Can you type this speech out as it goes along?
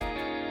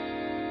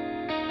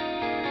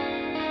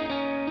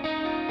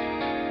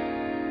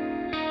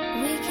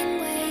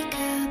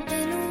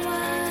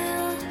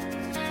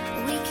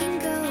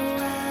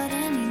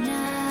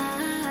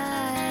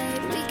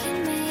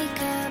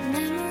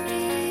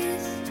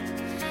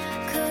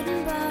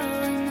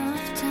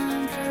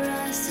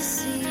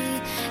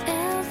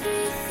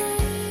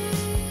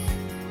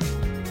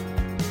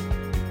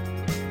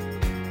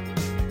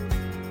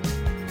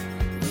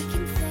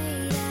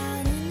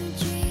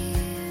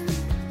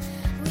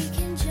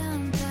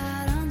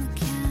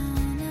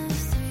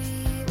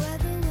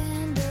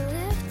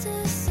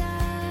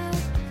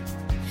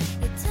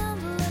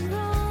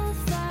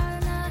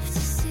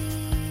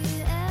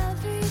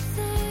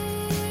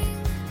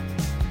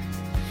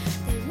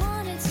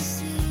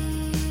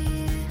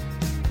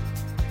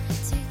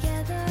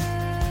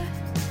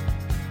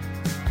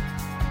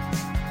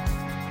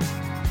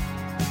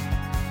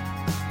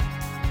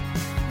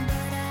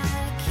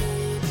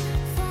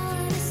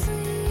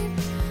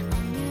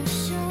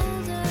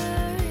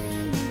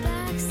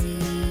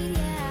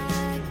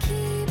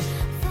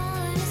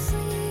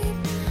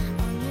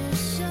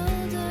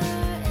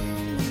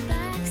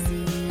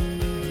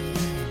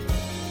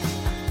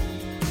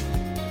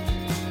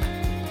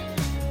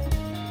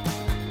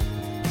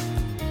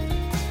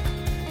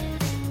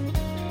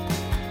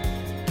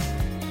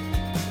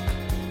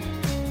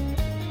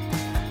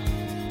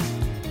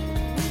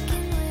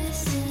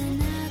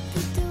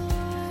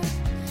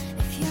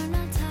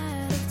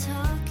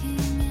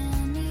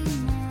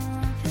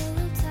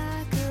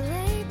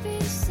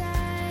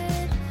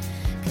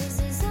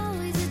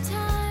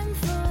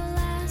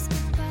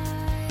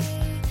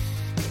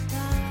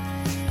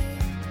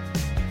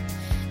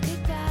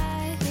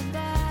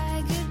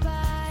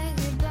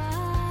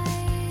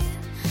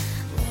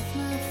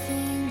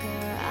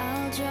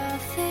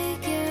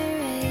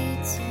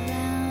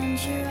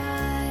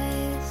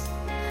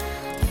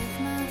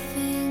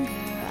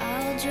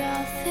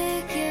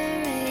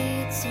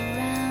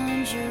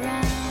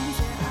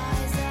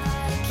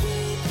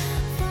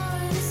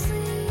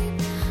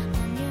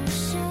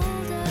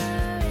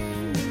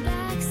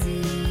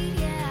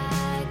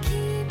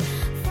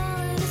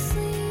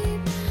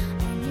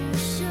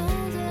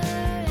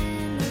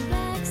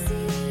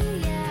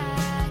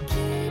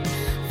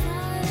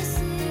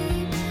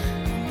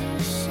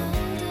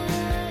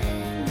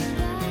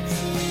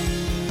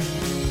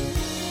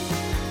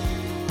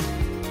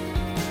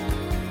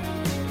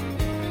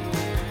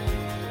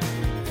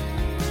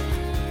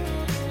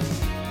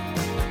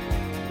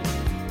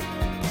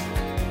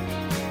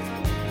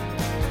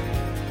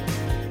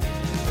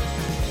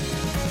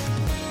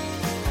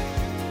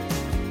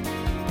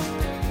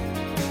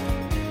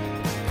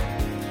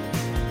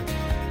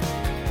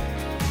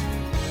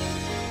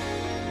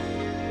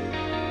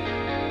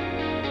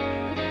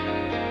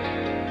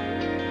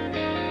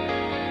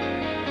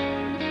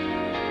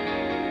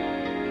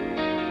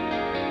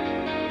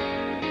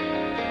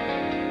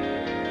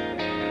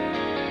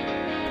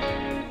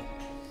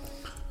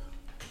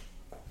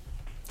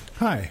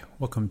Hi,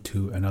 welcome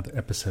to another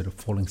episode of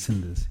Falling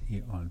Cinders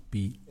here on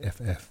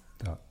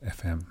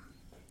BFF.FM.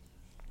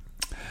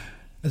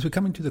 As we're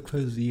coming to the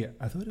close of the year,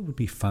 I thought it would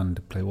be fun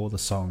to play all the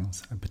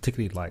songs I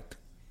particularly liked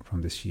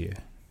from this year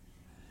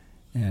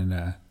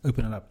and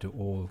open it up to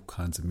all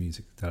kinds of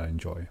music that I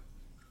enjoy.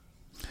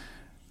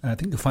 I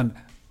think you'll find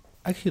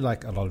I actually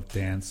like a lot of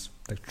dance,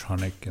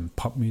 electronic and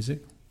pop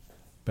music,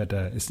 but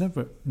it's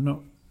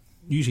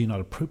usually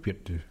not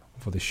appropriate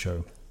for this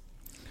show.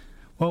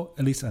 Well,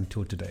 at least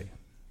until today.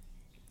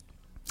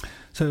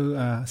 So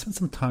I spent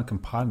some time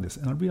compiling this,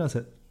 and I realized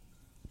that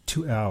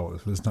 2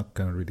 hours was not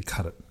going to really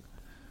cut it.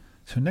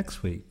 So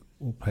next week,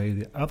 we'll play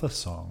the other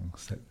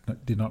songs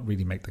that did not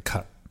really make the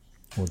cut,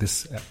 or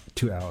this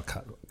 2 hour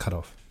cut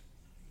off.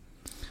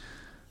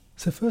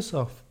 So first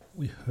off,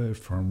 we heard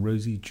from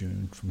Rosie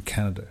June from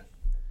Canada.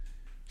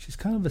 She's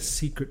kind of a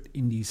secret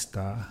indie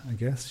star, I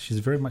guess. She's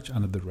very much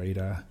under the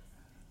radar.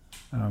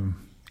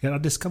 I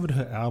discovered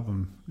her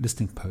album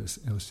listening post.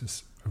 It was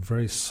just a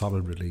very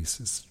solid release.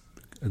 It's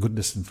a good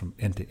listen from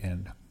end to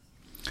end.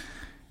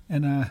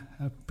 And I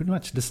pretty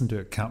much listened to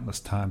it countless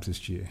times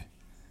this year.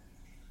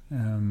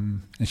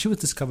 And she was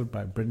discovered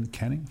by Brendan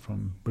Canning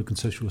from Broken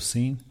Social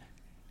Scene,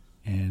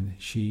 and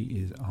she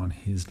is on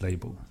his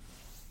label.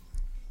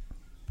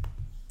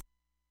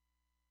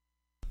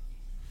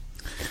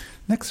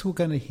 Next, we're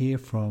going to hear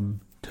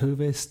from Tove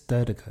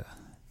Sterdika.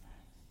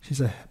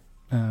 She's a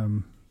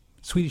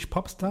Swedish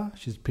pop star.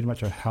 She's pretty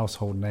much a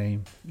household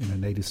name in her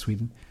native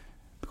Sweden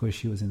because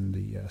she was in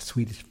the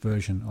Swedish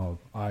version of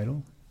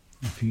Idol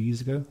a few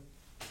years ago.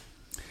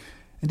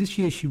 And this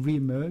year she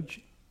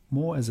re-emerged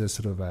more as a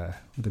sort of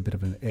with a bit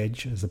of an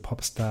edge as a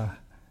pop star,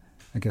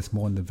 I guess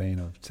more in the vein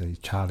of, say,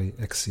 Charlie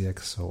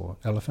XCX or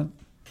Elephant.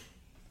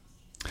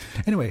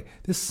 Anyway,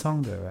 this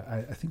song though,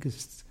 I think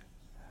it's...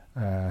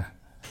 I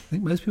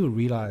think most people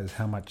realize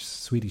how much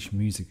Swedish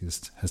music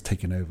has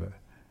taken over.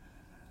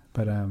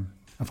 But I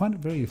find it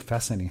very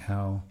fascinating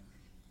how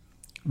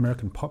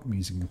American pop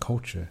music and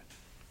culture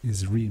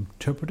is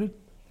reinterpreted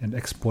and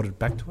exported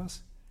back to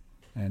us.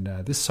 And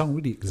this song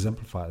really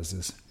exemplifies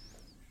this.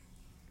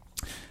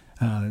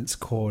 It's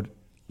called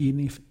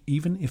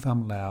even if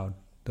I'm loud,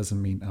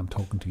 doesn't mean I'm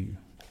talking to you.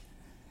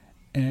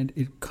 And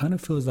it kind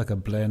of feels like a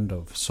blend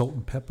of Salt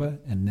and Pepper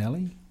and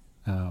Nelly.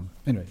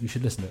 Anyway, you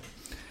should listen to it.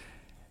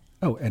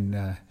 Oh,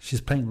 and she's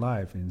playing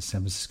live in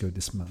San Francisco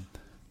this month.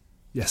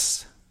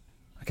 Yes.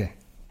 Okay.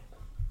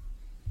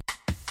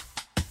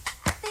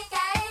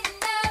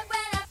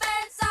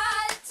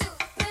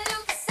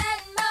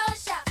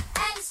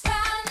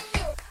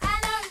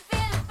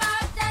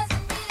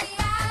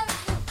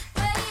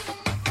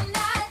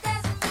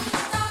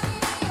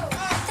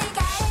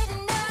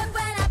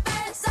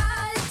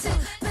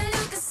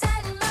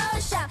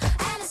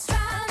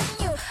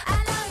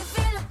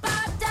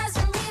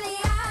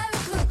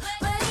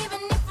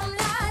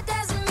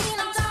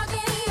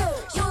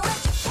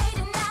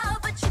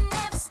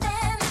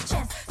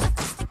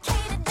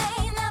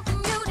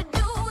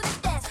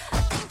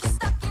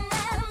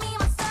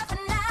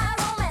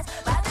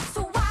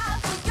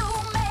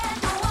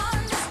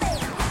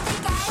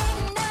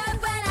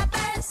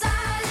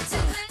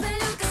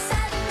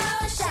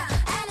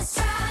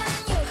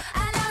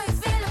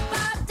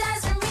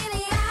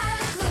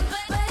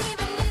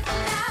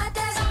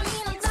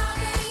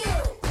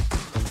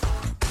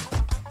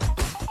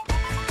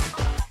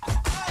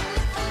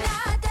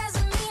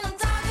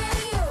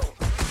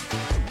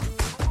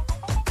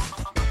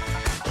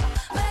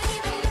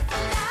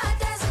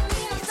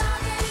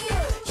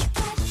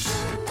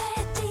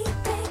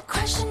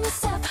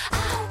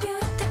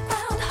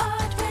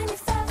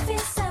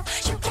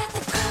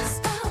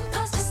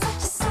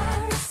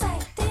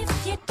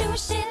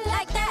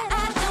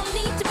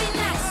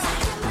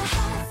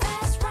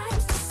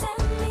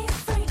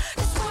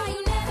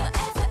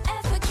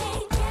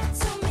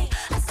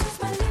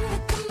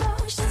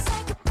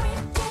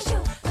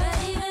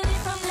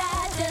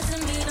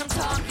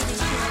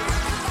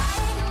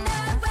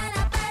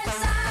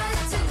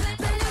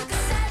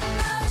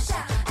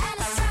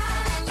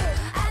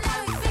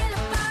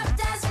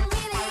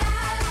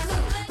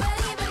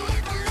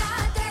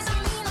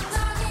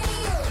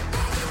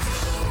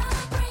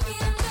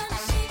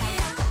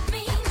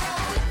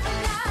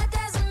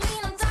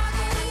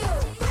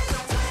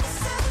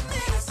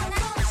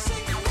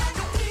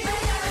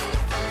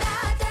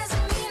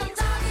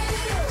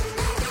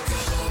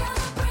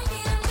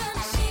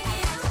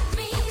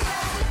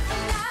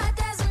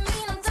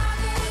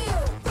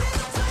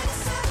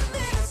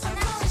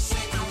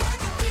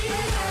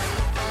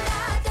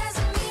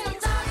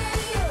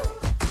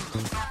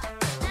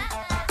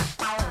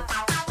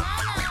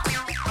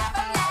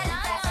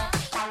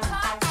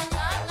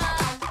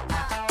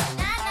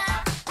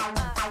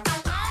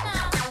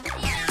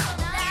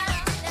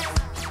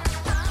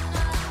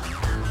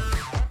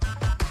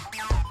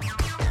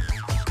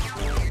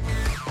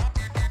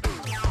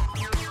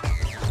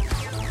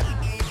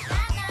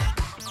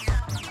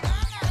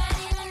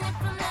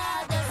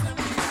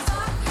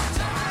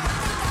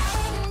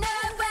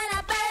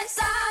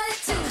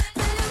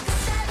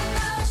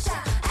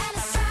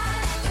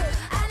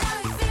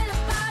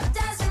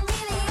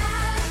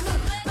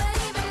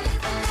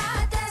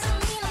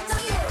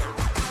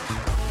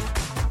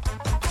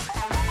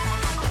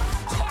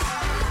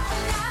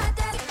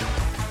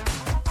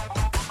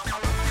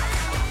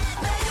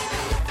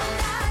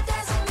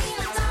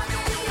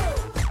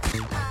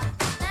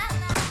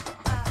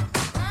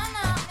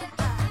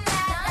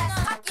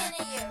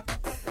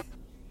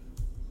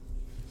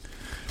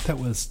 That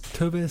was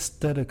Tove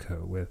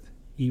Stedeko with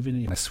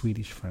Even My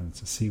Swedish Friends,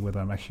 to see whether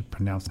I'm actually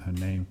pronouncing her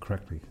name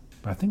correctly.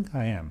 But I think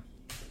I am.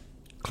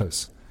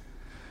 Close.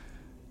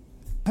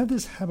 I have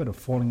this habit of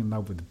falling in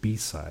love with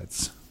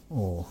B-sides,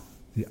 or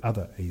the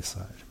other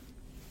A-side.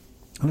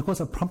 And of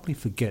course I promptly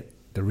forget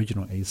the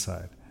original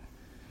A-side.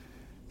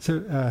 So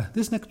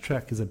this next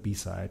track is a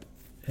B-side,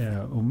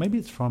 or maybe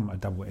it's from a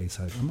double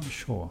A-side, I'm not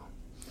sure.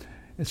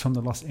 It's from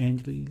the Los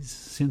Angeles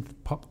synth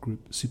pop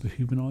group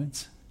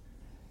Superhumanoids.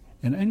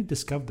 And I only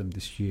discovered them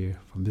this year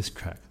from this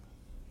track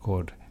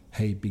called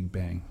Hey Big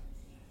Bang.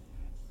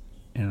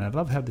 And I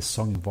love how this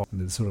song evolves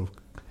and it sort of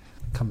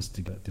comes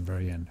together at the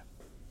very end.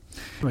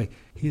 Anyway,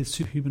 here's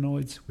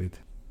Superhumanoids with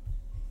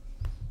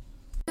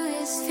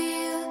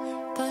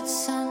But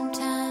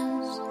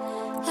sometimes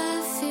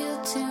I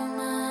feel too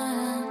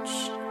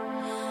much.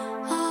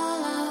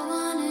 All I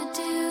wanna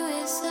do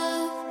is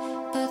love,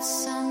 but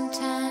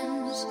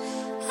sometimes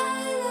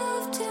I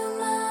love too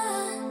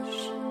much.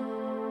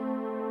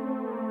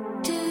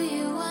 Do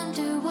you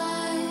wonder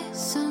why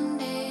some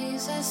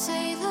days I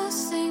say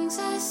those things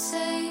I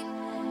say?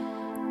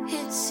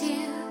 It's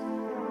you,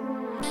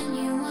 and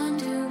you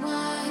wonder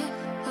why,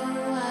 oh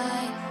why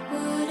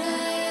would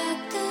I?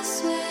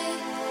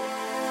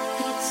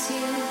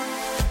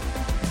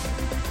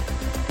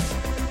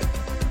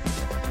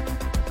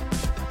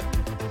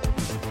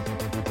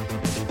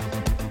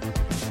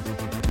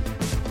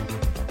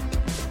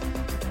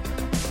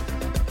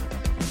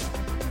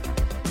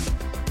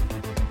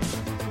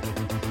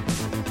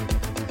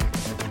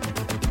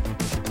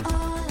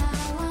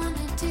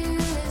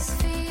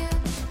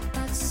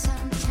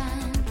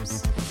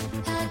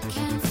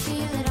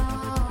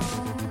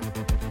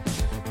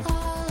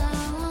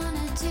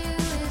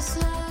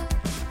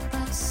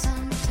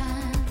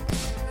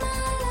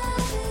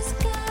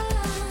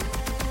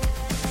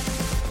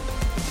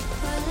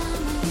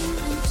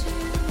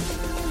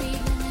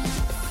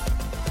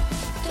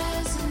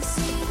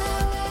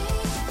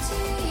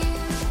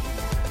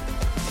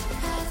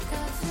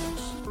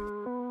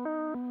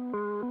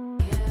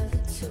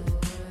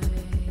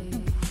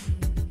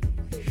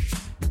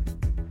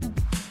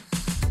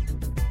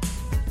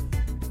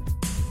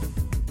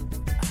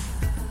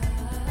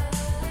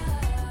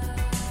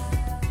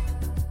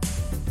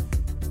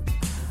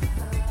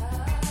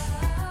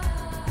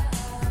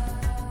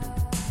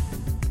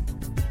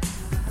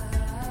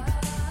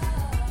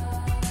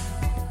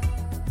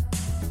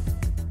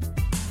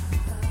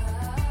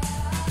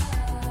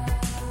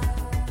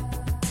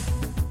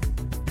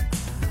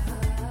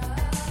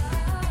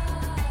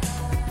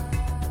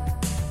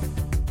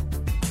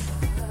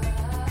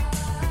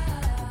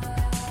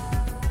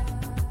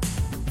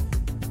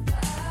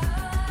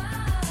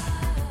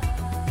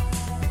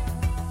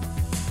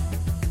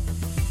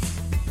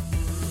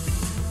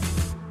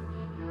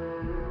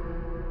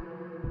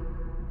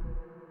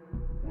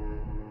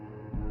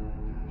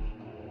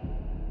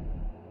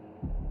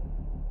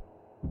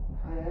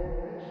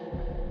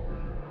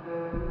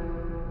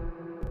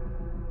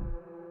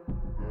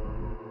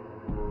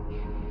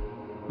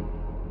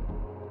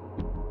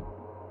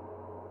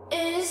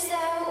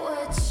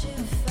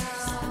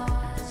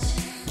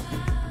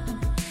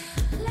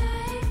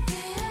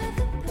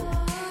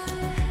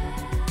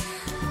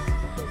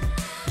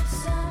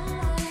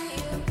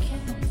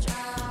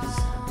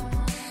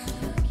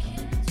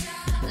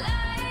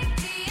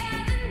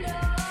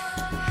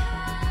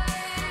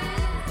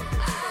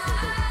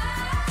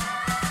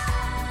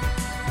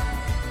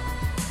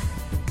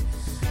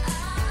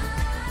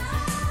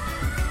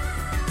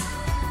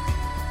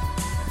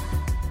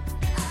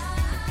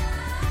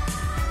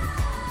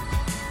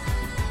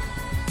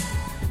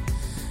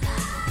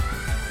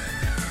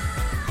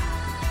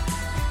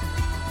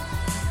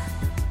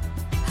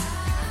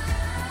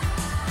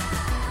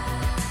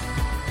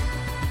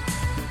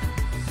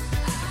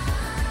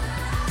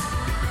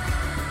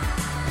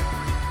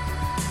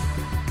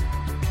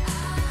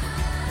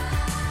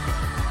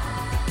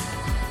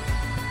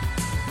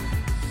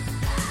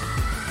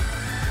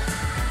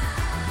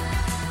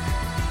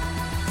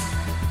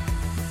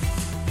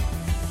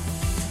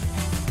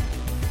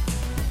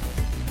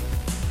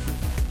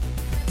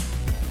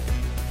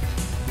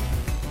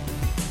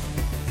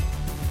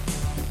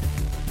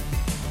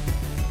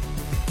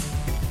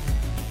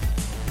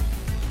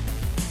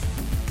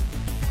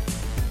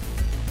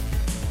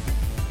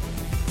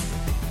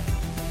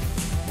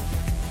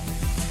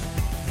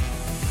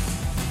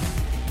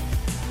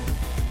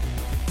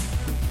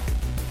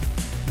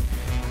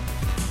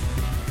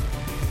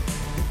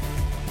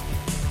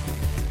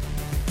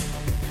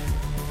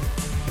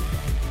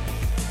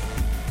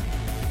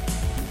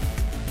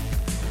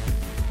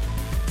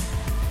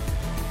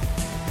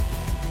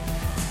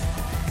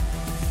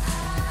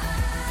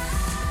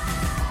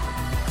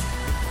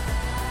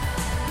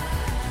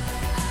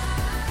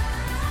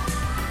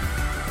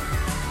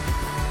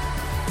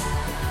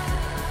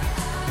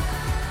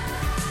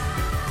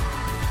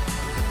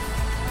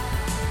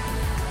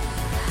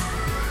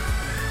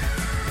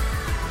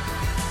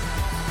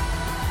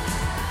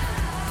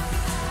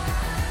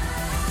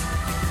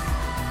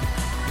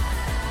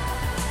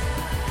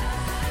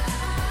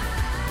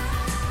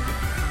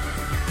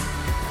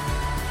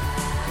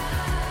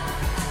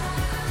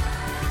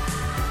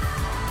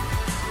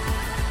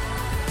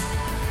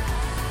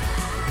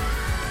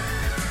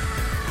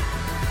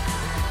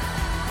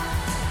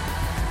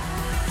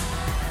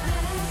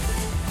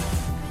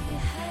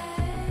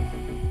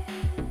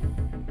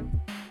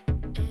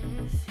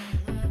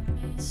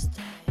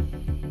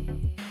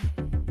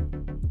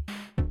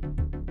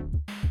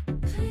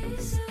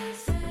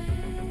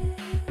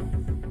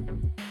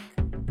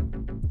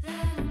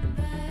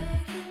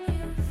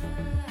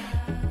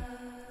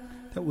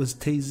 was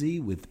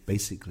TZ with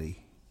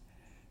Basically.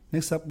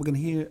 Next up, we're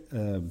going to hear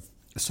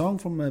a song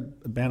from a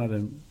band I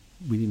don't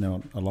really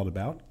know a lot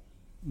about.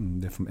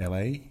 They're from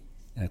LA,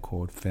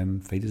 called Femme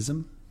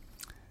Fatalism.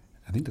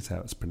 I think that's how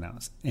it's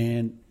pronounced.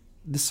 And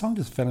this song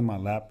just fell in my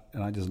lap,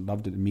 and I just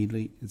loved it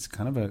immediately. It's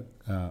kind of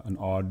an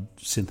odd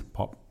synth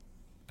pop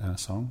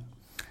song.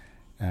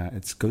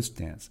 It's Ghost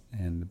Dance,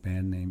 and the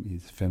band name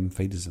is Femme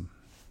Fatalism.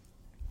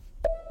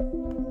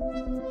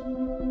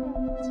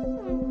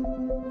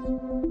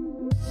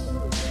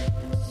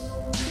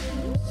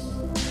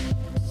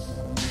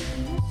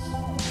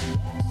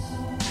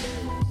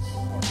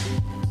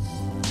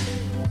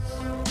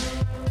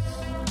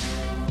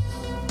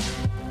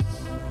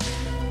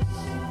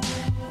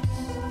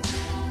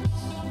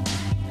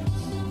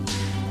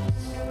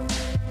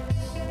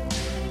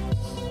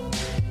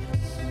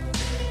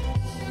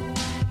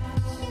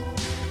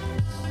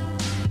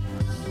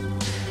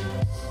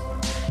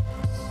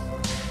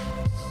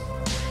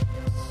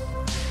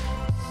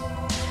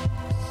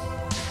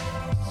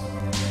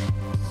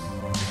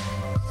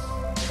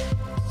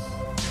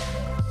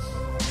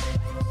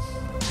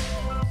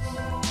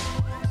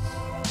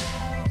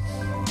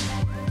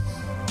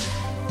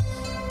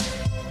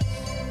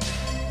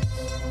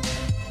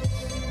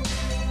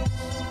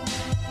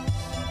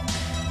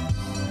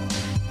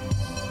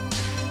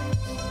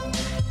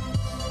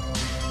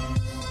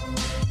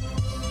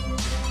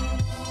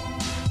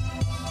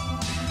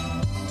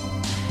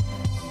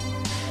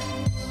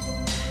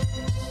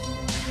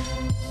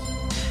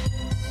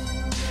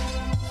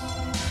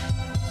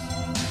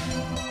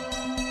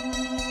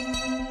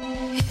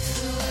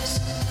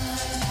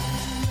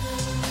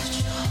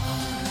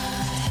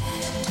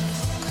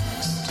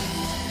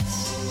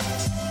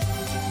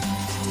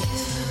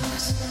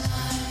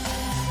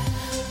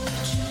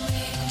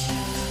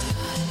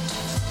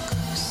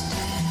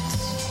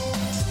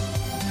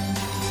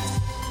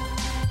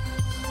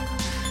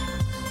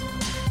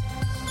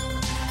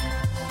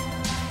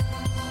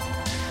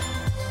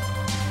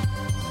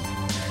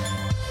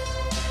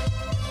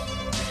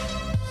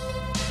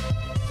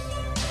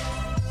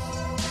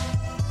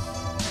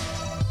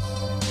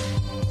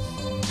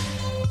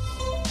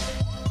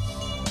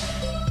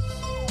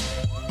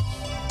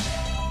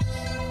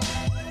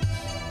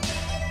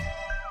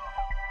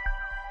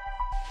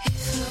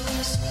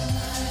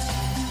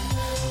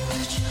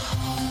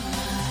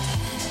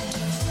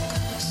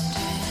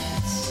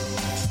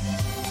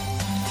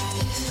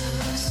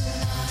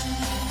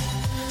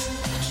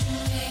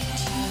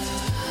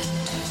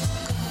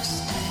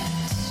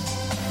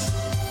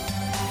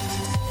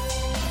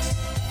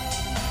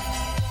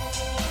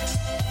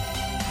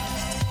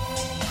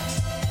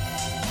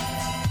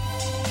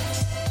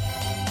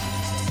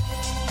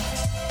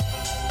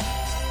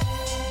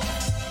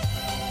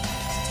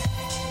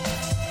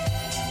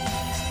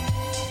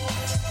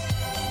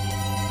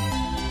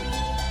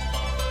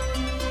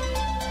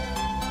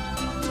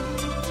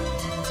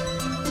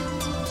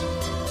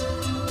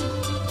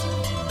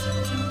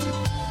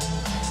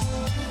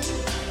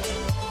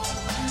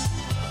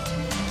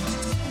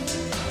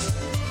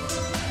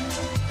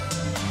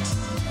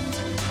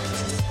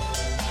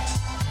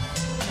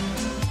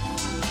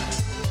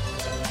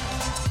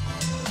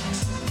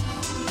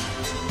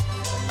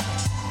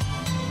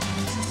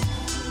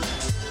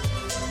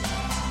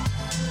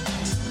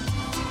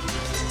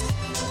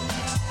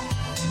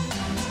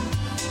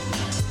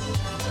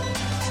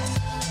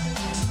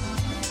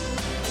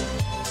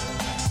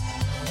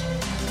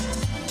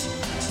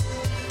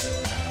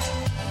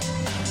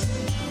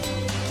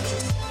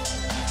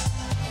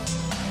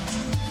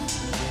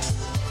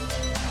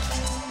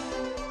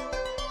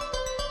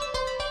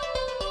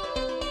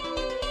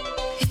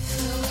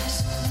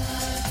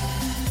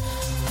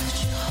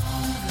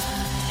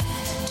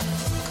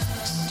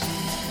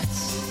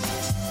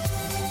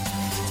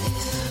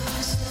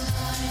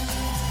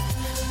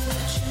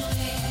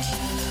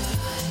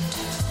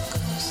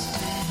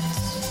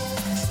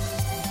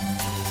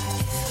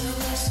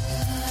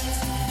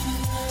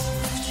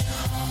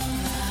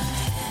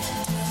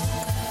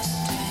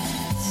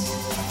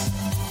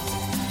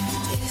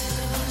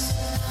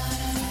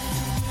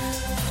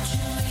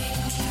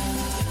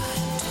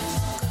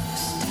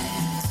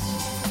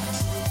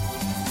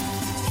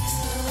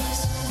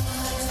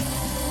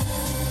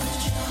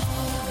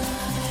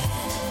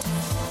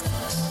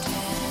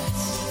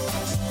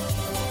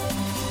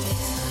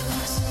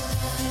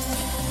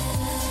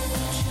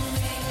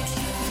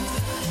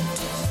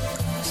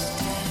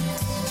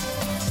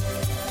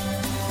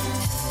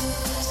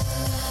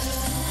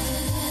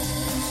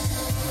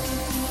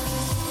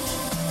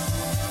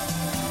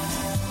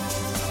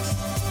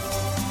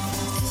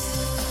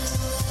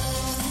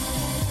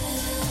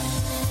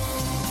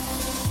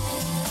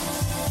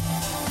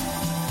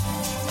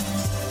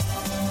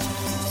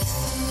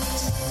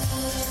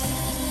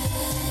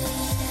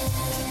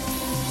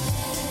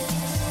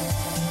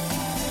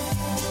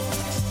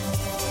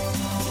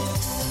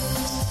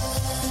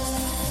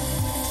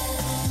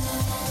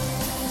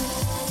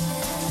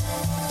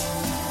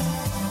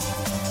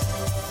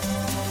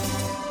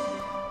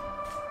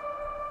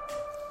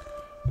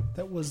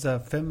 That was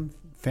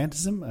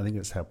Phantasm, I think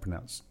that's how it's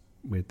pronounced,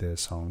 with their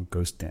song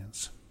Ghost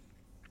Dance.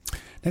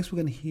 Next,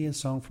 we're going to hear a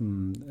song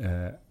from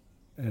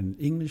an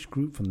English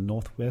group from the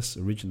Northwest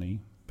originally,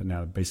 but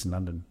now based in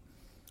London,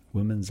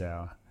 Women's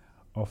Hour,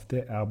 off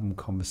their album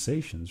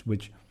Conversations,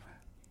 which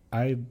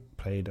I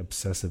played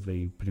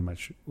obsessively pretty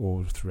much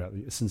all throughout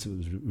since it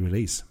was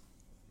released.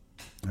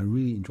 I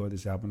really enjoyed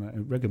this album. I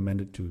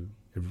recommend it to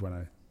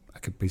everyone I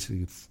could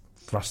basically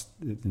thrust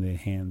it in their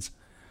hands.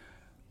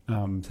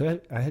 So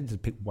I had to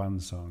pick one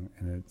song,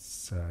 and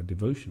it's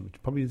Devotion,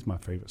 which probably is my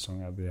favorite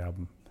song out of the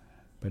album.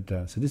 But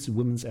so this is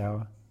Women's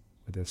Hour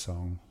with their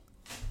song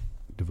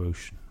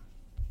Devotion.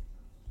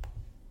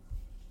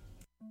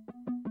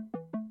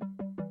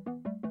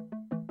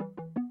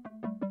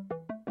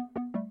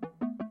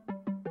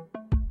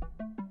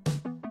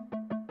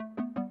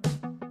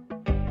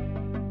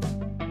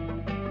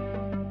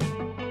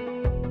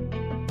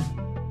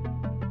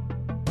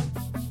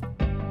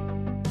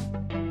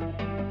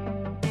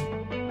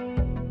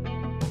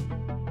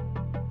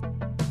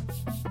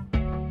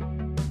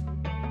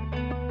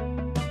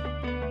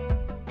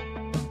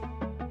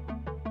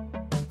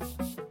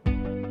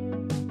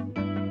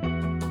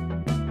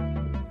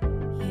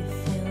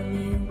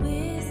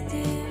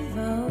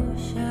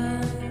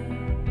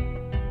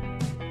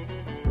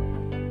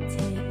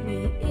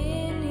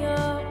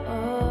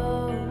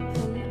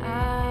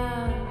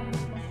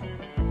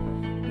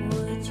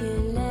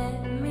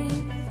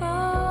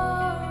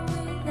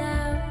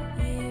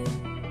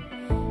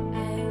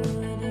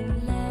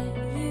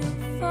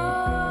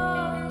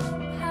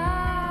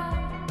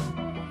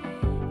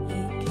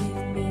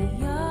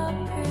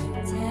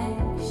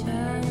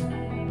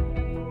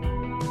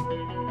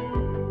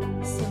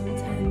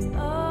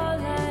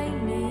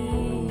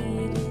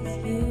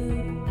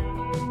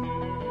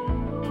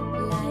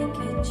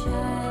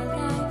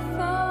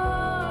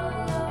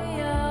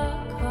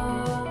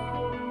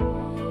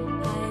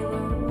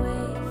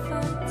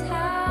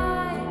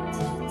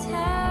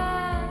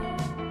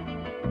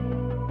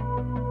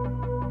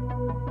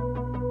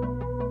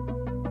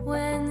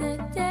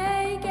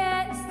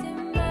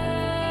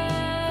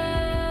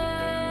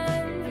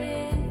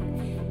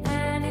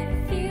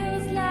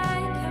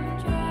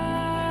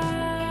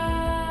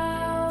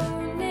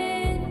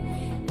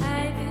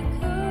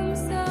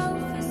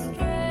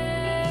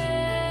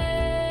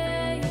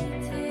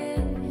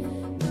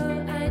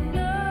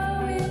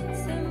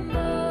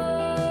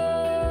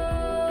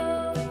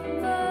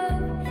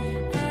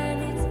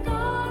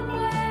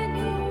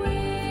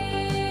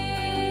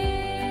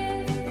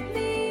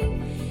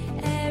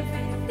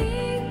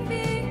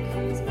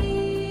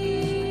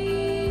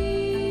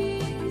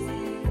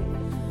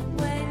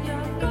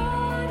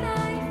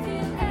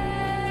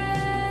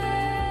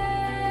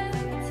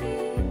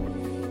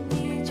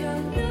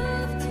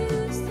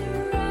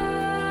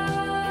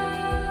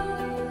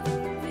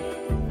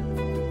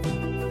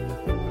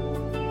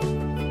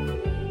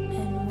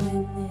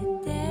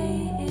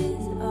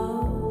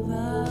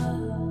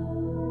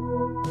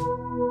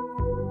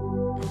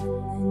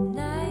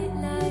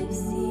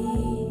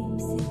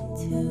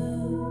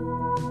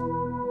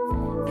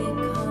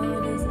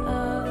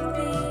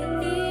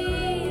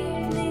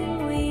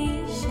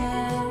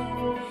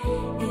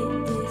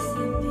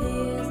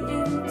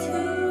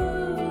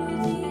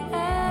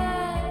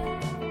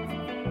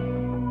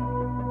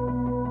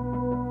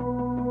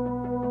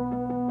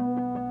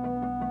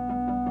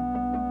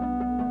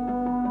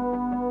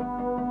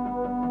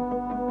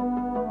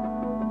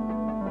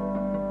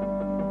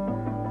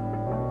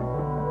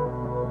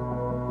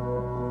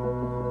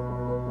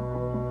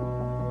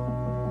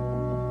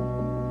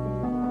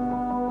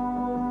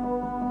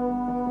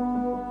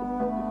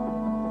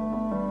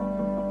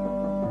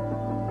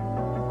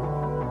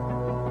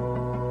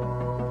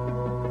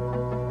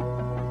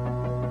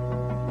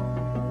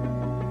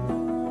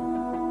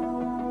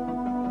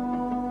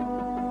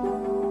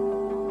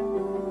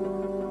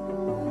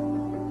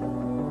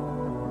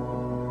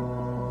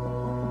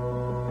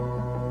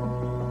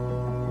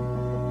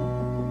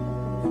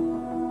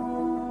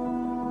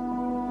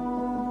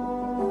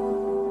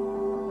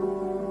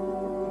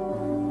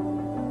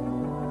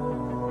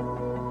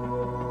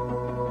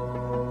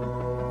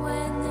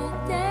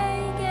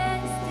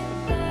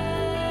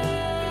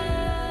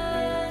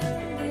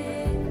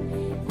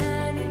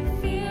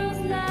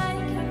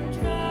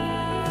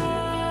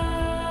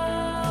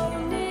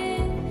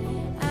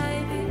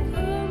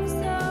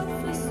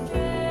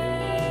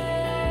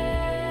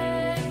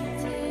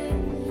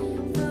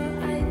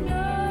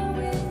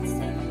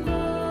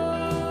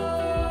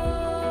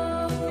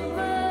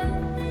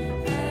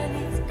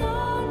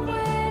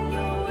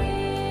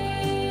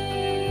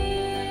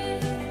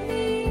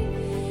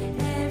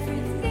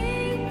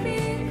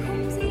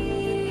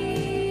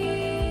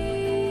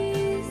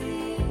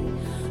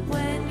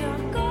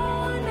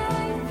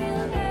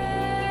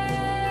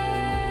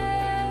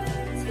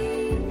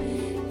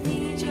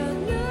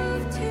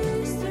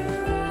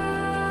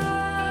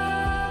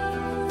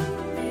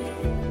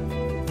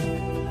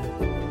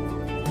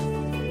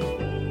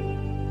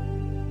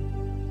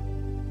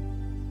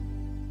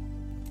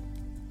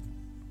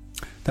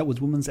 That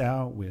was Woman's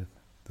Hour with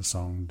the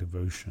song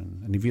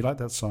Devotion. And if you like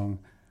that song,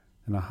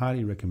 then I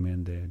highly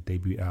recommend their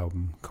debut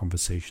album,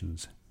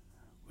 Conversations,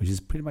 which is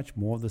pretty much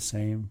more of the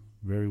same,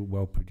 very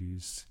well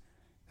produced.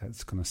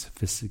 That's kind of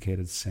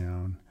sophisticated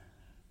sound.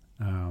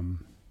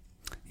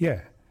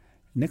 Yeah.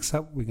 Next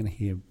up, we're going to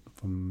hear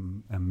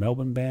from a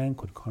Melbourne band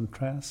called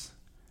Contrast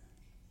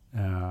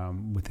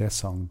with their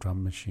song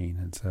Drum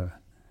Machine. It's a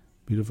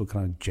beautiful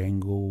kind of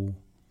jangle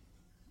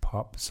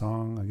pop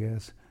song, I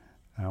guess,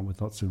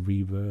 with lots of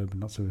reverb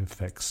and lots of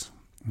effects.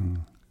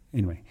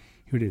 Anyway,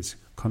 here it is,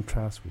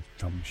 Contrast with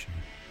Drum Machine.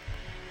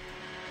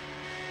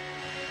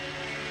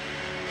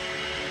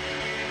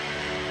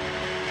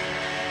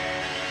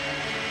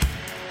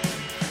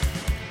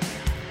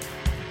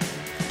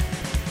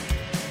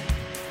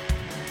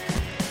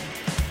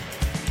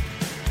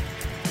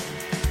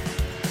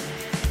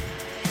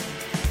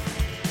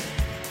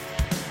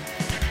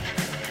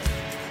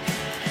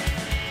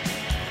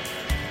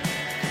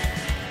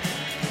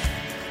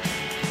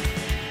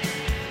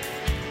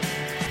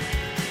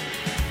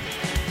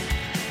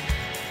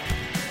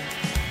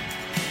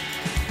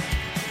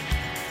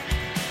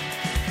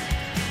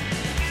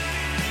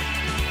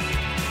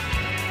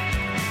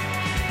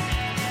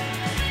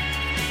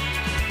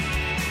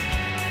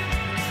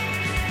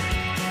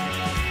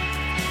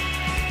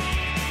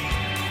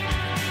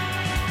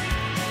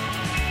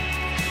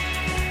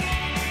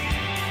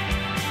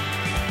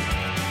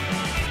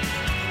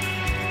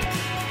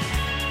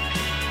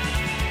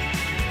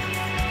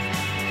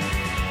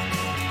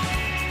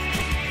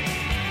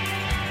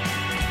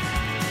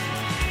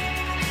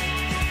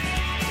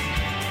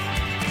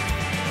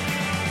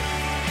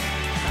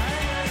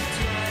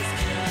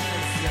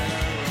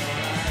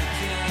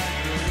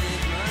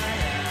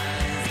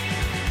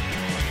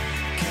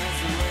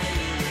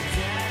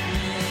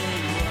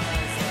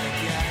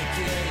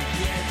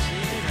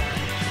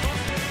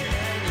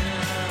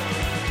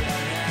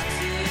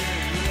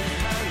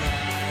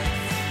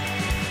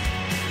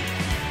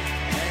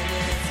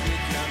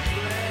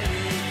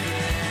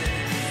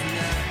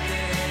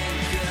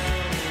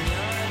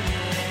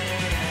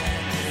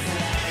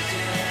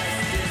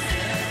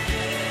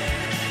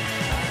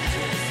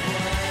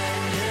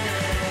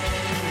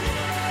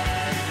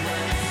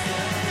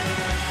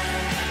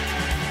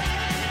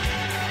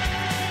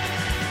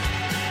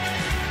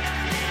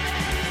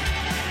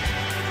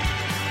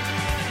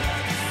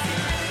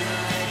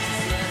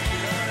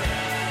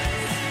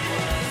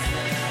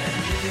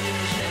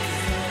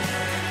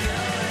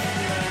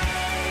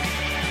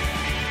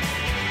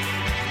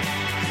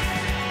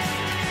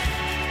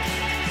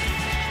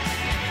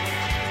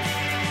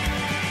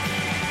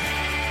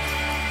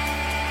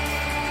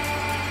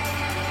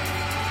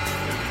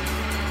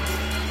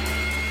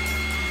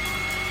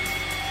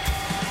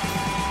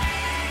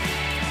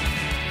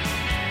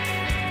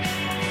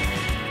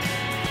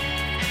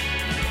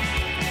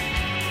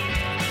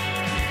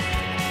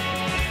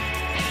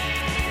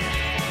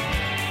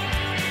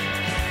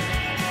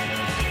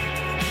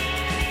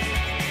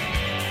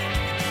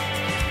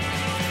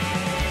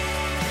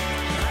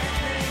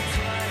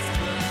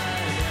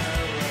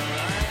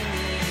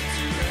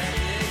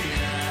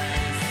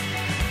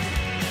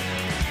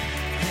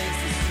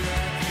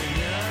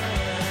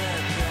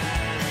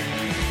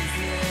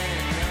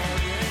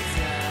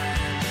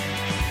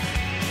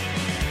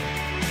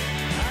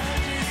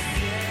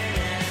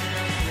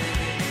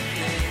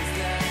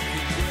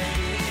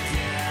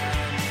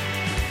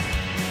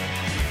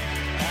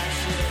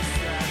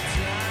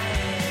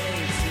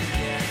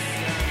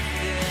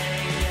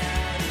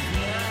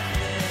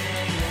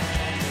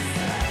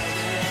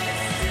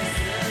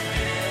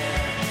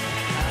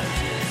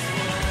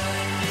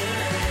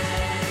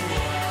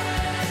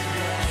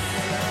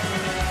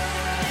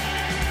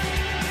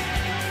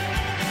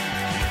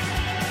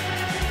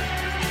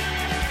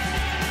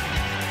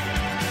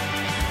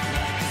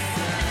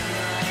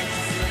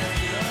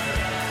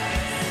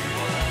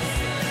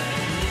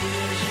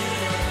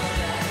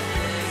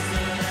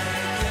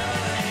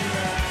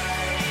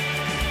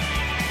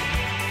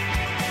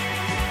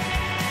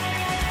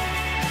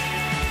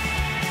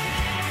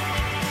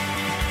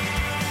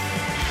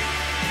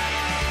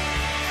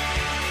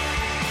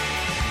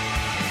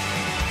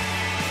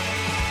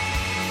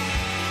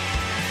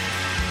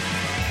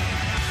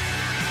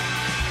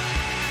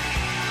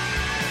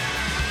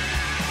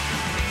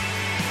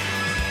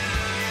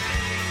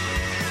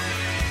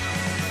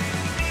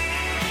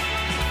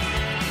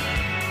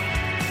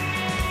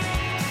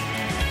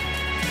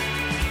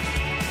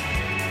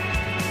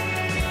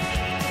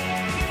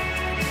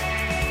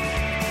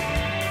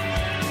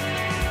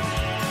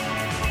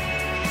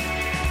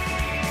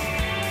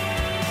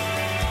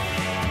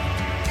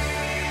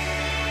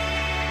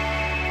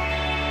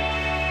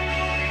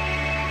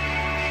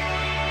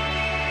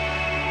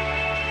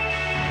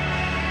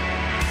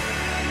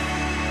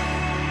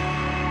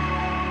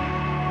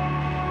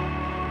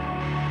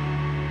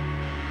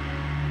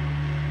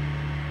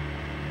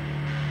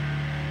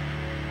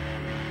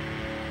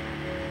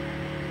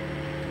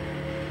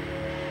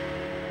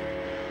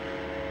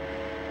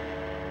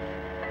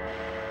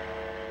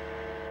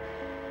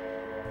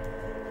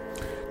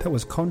 That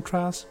was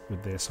Contrast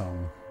with their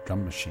song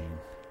Drum Machine.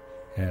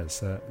 Yeah,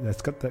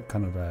 that's got that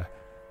kind of a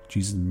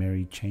Jesus and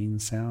Mary chain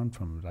sound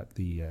from like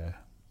the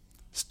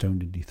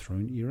Stoned and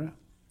Dethroned era.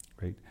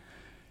 Great.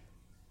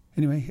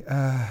 Anyway,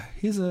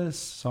 here's a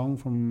song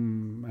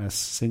from a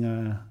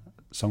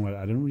singer-songwriter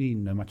I don't really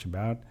know much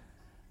about.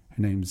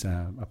 Her name's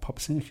a pop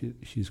singer.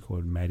 She's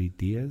called Maddie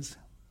Diaz.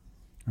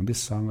 And this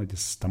song I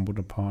just stumbled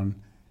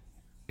upon.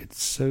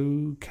 It's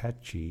so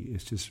catchy.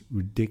 It's just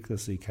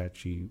ridiculously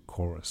catchy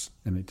chorus,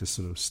 and it just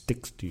sort of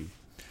sticks to you.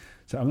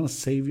 So I'm going to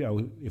save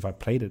you. If I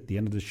played it at the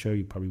end of the show,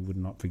 you probably would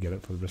not forget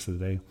it for the rest of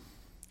the day.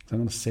 So I'm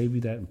going to save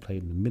you that and play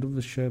it in the middle of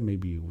the show.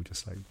 Maybe you will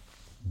just like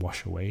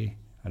wash away.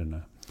 I don't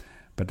know.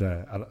 But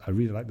I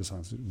really like the song.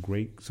 It's a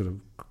great sort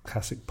of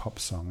classic pop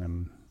song,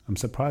 and I'm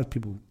surprised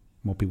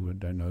more people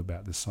don't know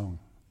about this song.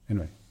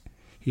 Anyway,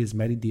 here's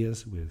Maddie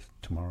Diaz with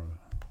Tomorrow.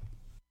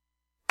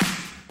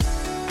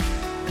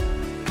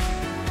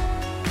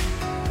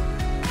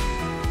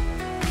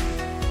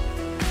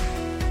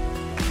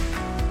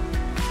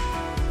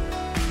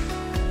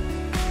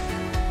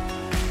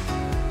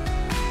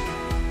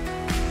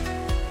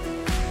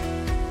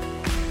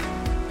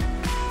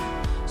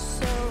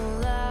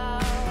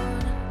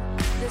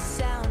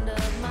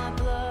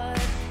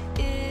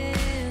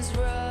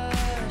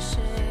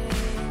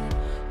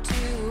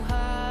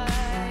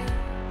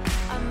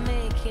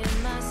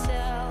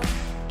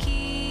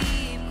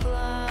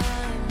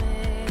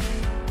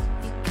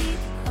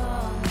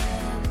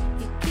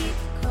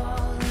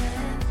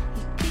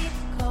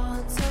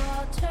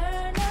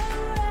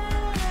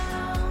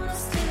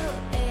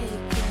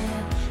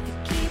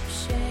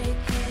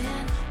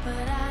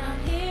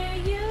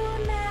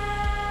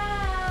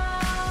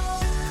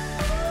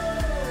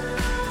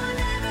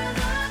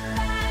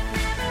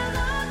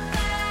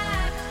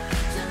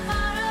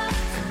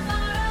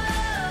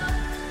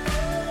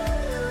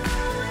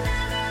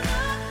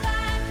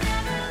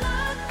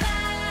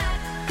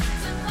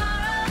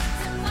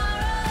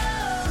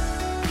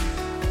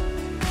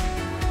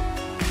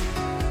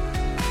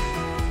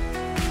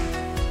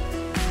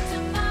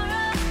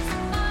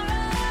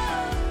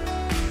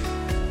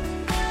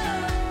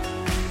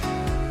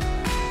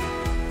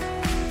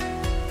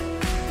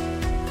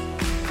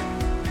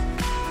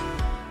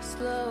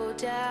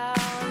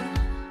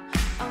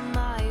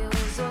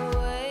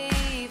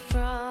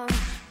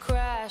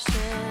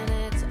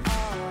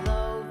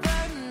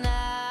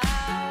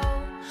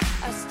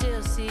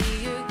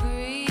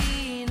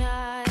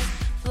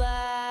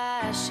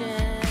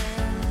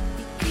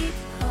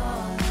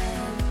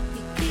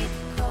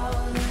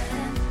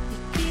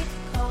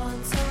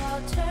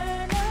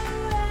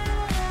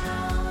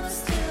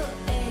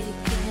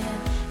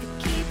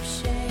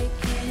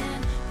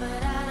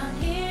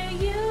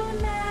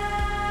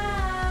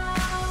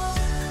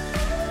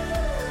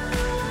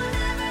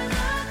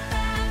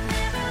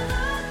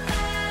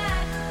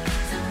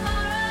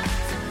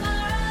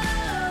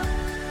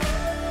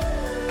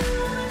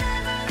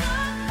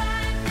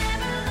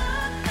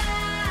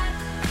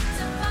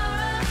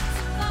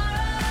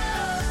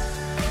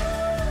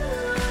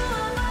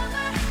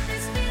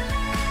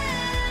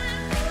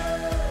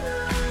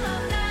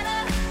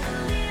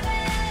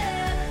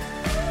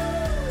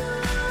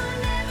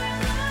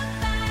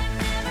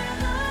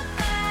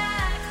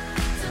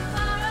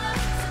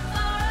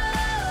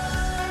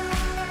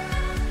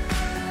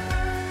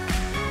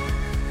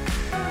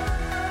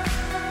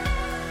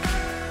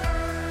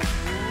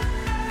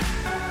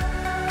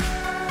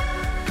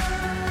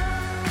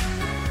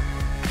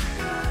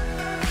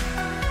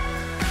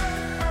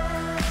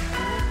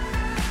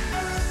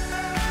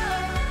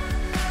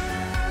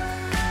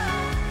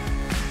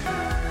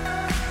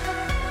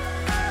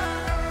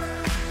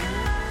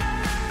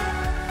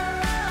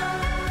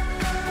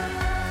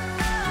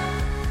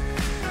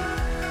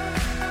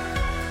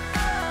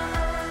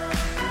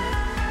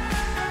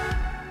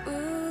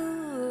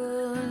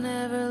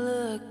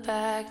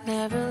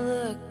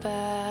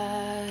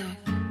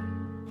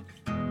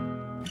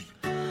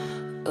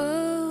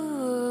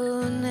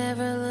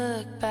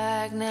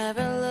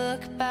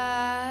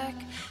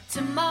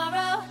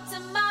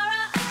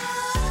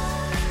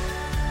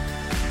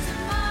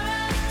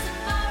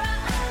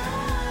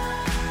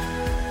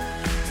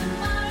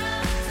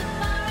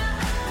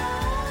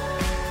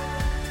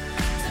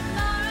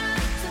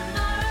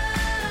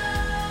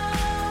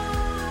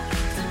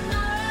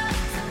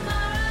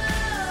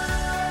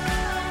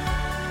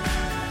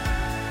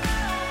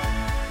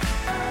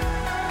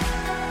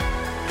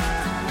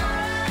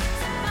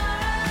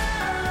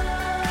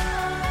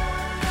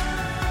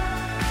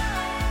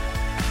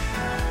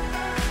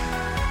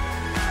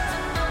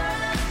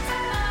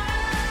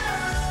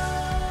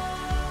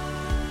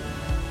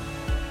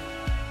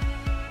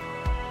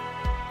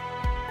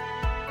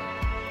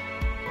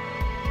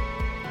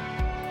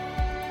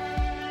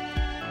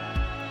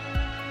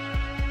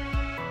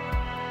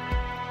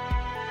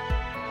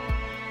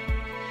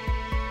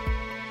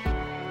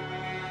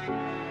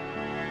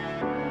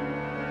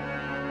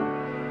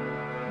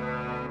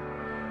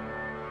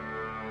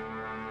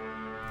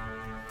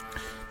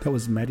 That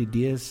was Maddie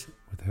Diaz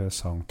with with her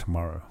song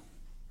Tomorrow.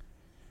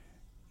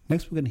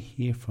 Next we're going to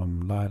hear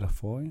from Lila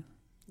Foy.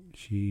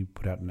 She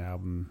put out an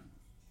album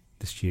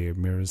this year,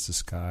 Mirrors the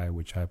Sky,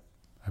 which I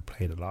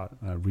played a lot.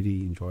 I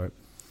really enjoy it.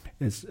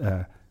 It's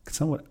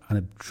somewhat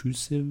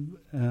unobtrusive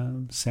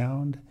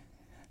sound,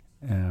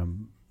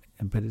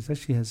 but it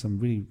actually has some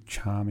really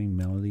charming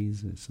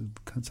melodies. It's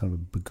kind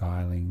of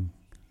beguiling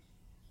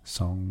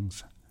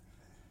songs.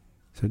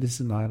 So this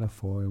is Lila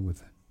Foy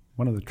with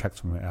one of the tracks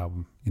from her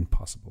album,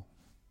 Impossible.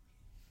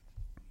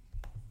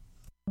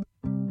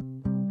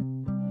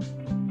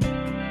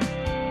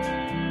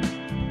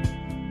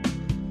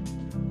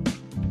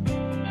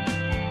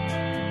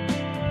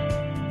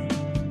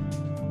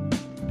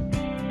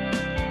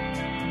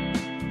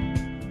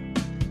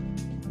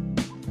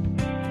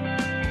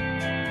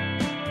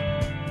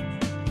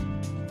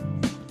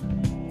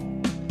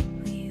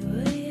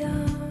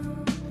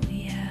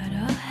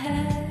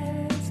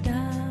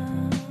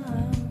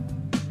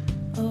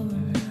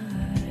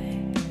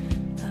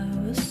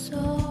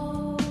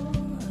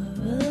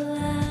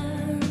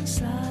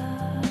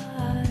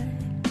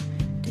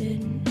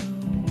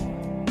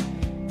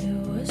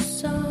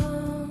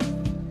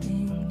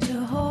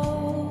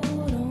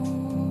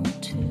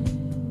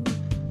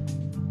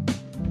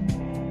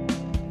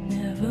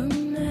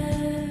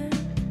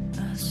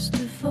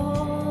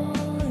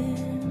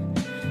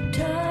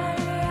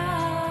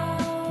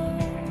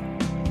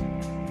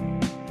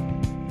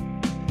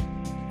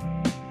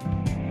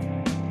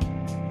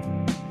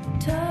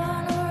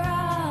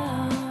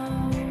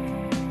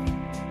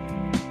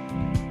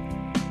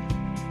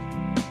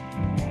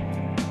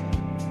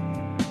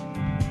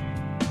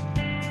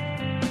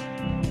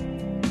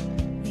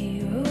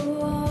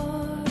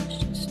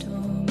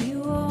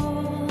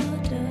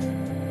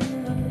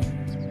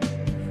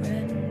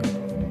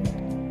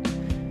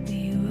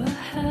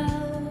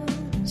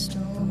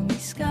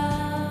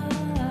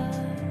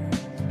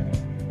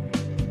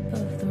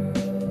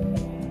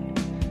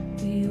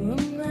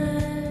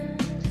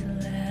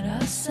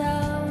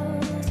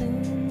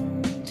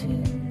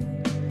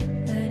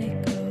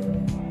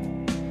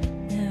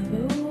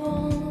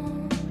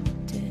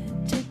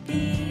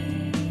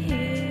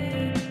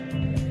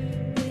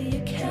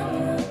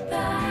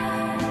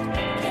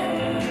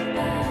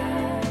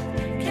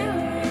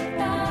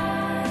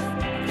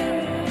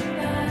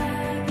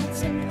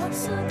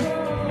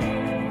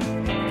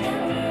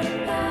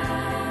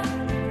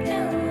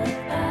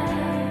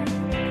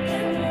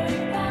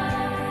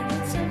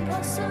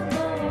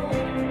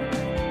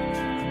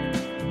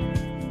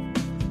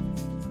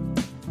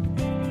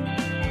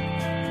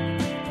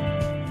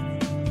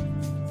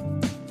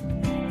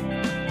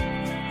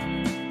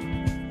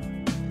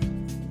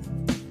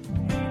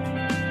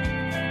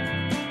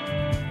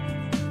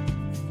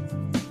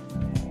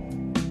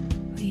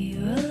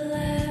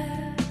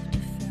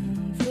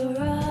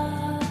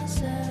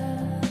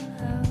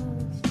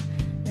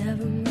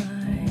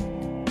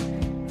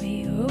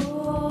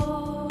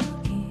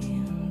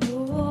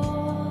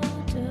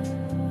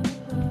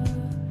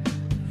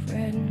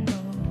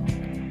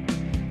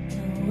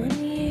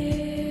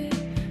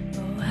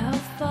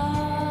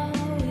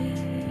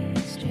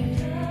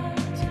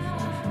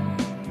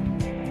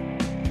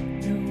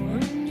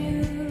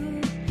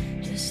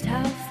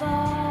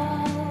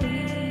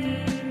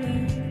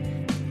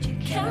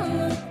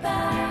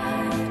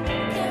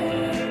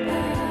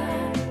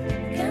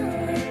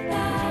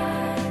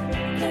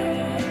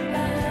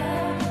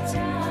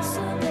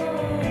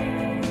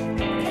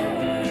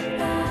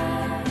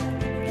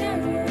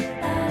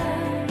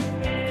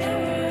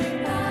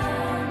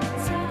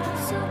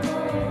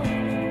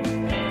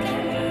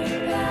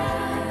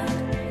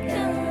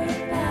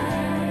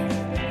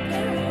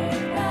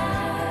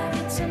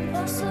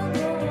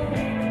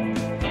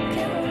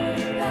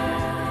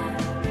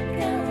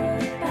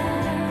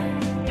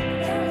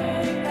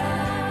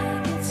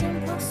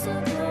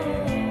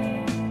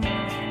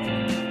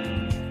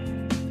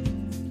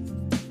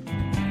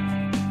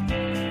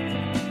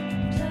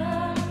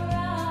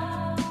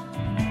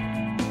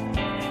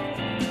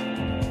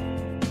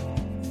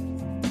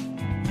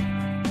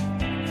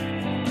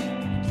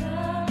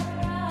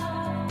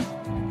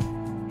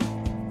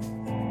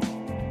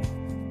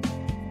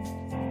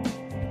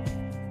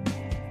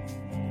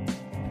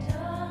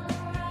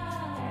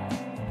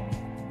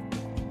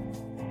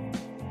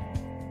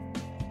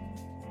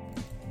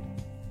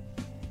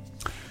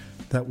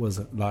 That was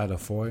Lila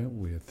Foy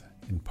with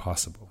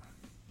Impossible.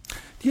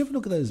 Do you ever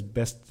look at those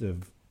best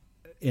of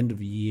end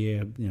of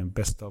year,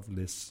 best of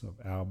lists of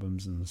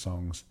albums and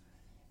songs,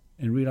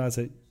 and realize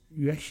that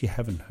you actually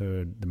haven't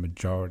heard the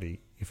majority,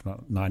 if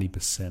not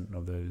 90%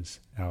 of those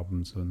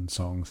albums and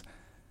songs?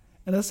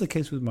 And that's the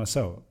case with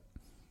myself.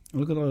 I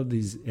look at all of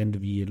these end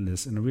of year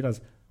lists and I realize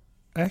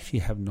I actually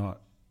have no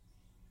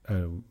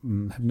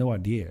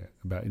idea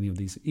about any of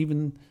these.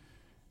 Even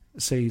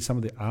say some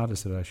of the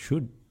artists that I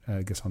should,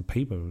 I guess on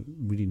paper,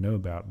 really know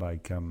about,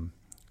 like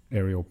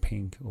Ariel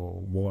Pink or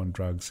War on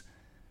Drugs.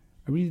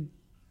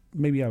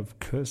 Maybe I've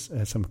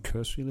had some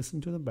cursory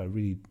listen to them, but I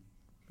really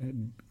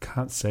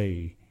can't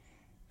say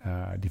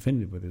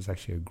definitive whether it's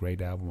actually a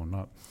great album or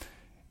not.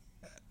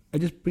 I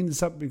just bring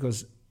this up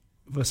because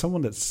for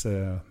someone that's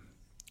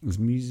was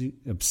music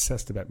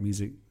obsessed about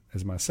music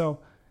as myself,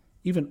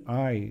 even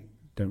I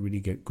don't really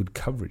get good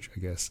coverage, I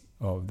guess,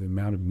 of the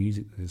amount of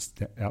music that is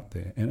out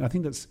there. And I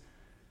think that's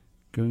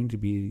going to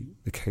be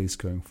the case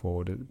going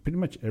forward. Pretty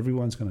much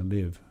everyone's going to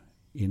live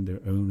in their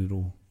own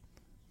little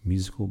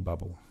musical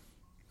bubble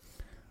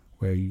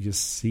where you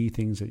just see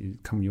things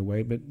that come your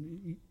way, but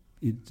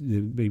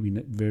there may be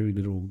very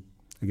little,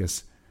 I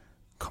guess,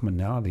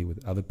 commonality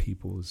with other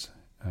people's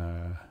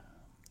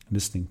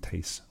listening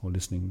tastes or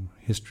listening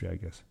history, I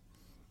guess.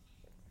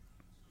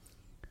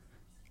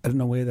 I don't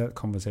know where that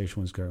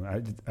conversation was going.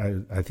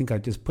 I think I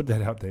just put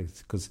that out there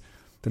because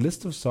the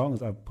list of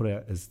songs I've put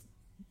out as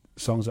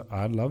songs that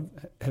I love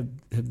have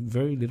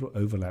very little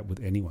overlap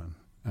with anyone.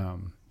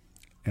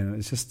 And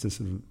it's just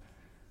this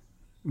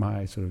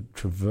my sort of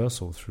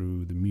traversal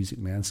through the music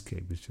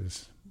landscape is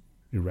just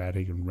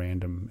erratic and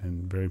random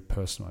and very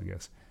personal, I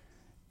guess.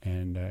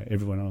 And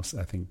everyone else,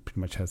 I think, pretty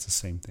much has the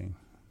same thing.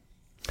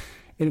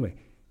 Anyway,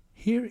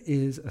 here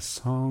is a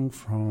song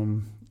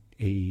from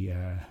a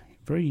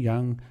very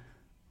young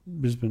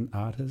Brisbane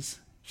artist.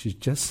 She's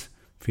just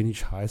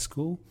finished high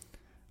school.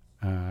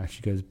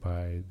 She goes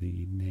by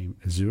the name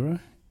Azura,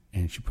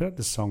 and she put out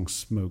the song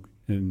Smoke,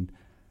 and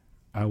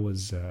I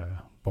was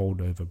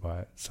bowled over by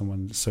it.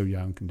 Someone so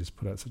young can just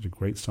put out such a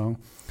great song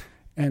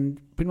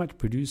and pretty much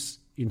produce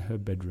in her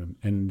bedroom.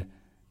 And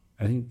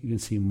I think you can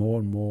see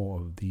more and more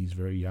of these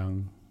very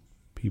young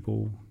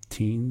people,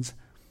 teens,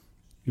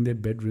 in their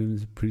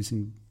bedrooms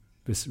producing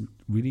this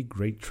really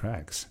great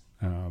tracks,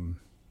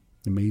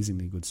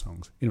 amazingly good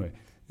songs. Anyway,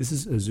 this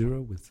is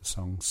Azura with the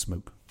song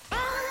Smoke.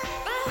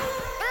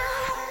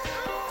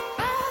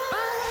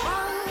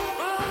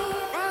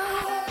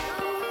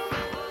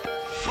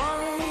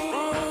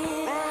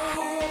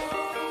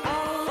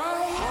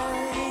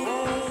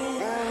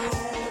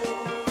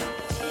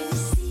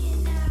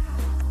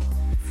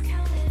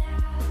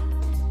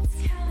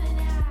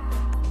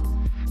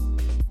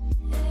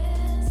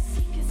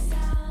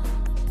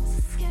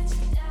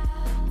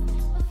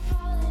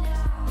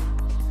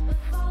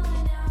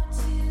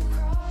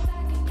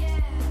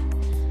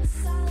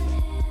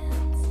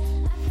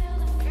 I feel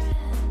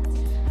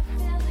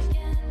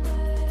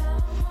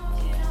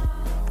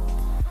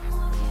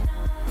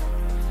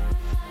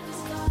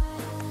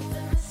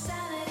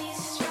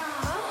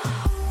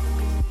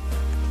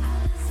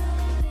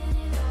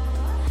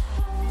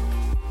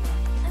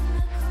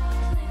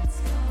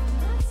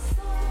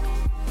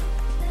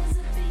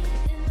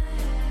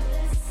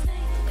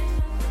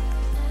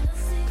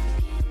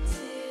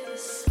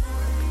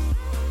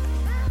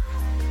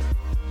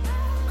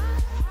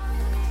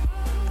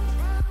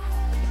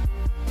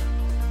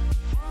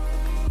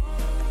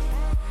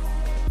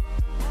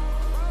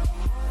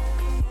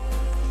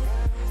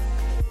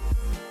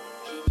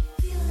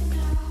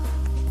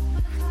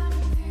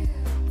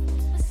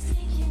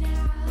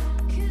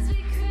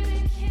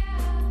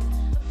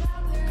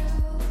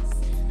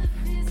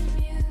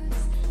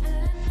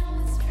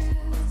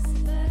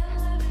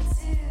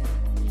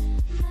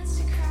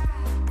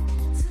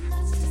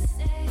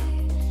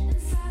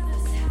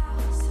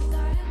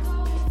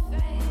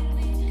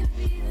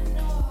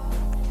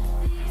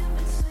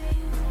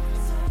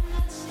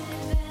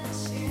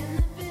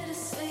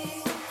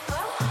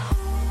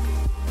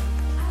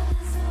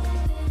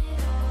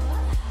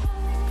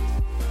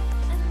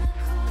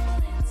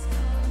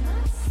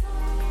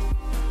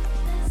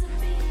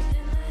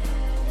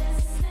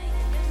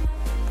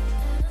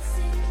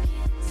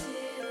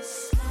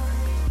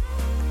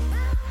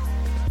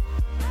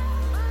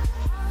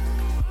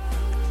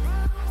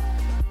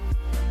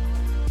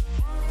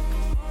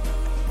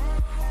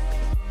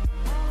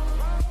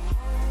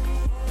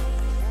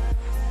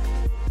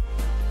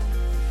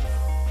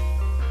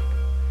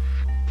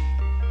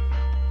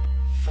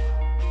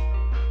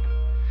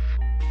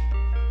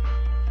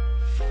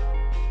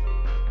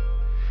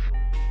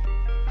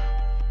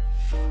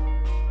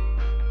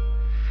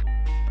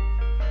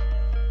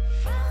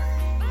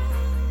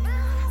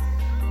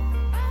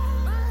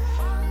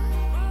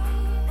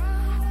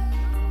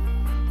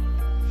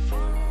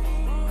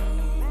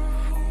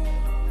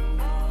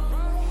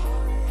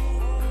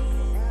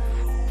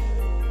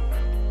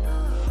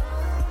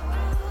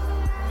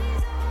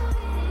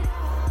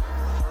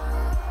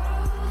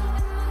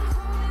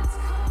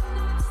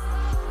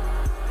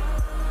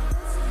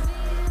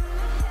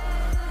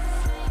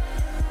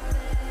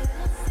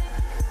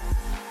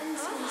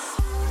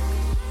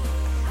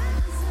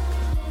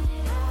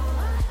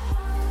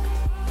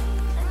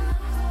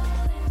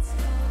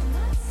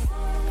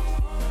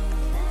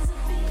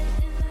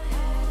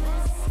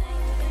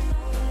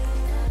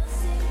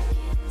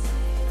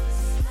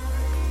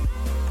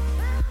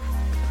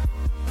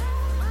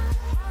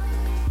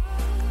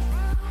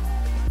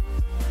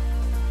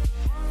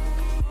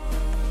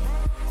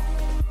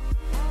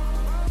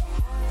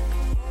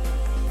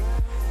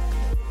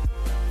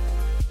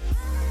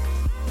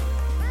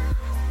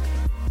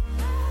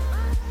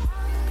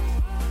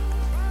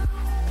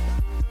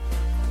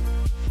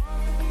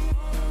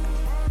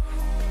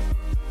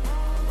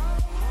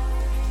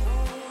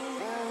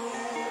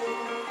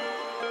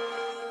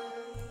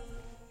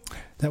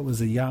That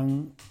was a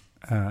young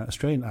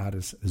Australian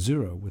artist,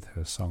 Zuro, with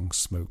her song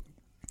Smoke.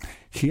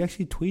 She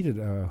actually tweeted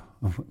a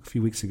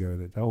few weeks ago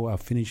that,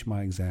 I've finished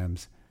my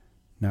exams,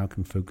 now I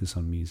can focus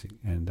on music.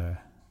 And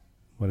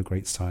what a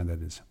great sign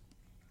that is.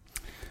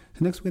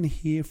 So next we're going to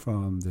hear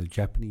from the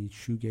Japanese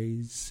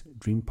shoegaze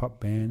dream pop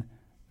band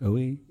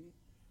Oe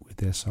with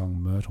their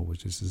song Myrtle,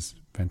 which is this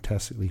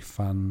fantastically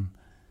fun,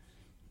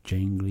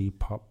 jangly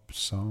pop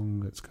song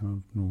that's kind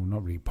of, no,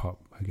 not really pop,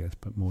 I guess,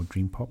 but more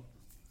dream pop.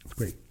 It's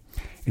great.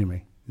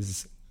 Anyway, this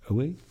is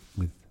Oe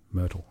with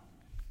Myrtle.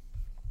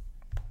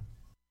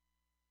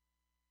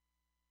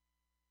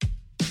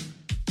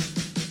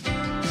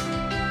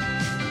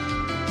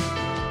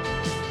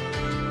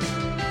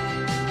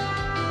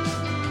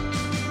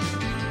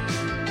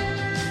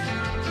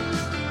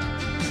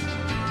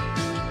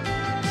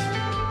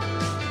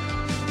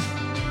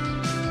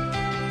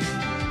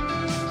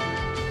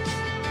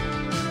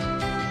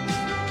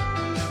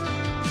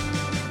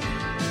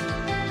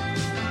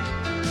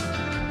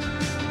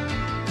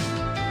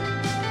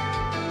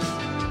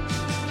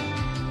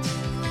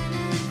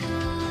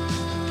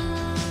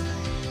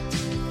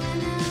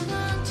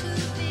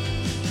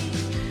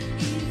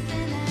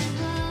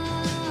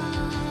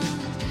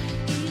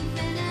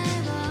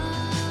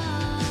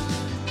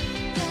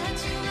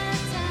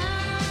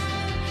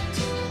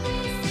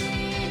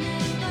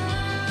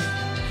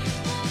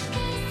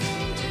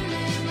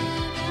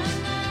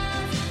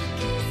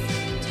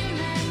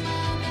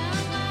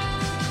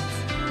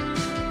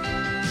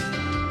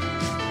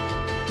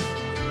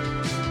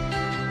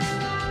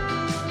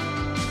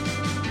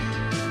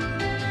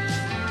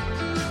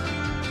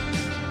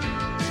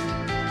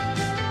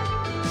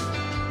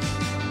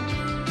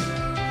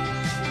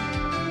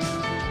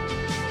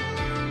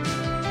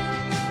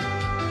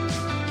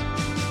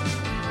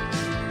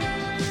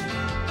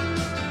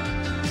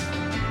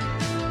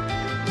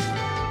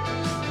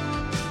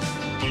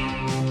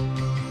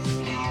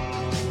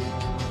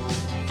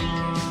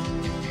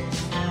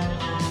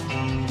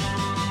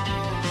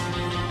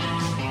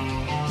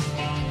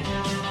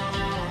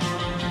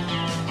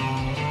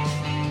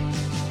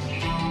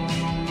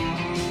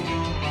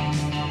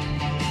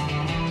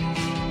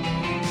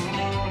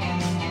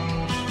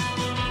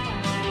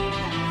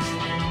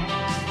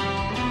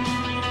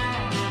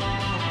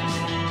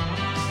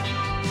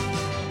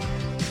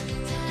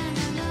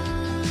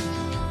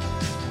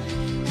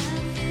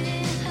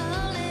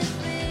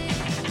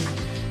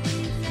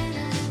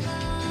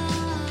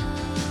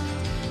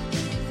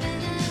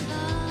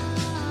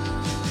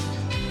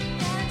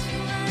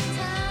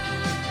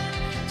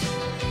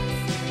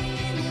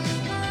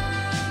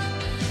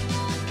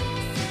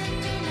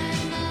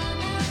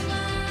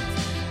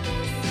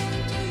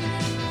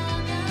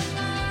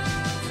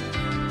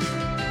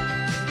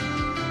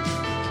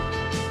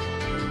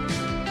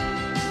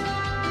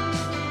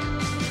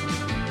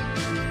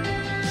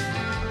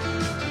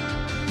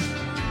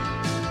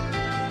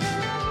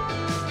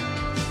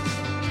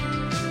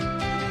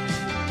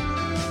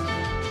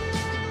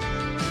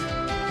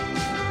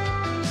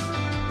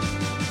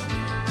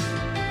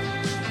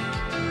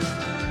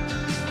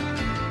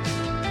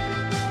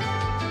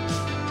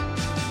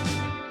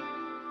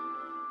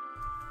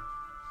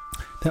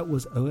 That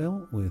was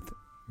OL with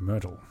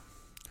Myrtle.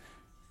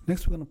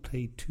 Next we're going to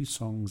play two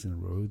songs in a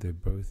row. They're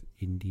both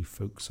indie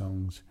folk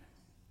songs.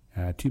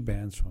 Two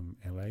bands from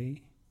LA,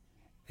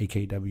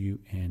 AKW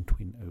and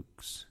Twin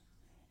Oaks.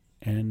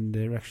 And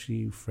they're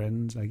actually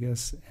friends, I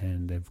guess,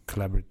 and they've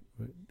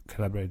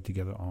collaborated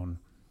together on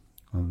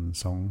the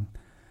song.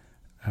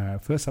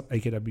 First up,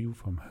 AKW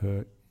from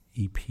her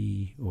EP,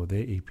 or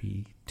their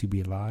EP, To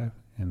Be Alive,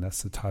 and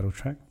that's the title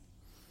track.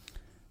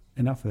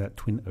 And after that,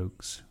 Twin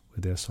Oaks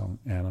with their song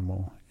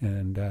Animal.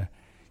 And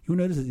you'll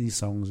notice that these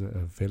songs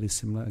are fairly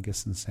similar, I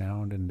guess, in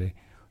sound, and they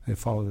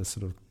follow this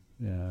sort of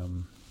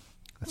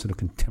a sort of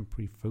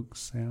contemporary folk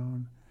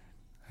sound,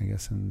 I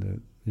guess,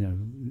 and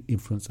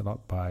influenced a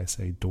lot by,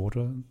 say,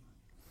 Daughter.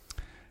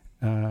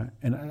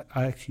 And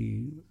I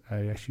actually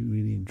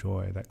really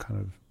enjoy that kind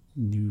of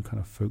new kind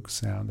of folk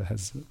sound that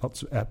has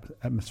lots of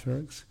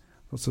atmospherics,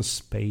 lots of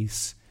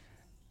space,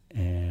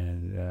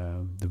 and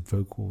the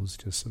vocals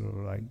just sort of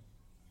like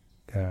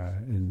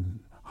in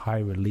high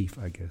relief,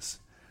 I guess.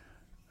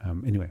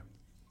 Anyway,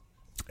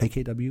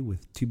 AKW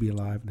with To Be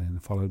Alive, and then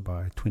followed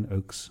by Twin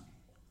Oaks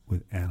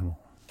with Animal.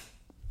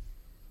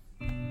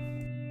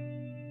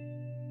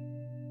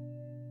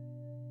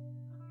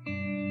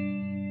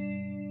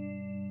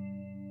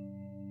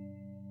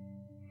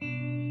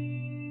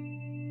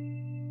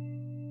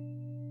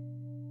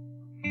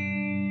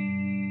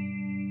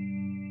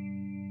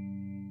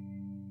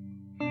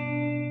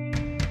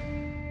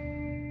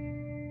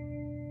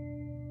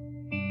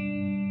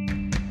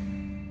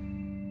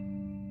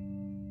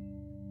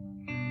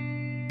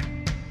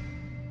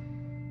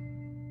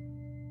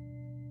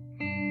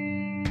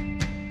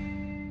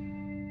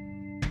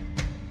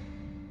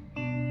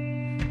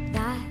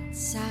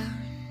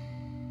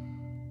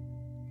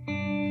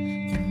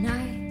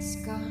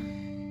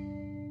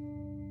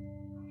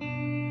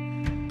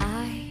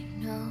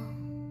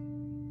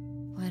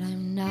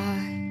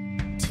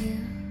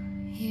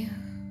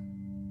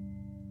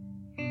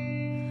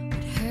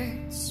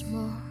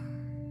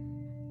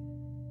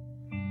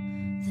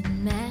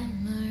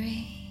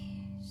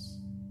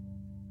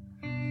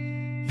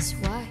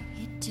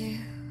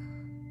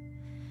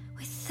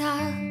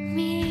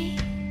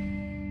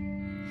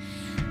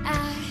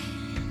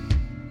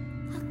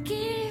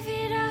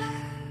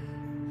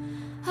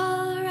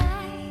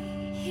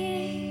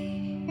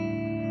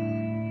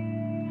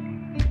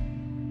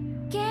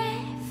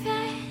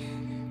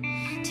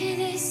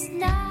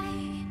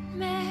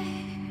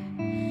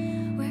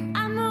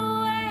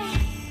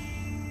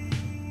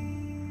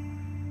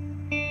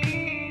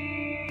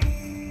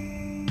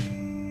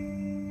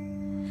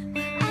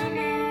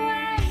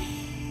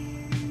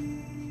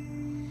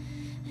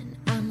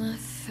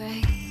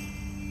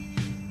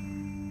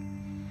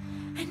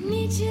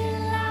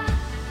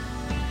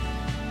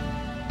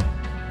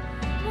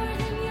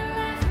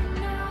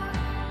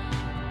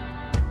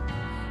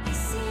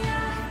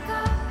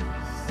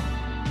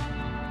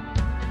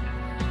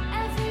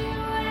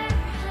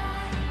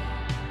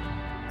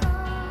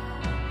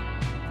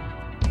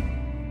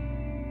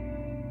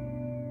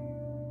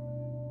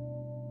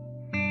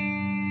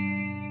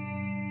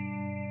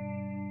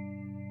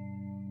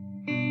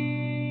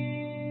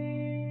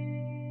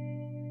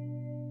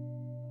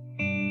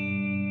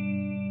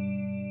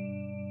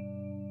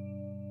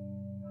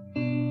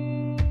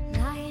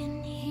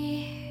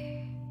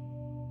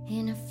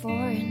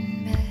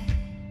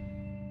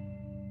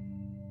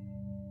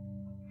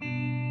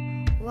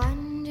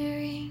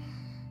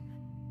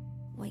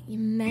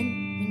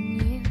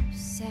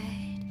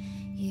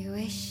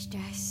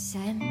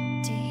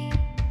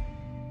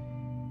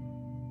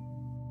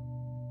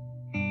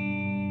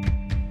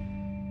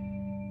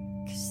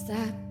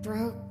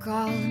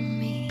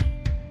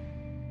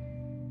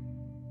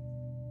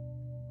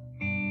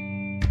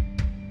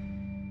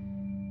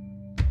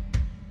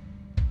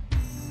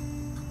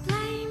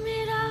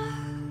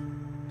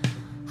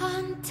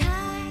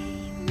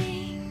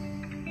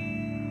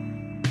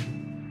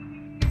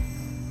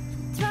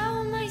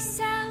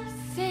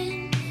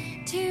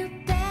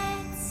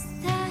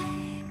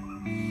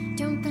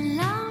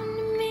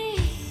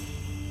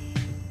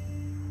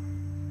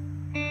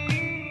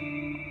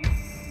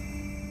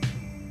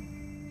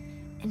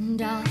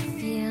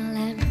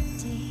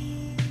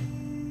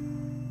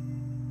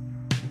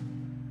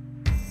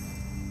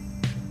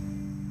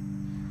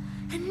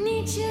 I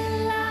need your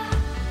love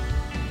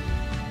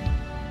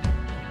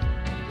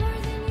more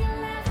than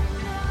you'll ever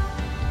know.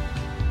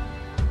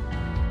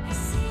 I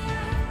see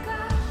how it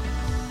goes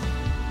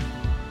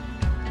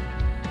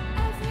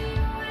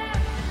everywhere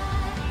I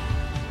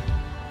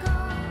go.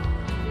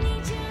 I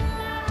need your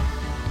love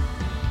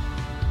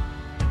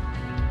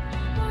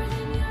more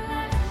than you'll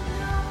ever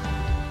know.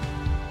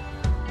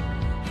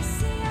 I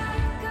see how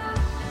it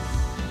goes.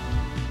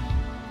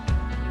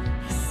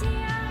 I see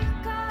how it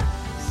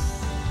goes.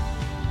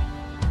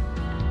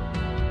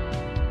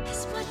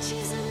 As much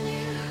as I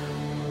knew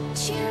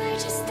that you were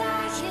just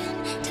dying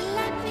to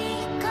let me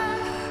go,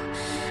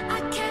 I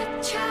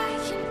kept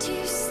trying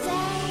to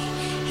stay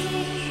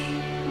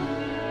here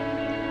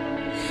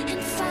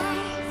and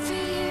fight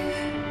for you.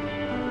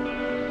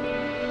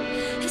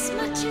 As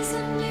much as I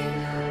knew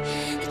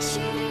that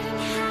you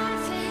didn't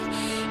have it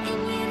in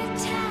you to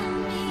tell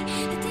me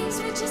that these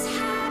were just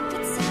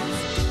habits of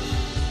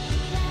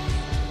being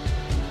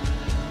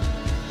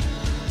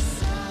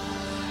so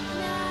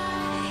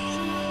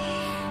naive.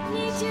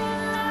 Need your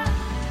love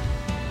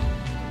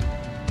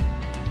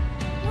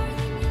more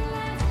than you'll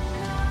ever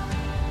know.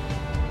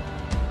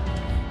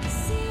 I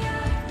see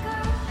how it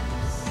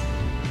goes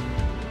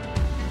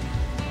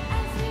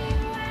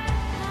everywhere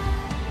I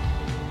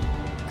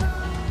go.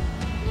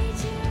 Need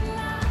your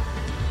love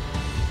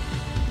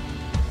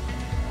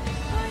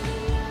more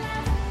than you'll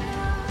ever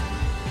know.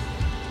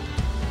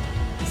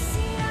 I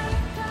see how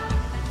it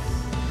goes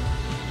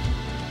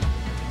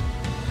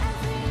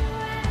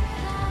everywhere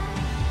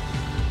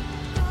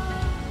I go.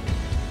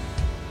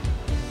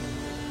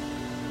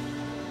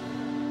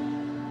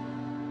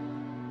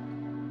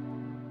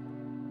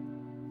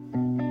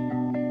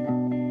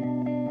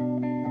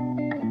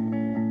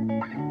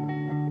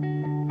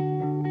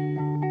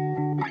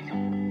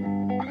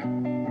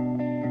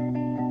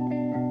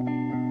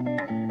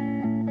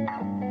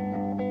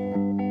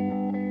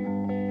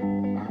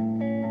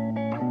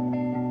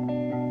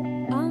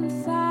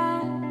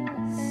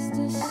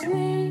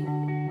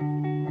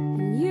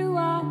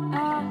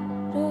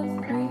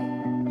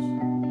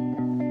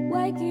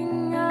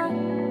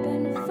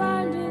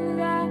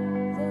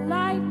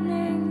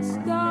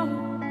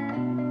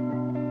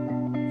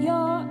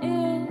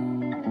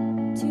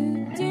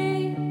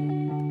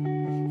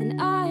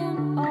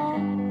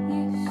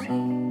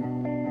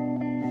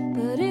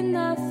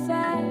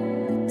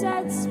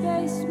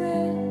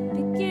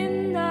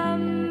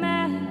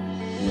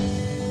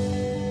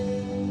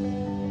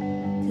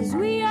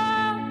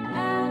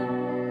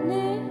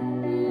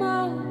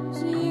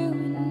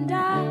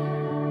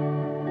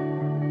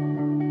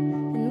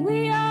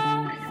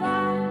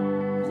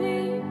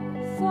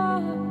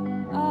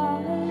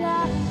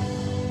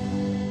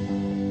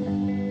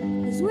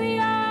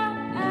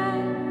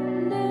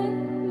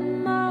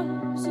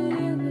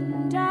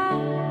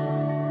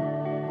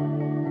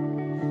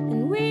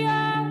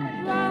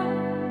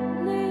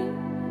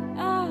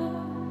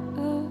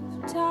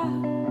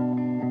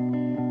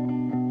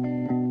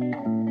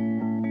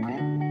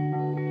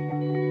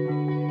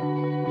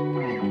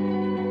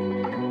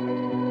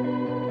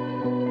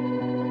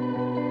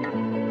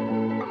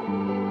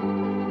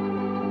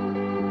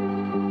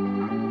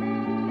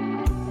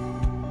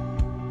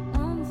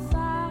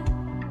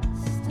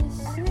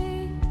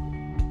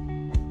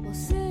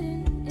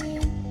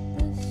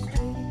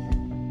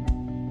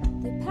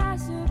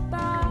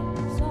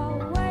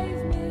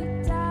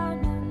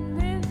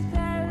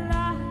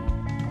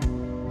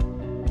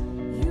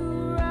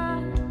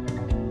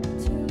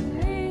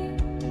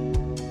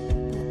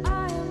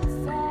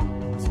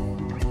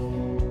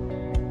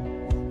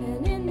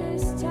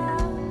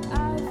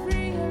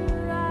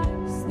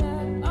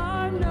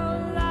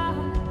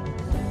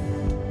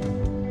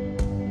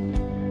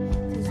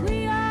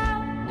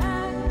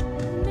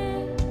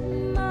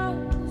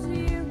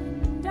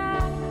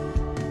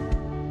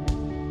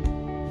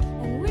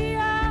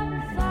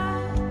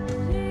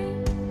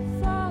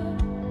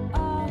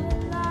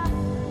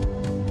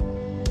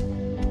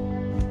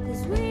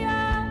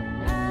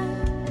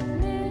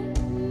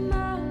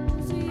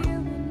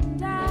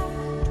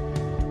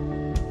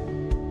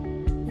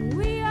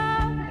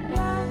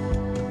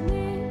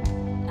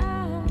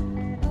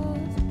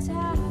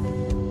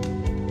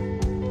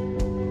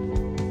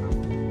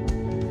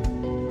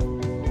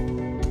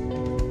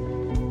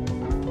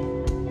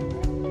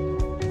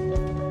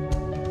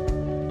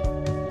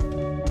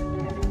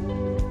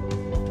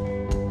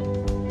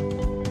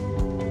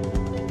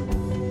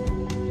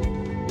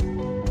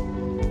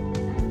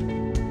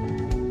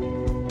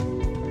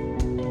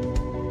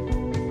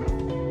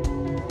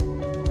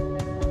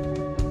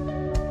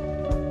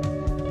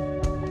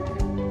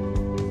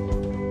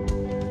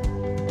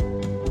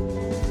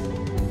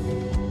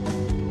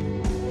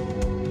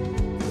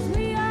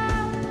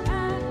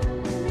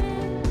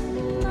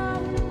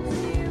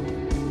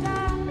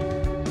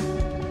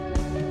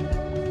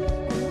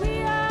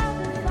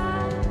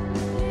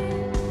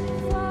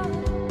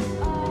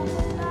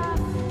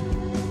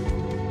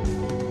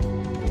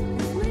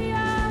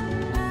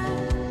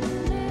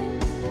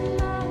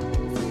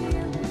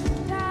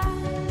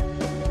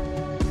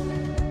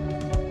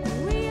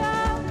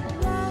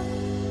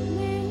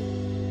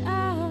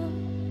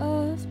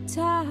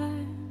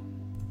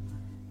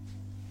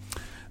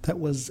 That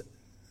was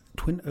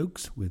Twin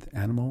Oaks with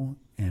Animal,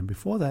 and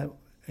before that,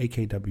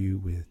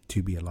 AKW with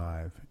To Be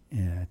Alive.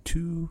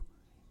 Two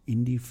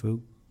indie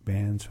folk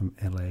bands from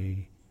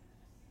LA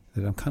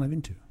that I'm kind of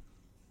into.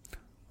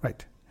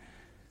 Right.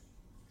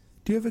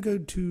 Do you ever go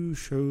to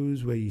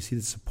shows where you see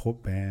the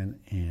support band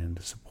and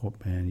the support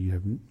band, you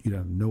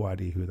have no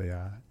idea who they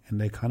are, and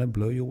they kind of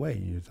blow you away,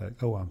 and you're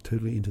like, oh, I'm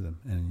totally into them,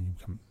 and you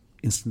become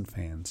instant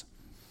fans.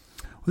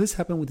 Well, this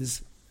happened with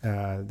this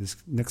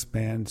next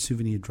band,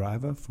 Souvenir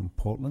Driver from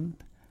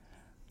Portland.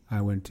 I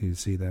went to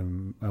see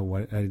them. I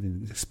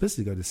didn't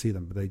explicitly go to see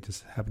them, but they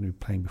just happened to be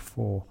playing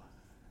before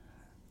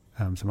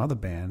some other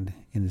band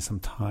in some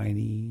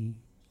tiny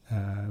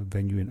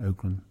venue in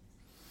Oakland.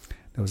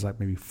 There was like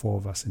maybe 4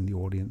 of us in the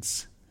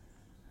audience.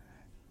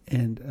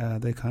 And I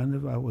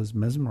was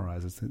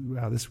mesmerized. I said,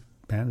 wow, this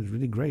band is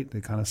really great. They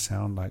kind of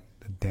sound like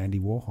the Dandy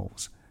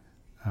Warhols.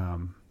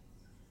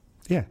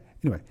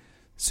 Anyway,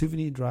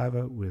 Souvenir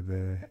Driver with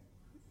a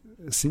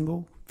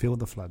single, Feel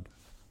the Flood.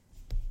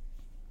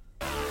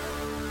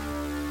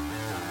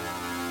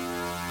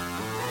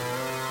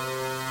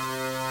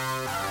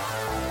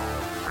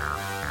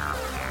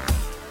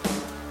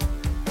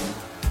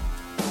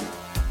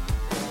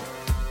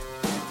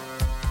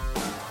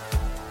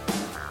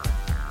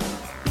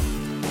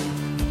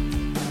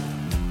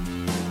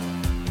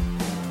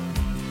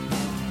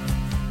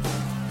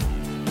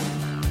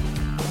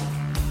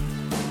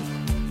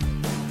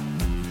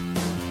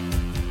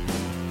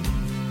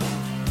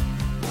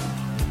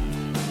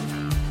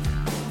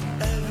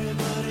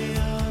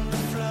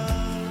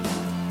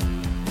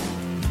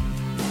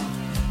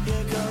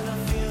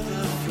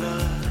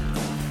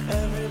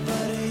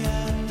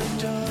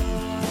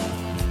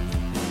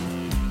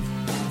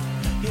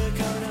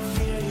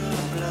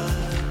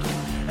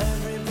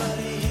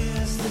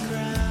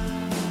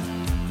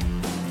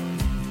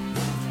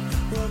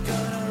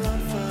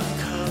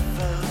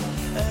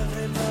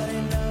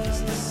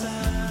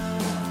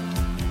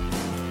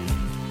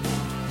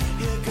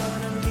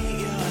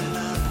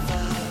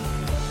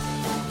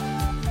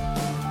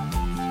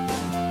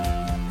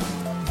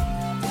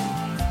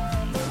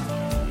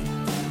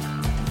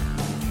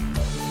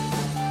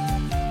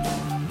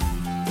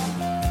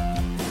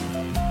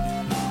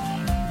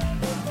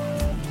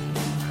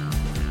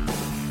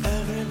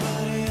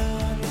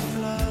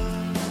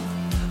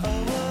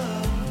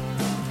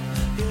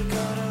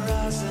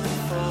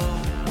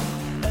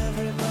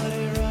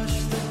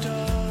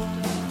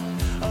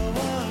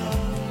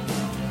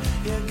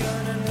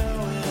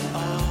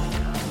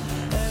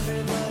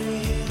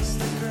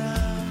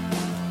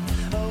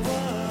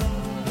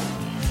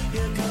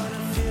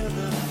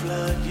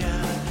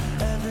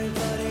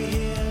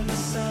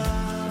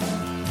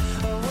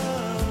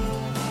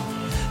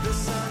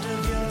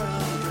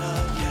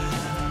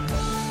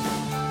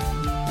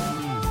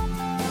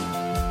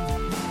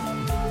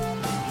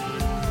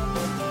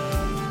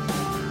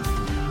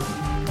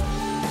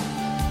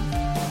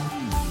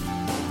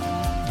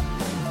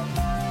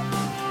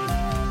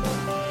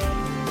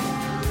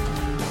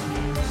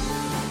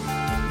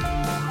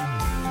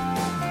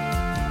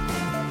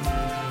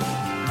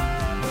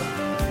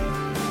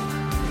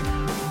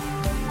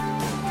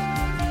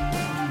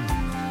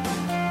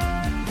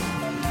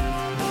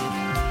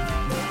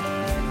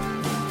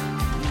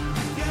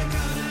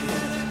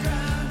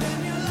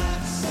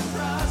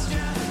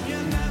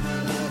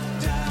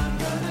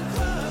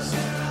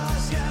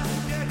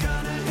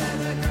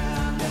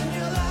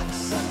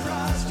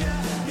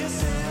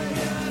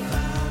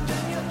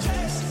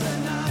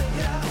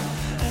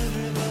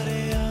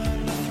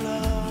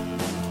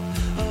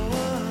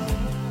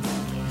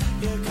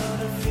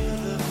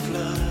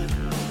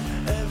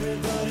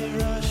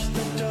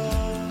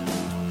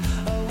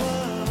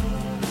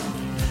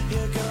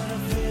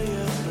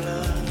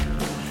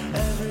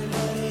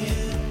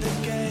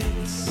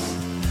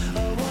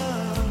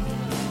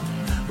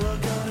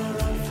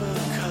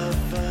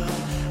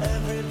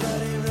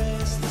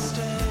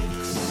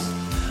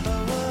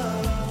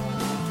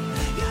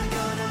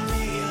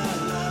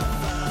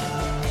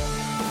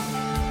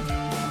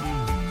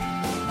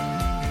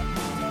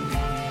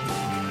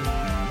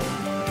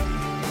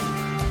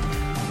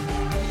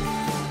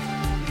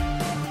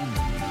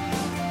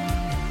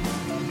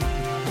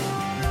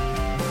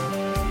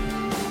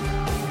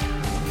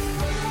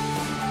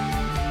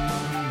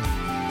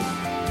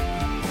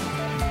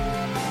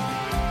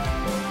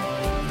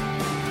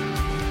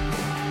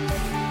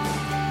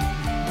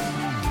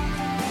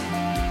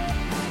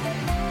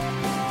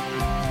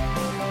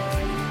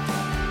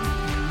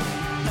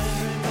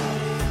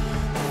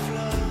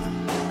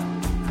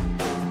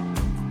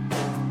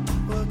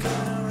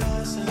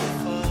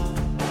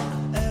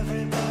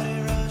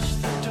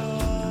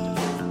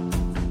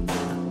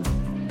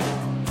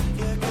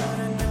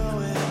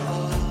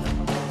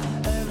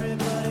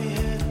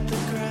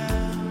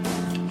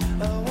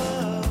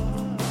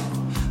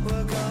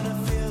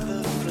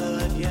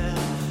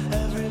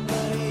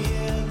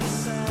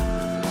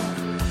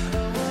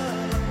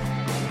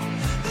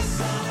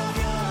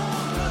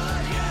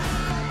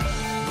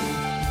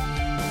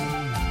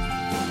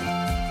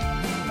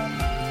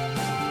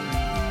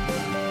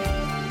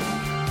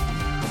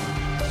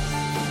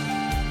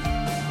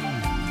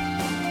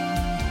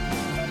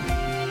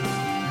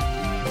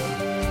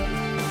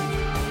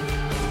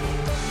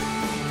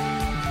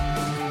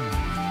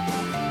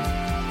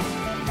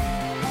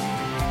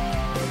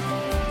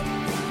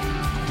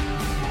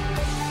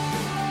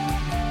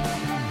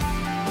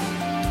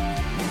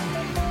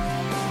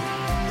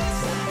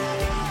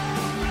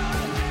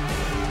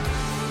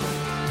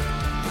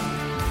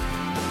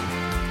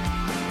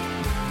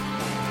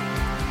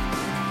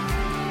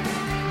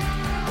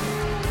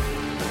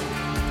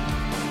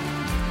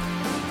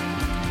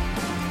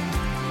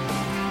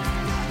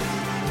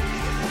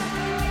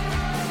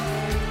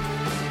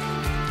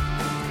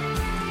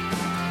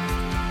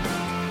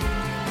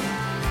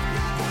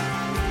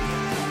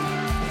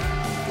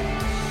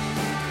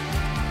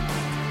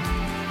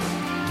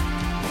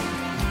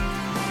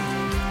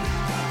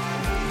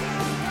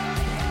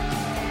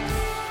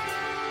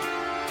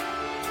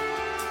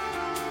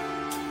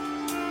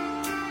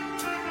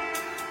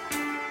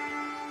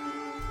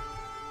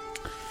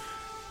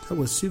 That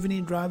was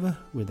Souvenir Driver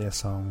with their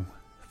song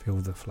Feel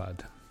the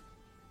Flood.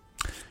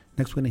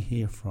 Next we're going to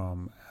hear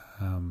from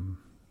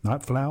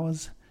Night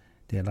Flowers.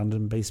 They're a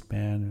London-based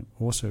band,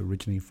 also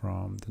originally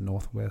from the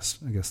Northwest,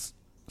 I guess,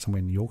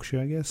 somewhere in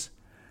Yorkshire, I guess.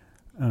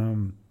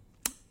 And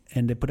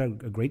they put out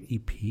a great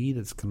EP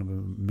that's kind of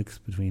a mix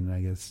between,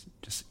 I guess,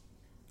 just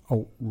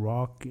alt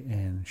rock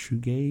and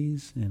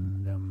shoegaze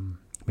and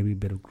maybe a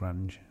bit of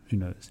grunge, who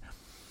knows.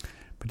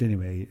 But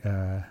anyway,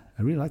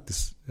 I really like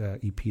this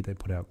EP they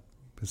put out,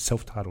 the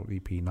self-titled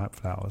EP, Night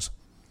Flowers.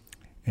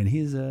 And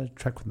here's a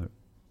track from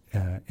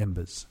the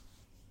Embers.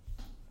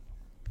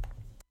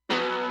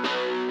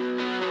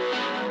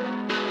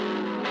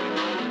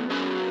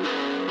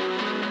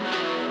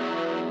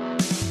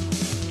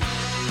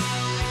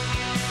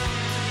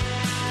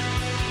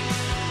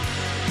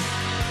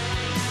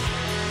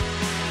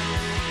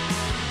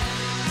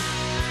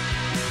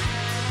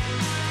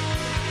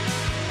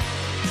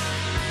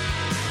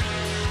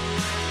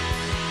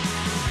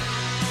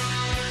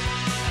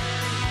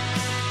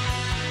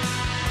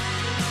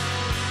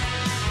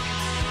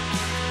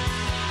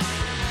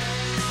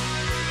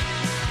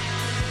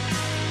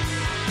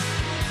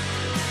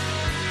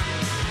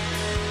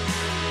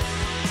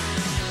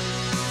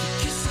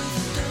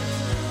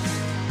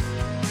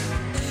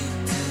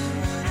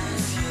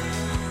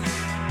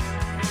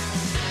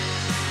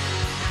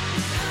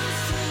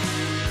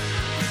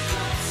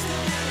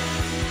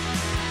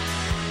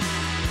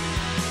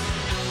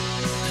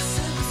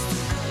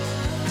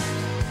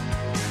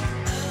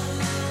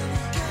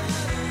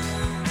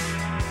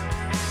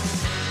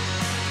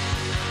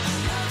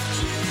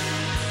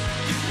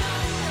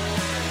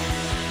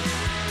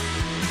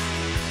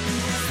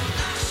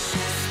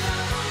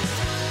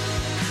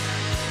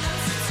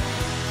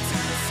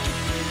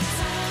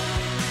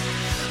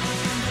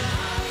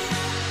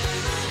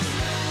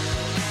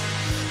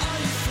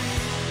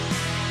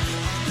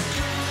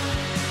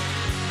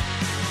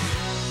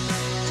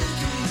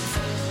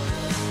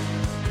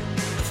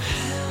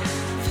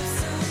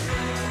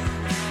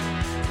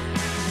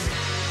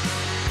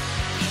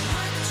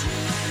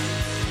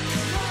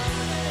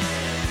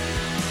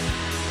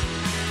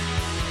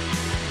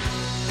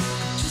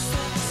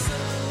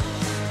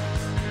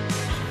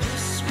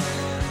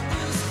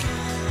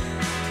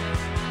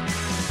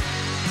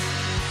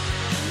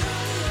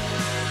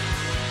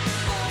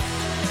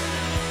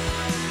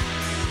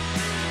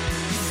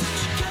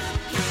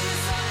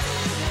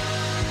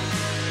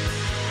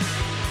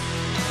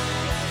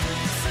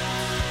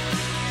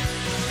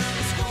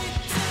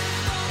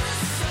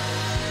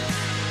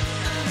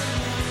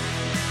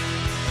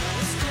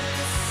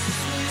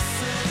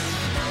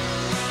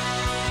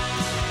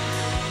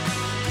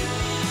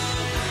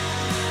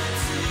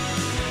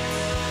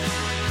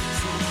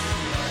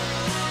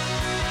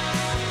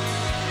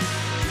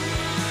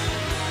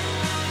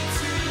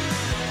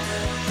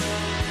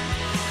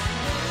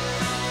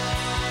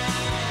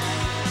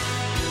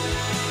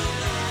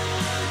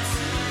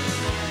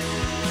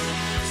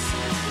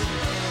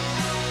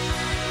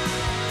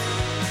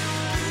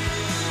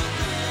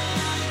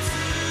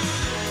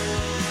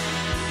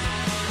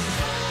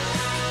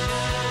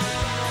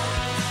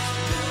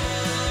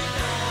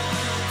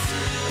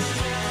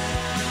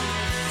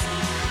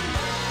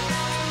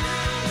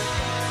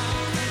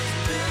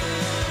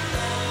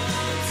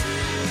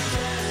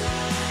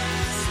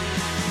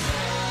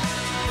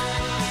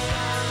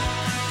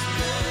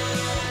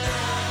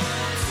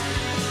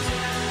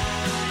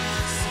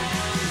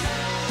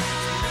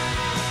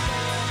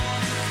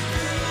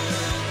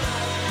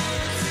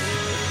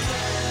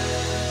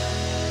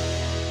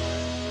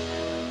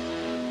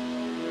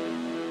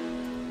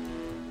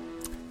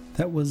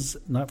 That was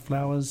Night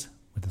Flowers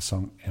with the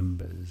song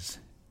Embers.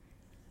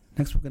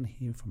 Next we're going to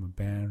hear from a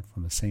band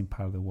from the same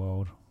part of the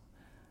world,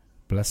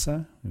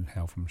 Blesser, who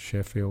hail from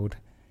Sheffield,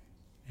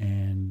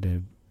 and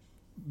they've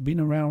been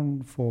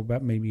around for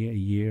about maybe a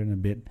year and a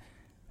bit,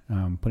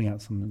 putting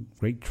out some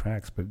great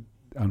tracks, but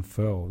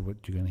Unfurled, what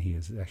you're going to hear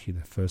is actually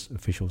the first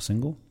official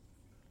single.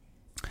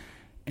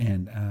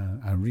 And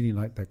I really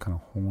like that kind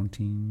of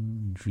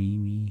haunting,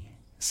 dreamy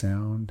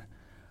sound.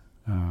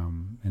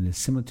 And it's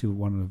similar to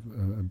one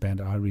of a band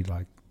I really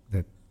like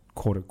that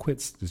called it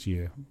quits this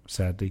year,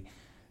 sadly,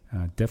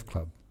 Def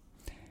Club.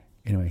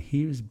 Anyway,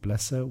 here's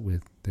Blesser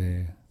with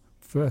their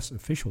first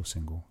official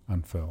single,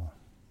 Unfurl.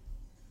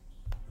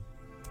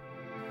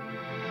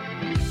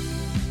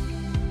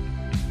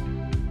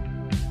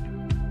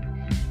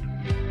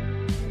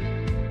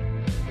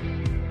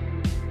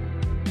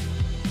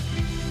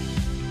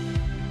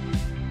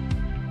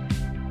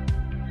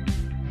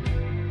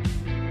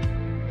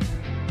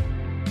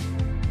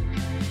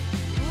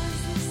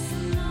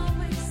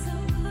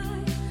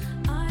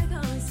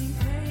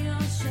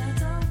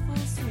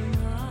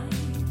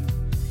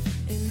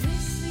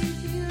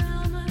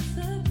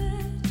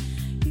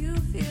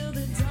 Feel the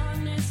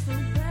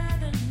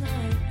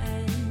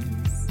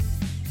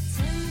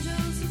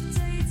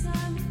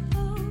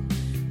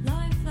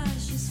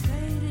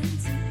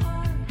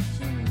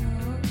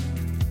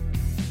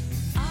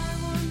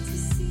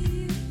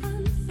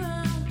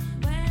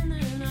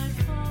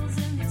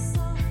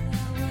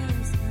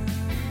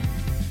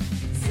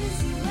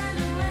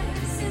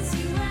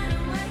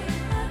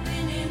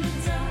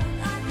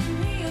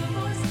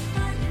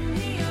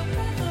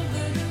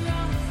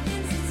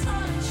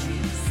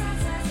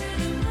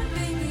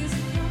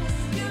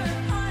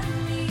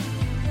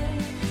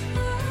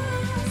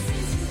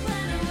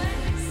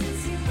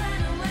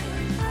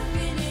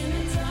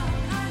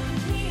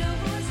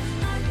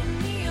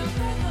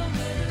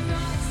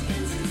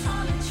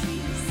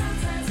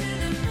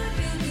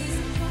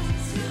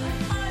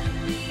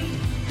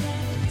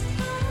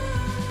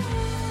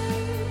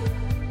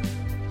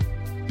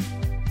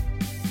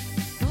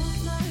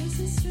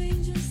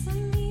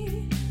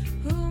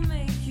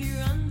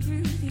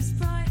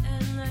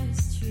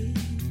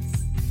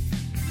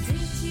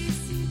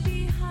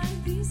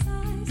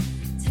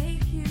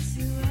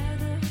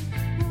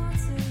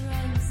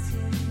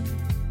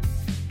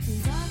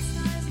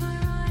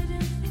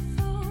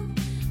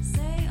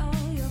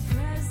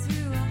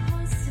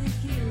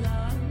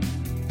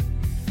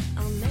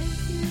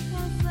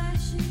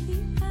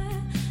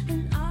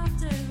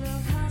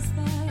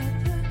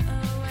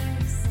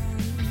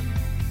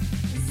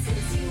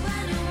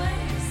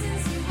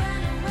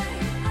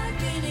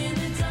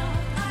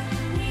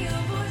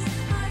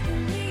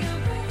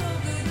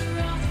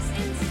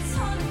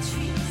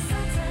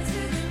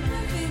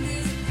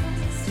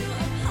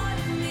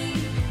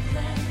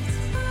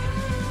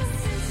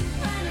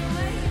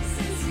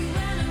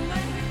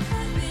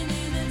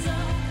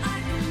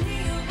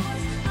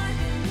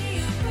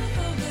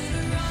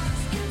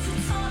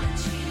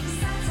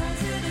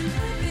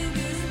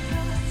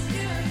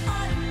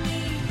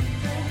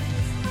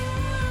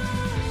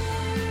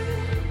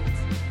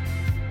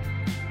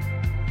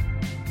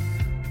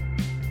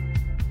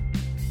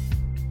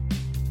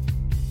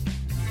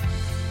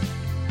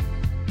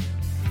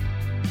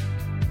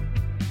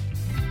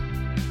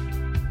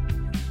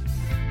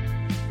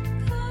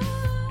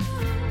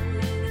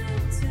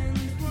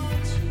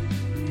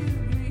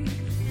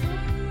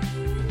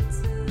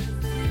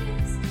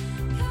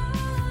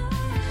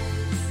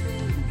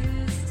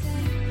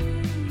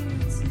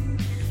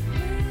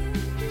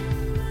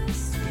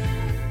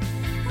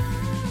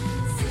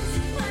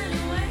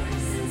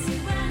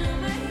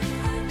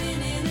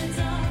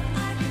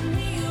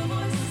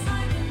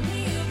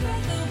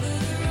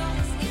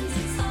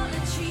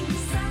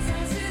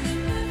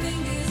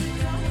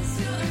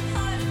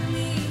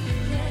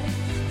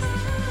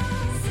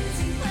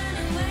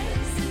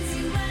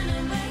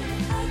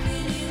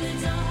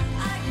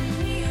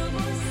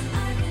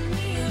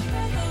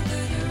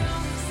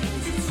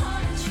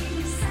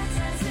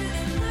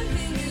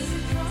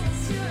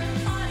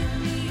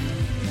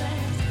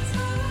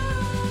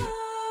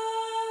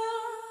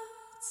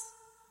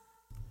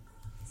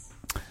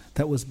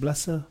That was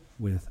Blesser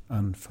with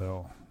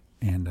Unfurl.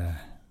 And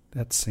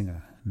that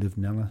singer, Liv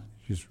Nella,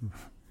 she's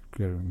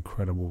got an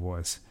incredible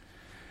voice.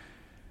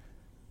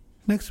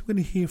 Next, we're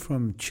going to hear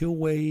from chill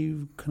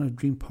wave kind of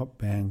dream pop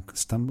band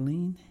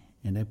Stumbling,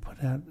 and they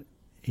put out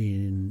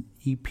an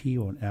EP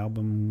or an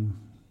album,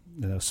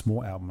 a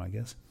small album, I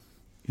guess,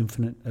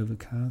 Infinite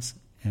Overcast,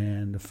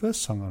 and the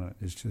first song on it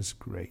is just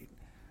great,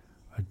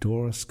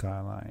 Adora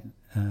Skyline.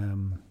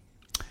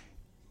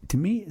 To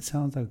me, it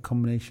sounds like a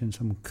combination,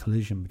 some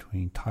collision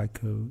between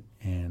Taiko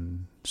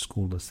and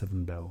School of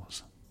Seven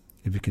Bells,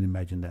 if you can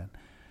imagine that.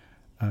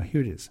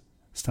 Here it is,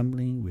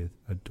 Stumbling with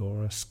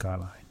Adora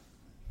Skyline.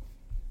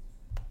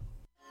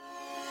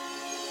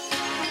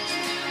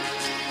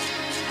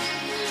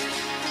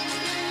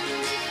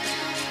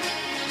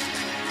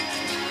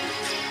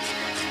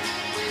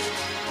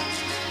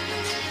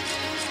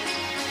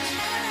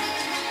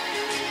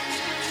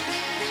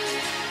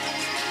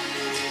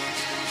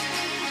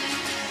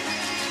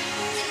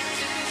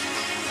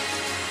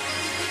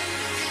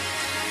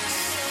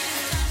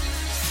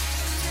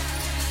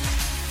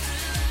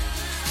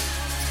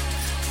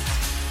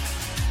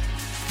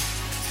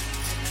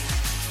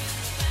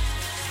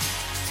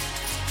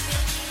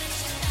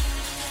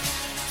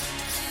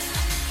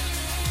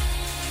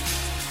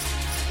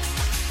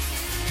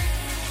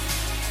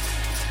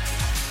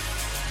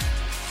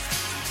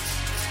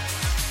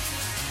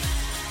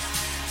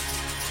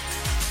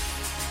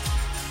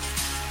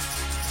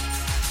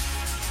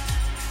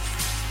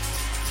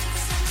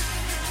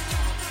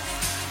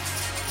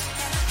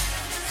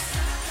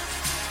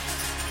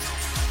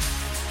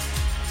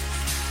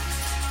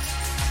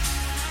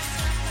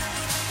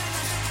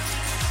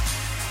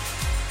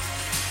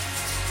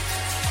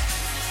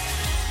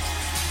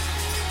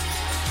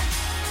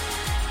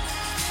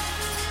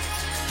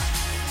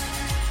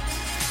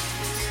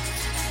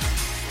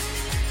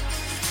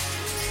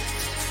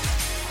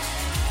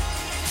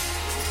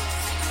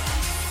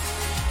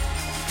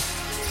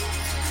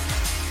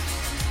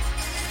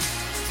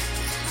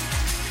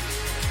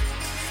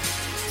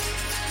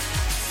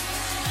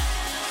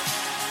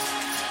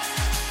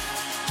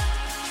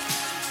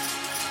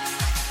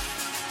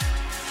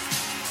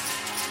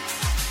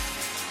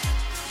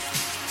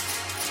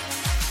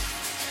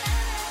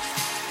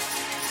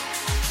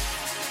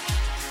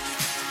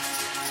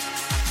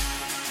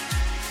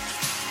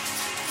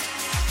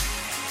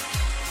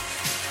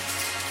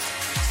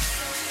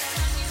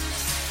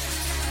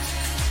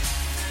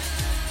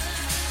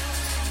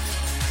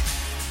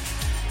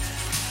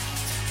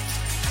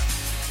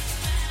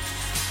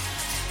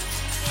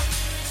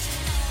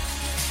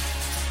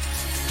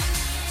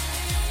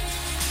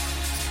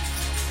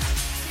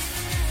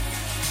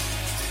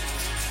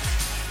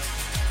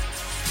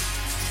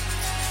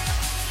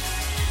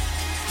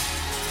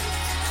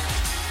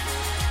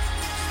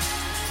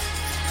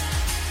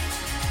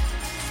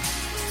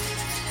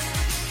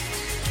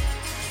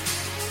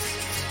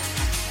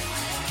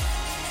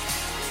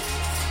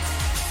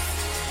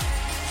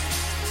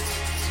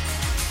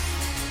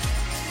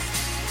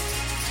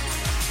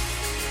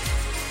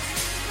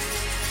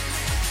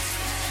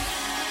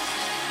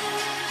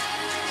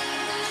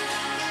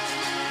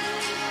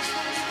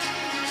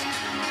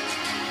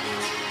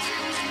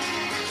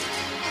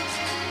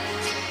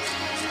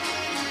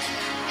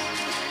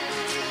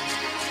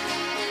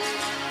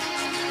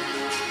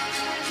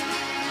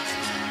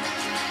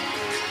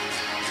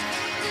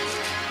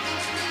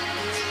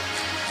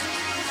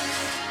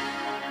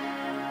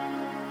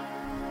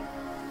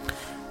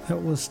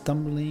 That was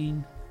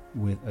Stumbling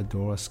with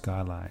Adora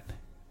Skyline.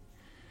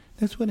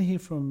 Next, we're going to hear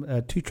from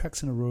 2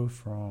 tracks in a row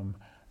from,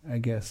 I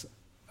guess,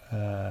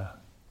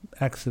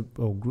 artists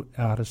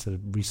that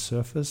have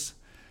resurfaced.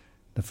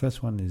 The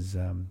first one is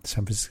San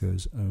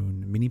Francisco's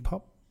own Mini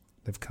Pop.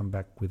 They've come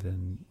back in the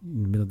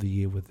middle of the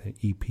year with their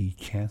EP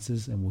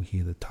Chances, and we'll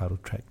hear the title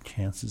track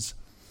Chances.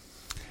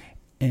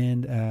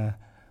 And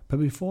but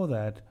before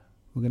that,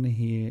 we're going to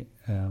hear,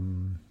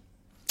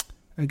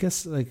 I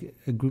guess, like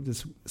a group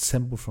that's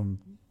assembled from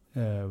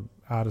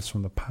artists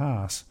from the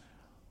past,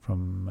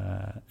 from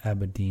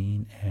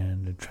Aberdeen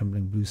and the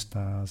Trembling Blue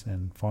Stars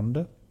and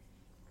Fonda.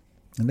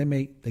 And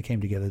they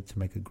came together to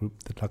make a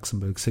group, the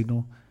Luxembourg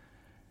Signal,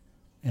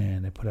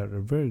 and they put out a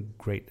very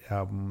great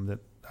album that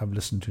I've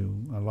listened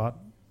to a lot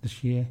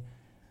this year,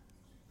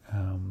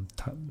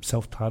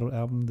 self-titled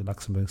album, the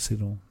Luxembourg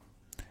Signal.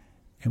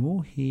 And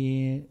we'll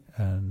hear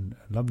a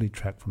lovely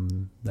track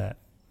from that,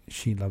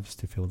 She Loves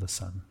to Feel the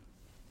Sun.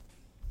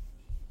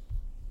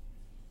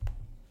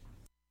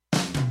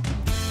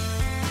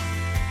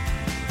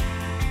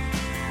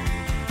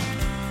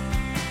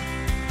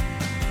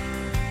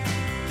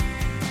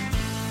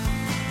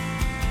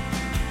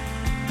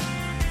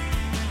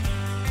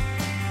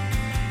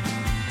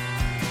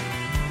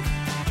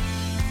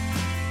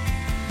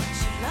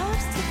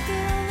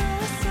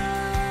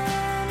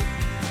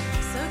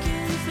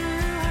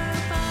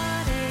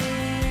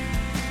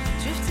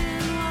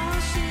 Drifting while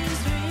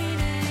she's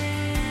reading.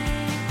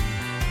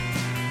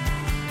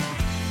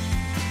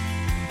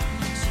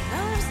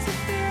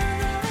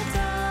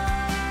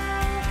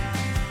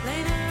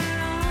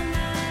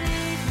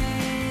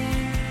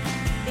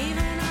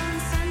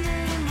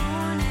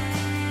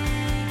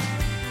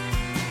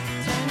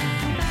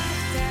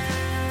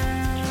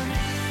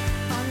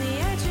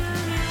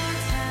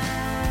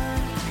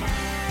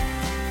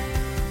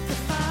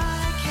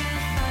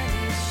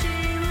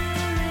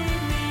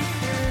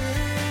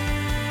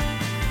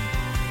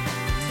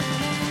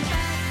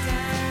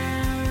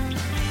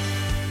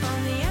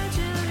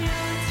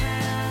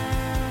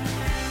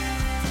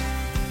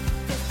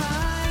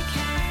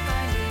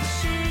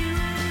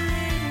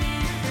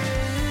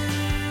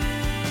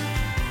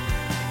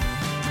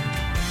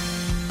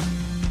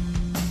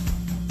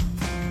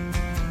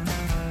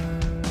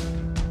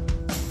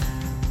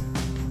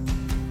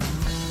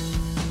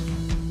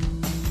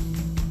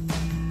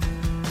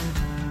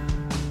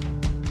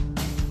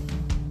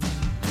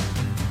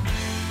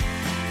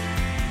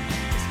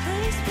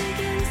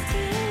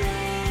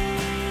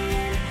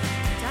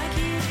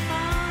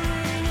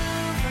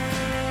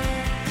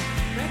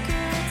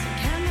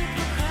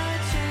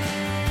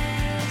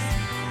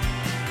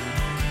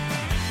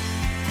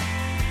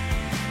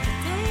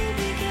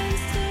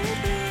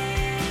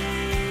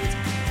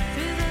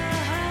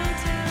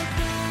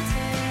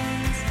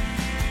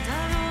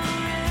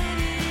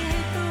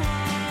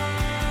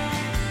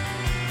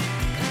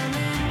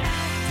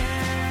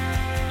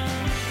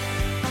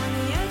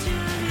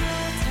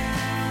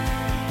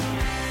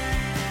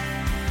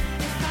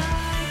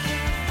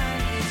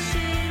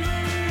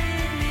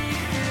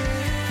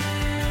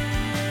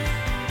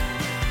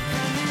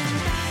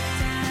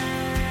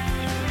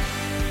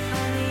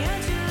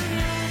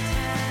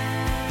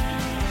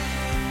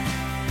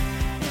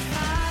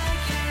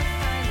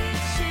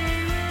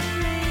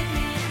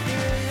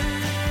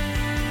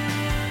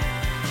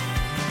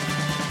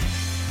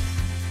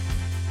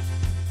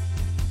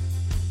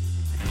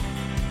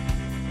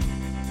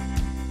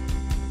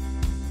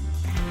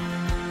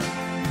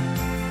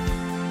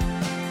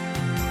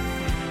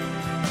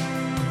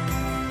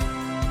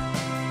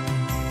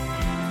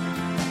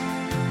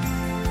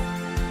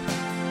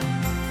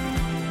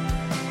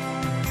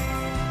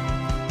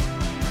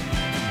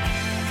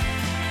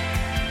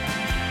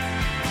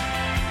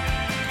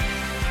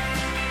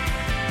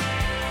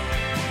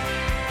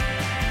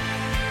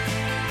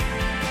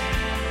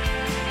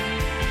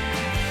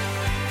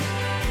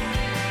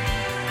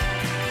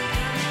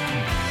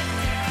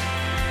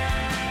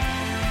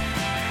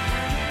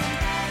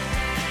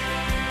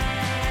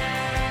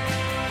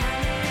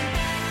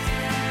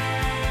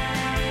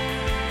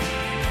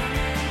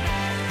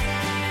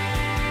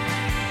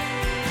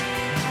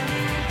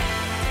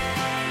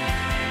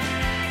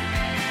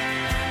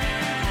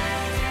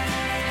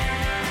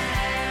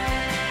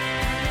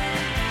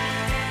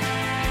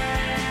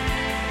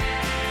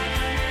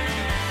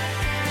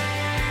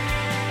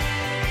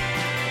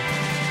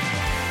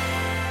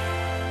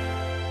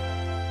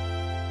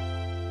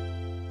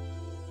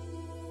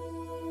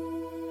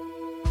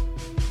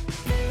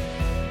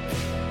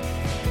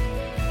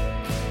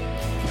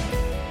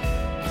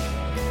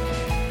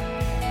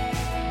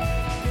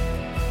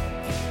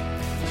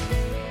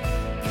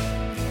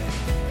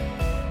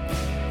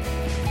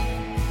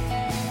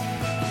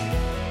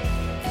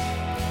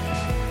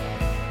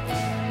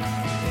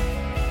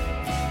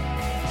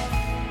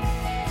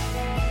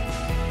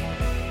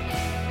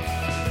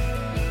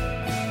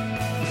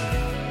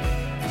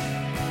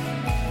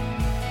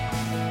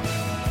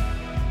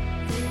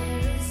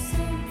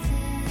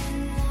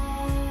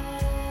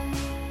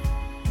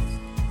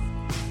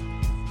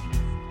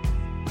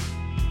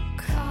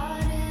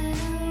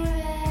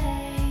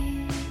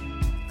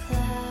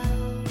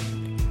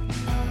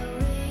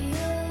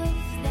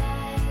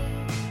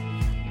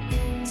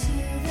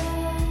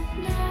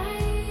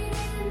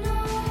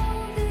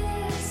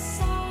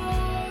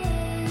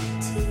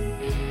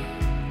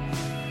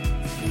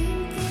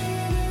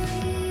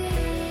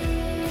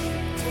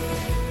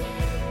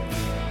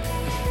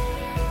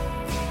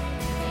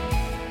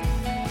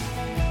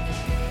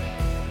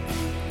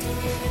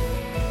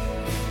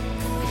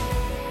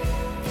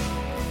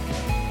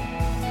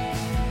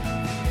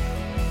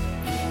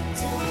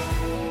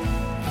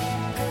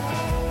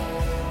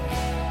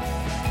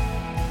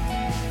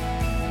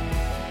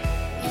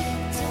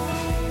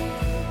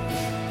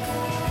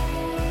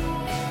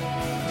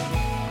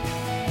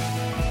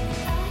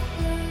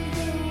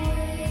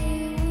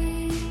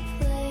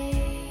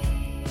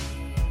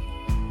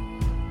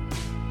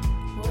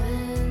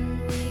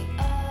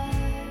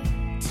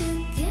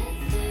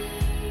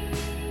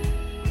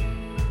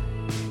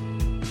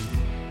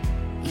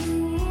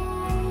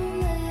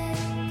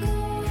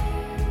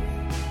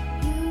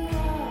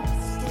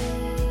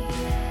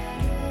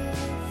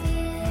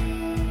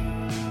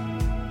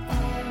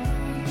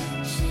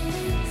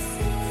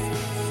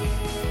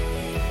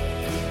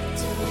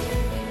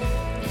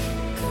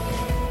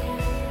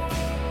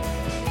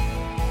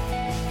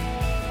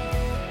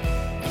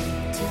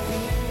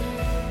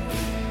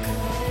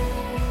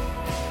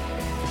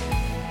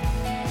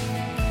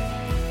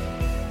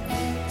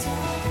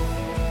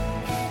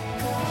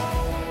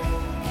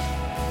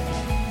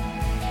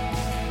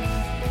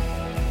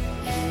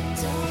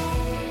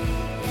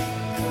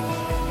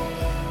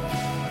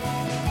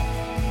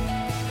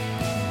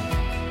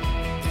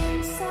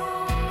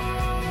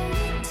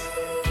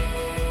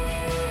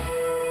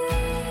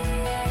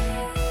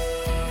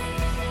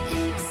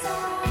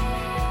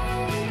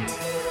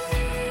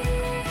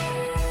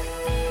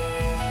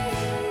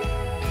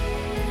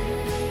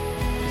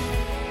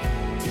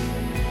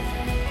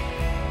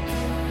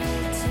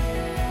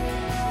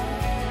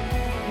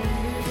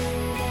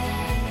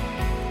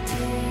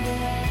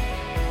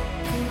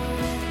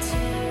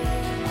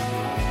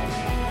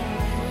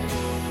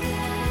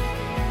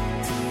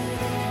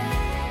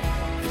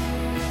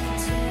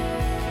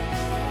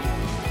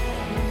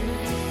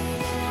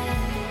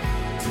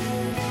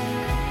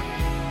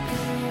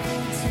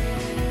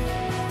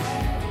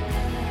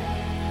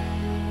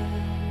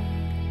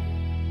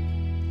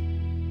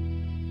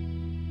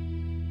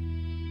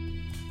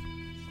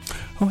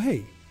 Oh,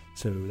 hey,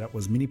 so that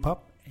was Mini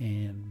Pop,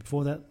 and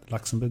before that,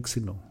 Luxembourg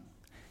Signal.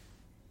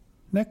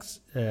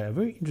 Next, a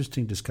very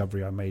interesting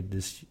discovery I made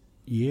this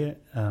year.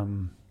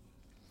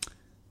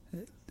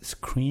 This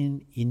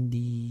Korean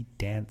indie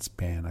dance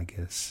band, I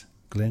guess,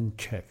 Glenn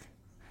Check.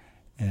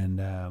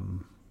 And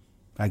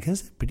I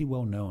guess they're pretty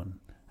well known,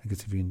 I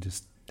guess if you're in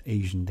just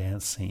Asian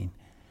dance scene.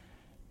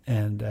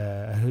 And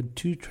I heard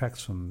 2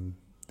 tracks from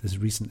this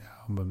recent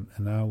album,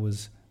 and I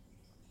was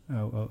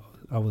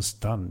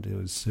stunned. It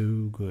was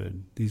so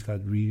good. These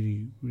guys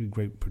really, really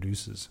great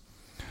producers.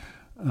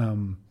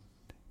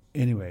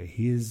 Anyway,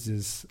 here's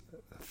this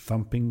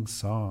thumping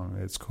song.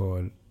 It's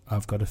called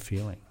I've Got a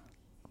Feeling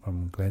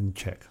from Glenn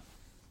Check.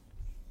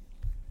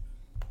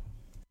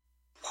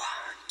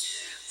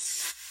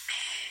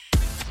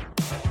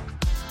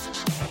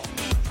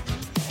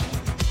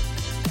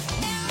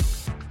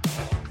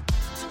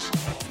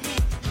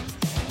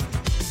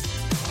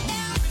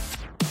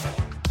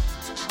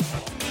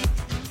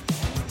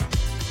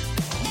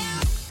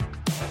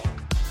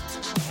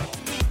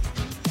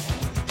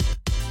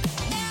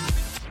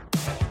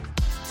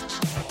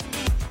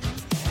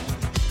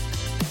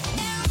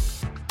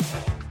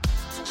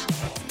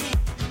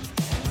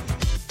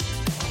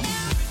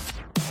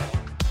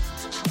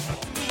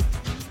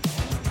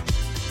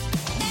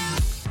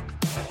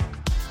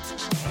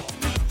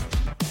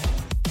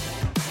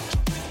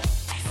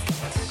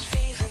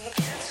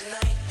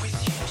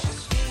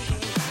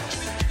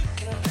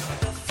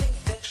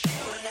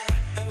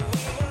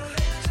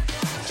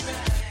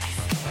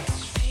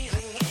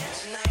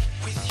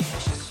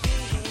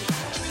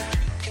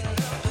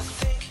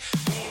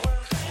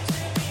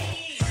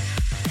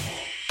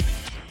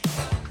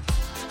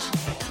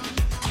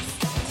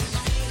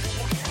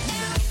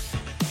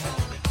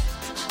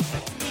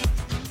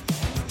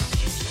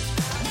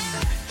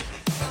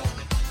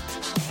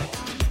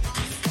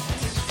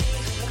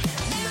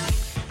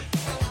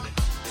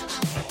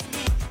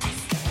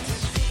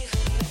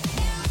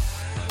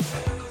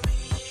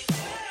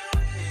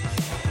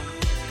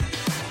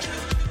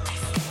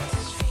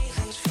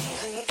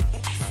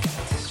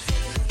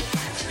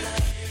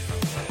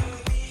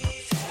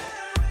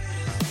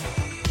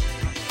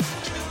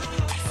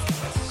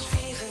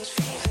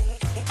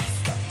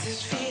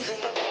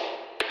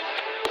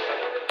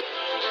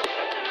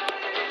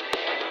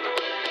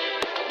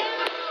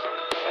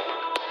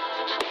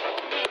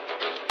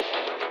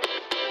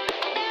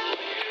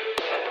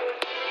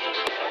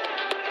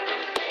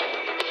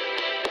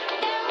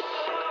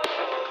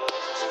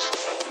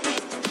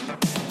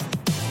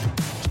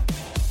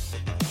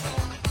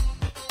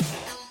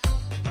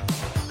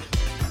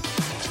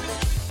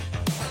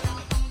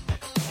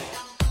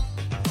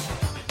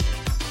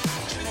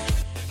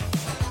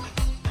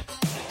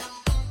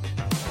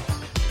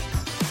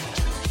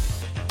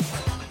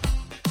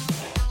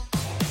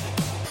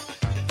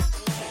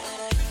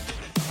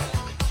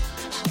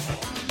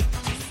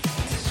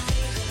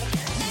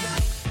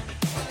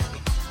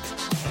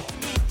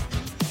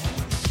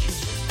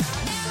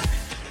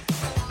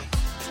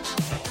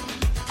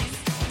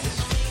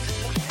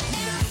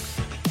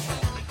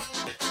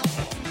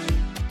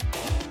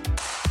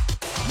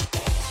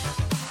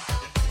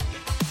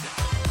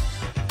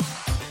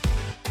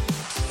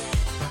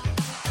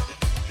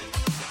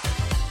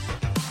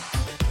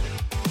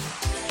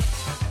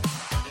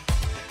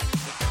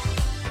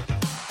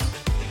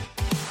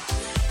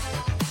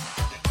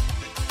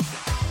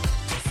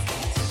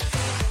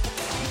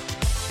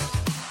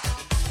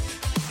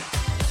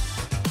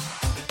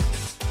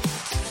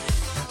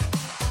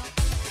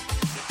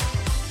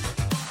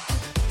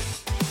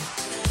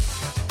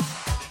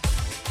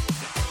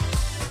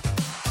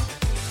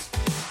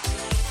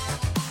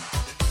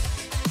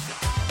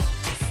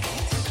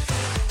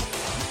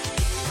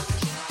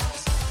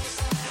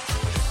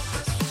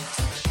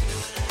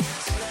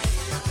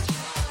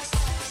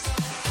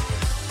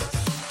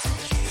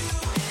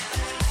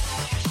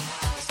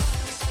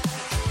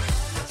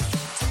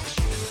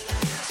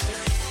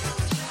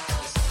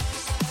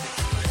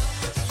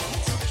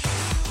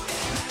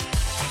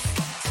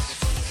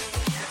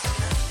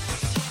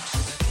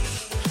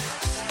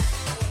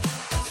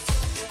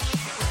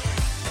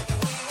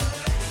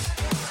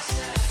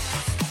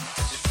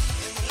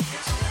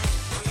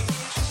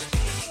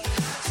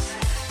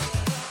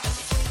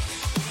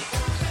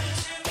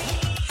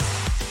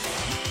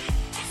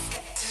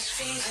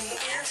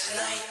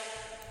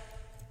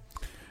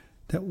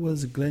 That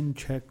was Glenn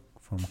Check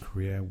from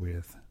Korea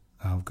with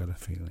I've Got a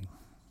Feeling.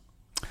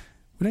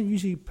 We don't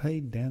usually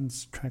play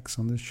dance tracks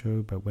on this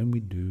show, but when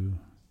we do,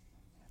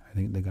 I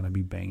think they're going to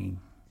be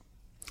banging.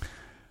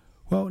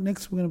 Well,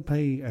 next we're going to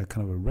play a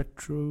kind of a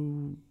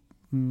retro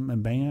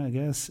banger, I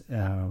guess,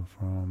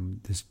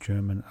 from this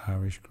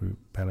German-Irish group,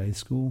 Ballet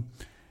School.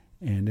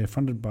 And they're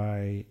fronted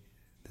by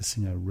the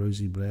singer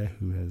Rosie Blair,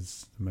 who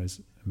has the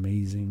most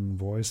amazing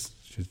voice,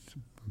 just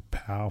a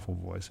powerful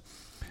voice.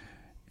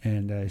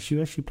 And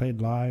she actually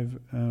played live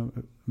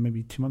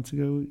maybe 2 months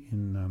ago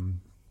in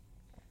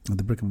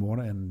the Brick and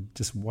Mortar, and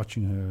just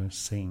watching her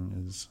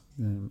sing is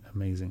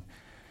amazing.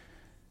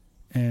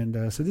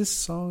 And so this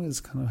song is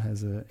kind of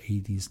has a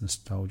 80s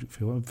nostalgic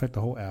feel. In fact,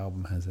 the whole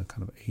album has a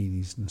kind of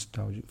 80s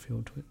nostalgic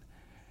feel to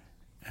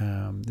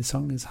it. This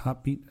song is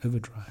Heartbeat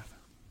Overdrive.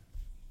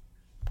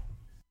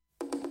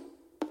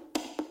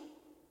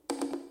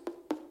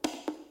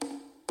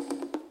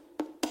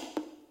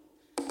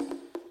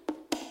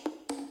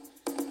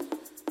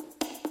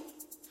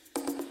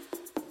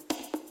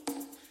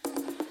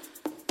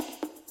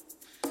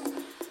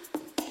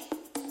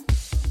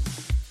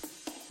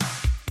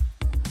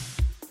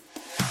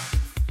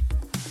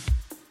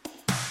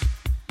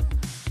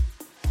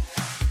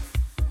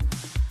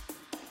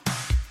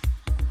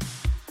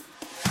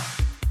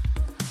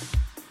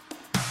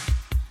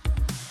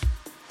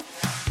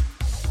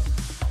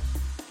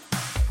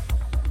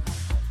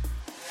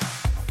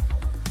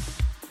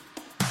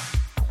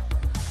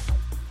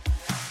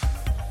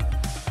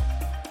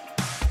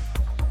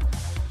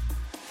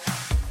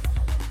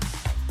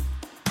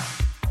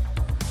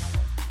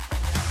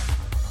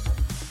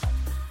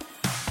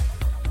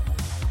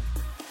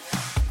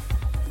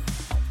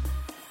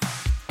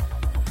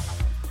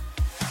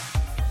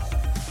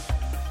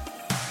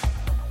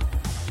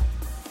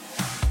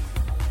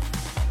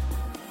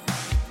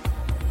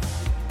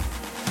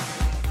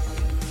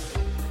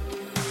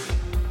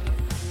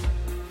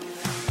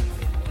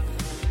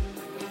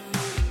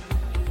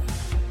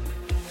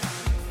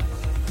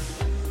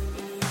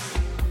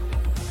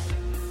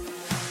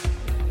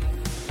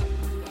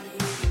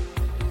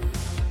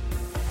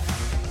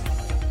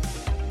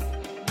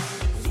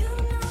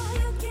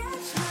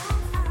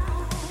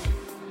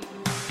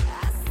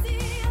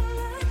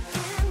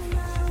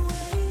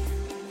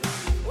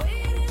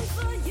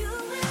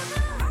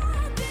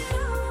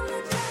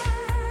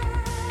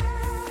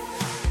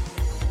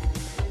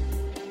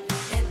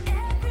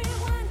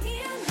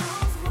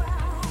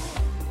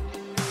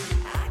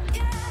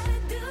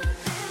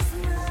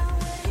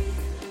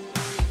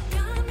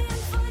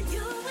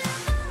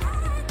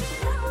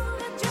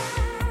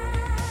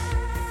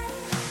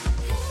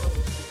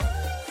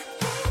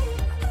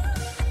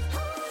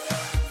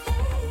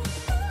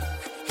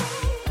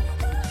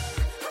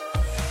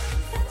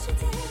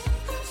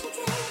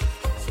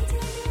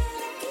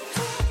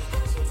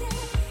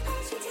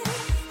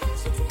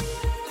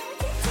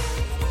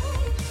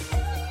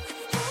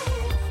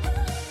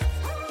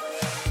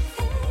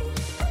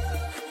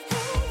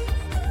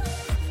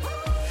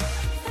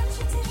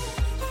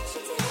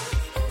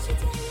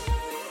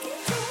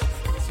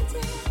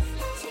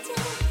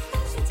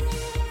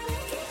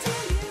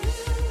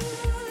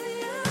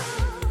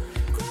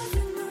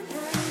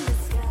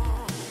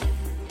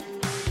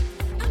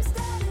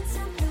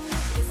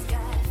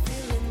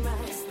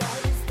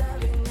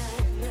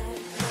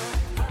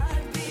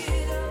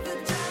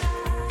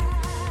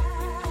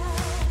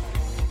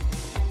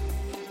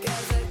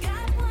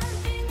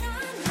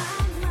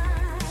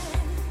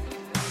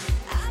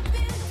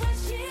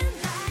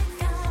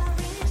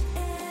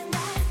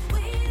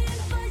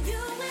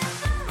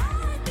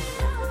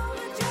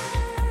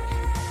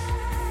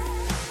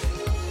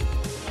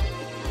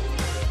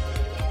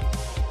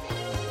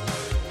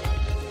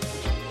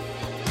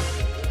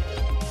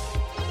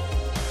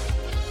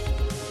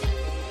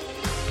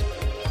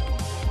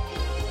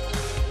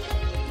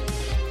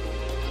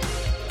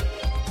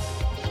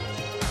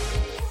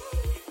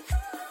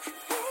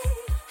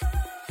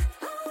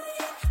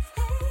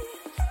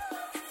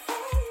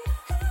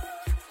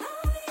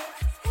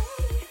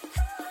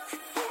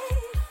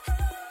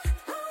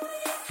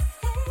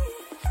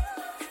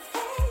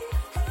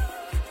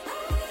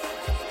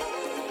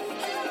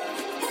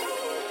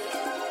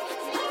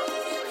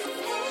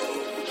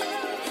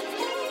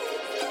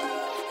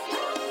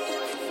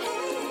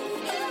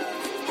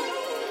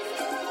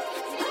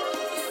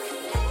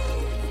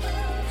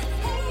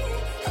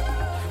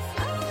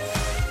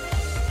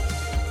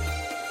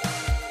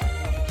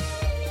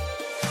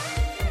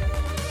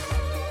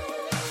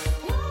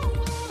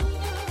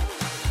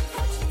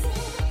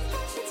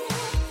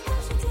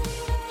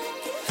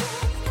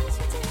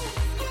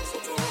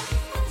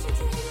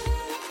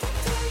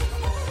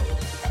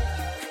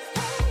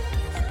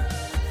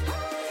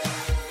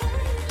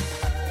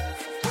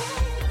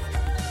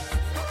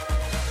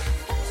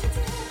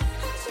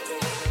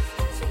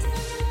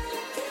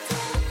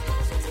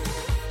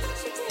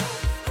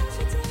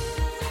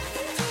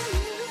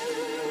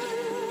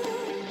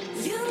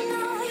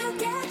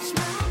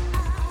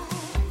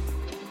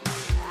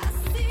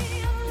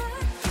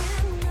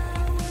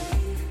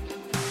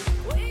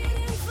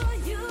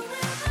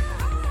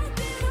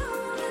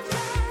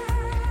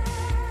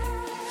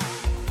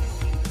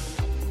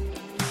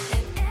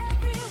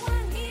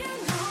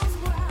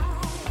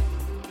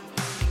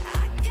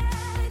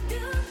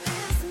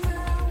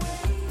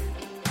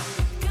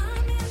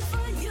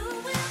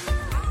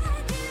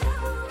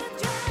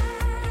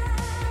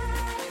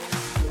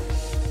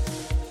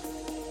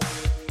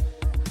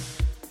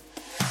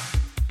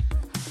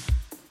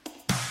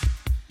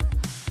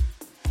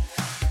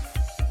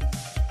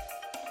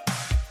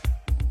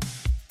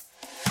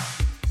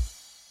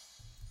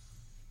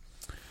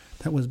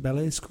 That was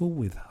Ballet School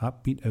with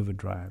Heartbeat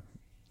Overdrive.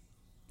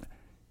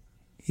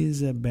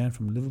 is a band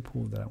from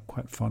Liverpool that I'm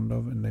quite fond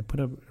of, and they put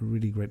up a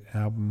really great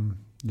album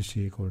this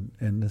year called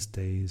Endless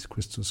Days,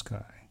 Crystal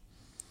Sky.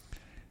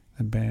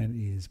 The band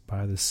is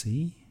By the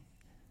Sea,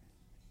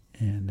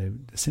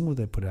 and the single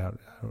they put out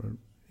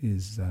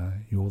is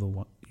You're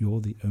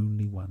the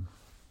Only One.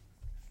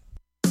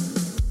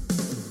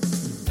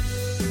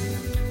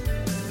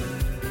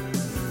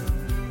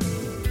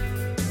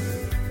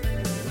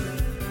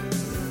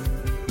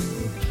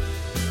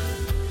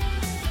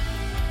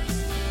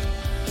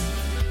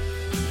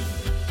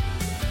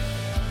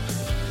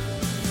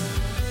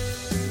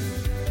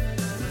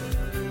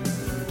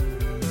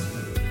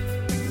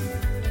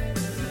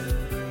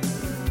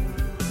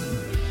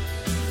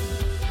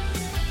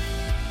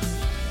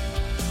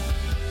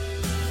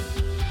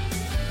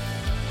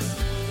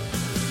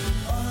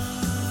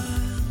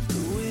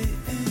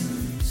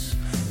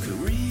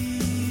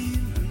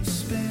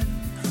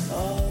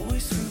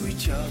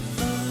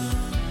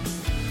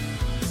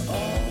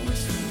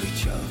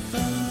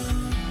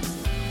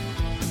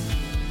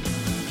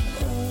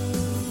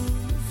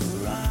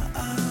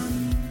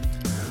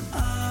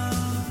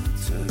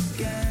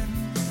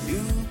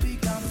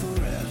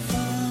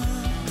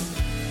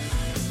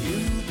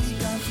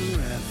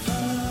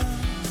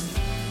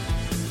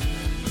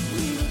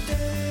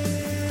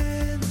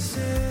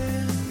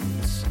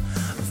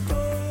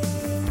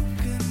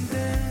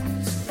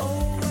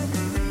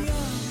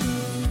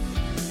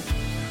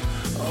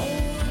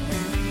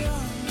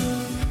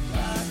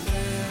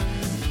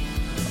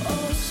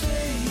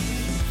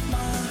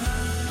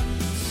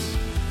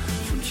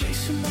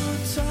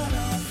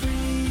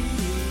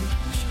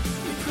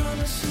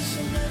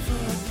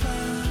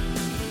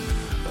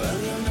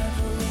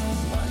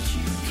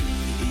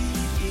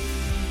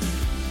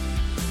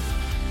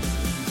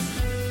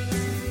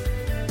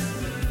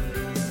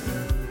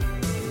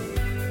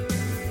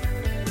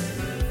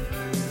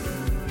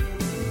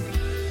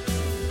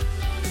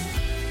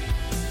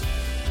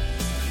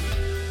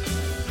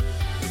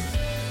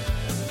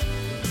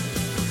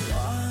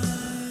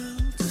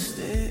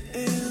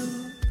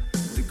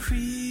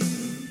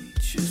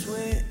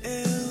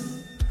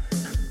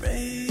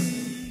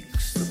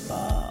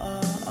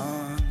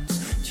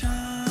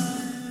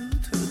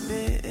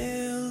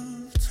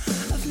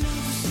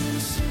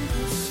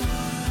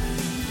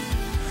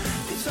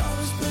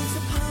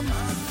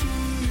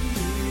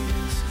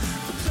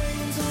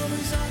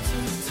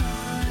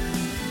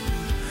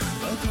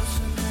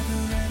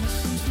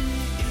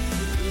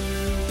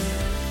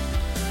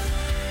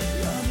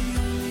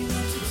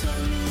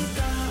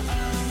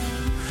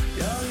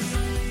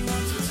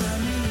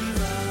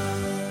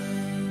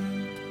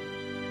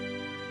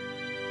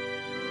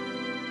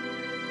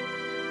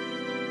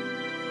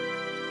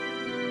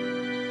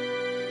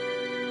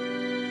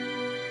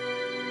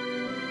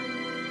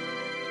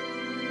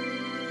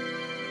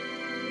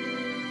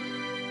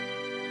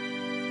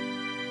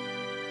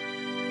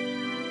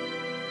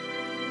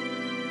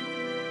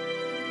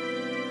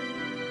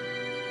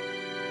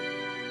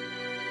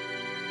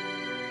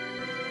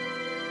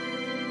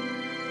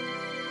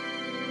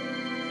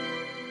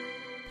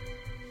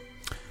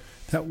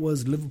 That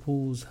was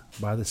Liverpool's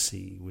By the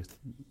Sea with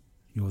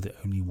You're the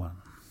Only One.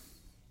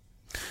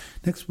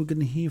 Next, we're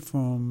going to hear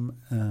from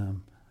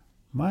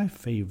my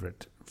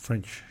favourite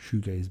French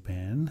shoegaze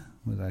band.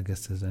 Well, I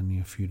guess there's only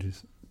a few to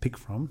pick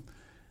from.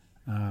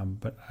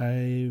 But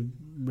I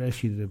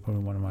actually did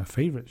probably one of my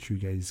favourite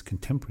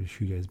contemporary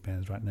shoegaze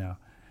bands right now.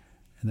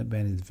 And that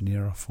band is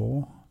Venera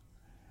 4.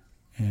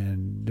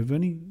 And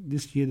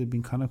this year they've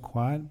been kind of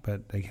quiet,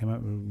 but they came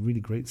out with a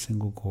really great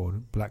single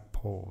called Black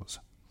Paws.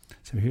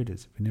 So here it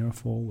is, Venera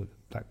 4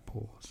 with Black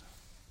Paws.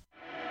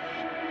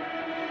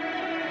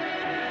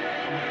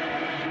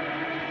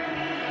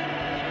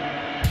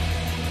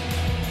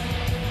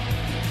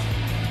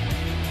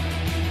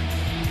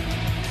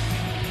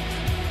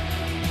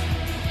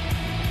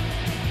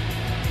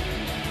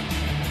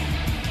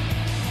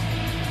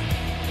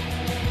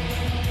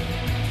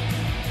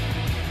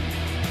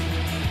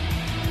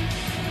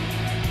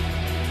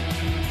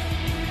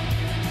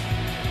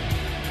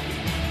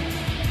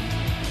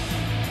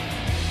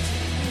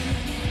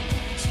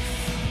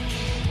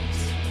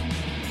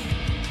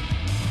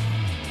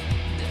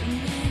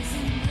 Forget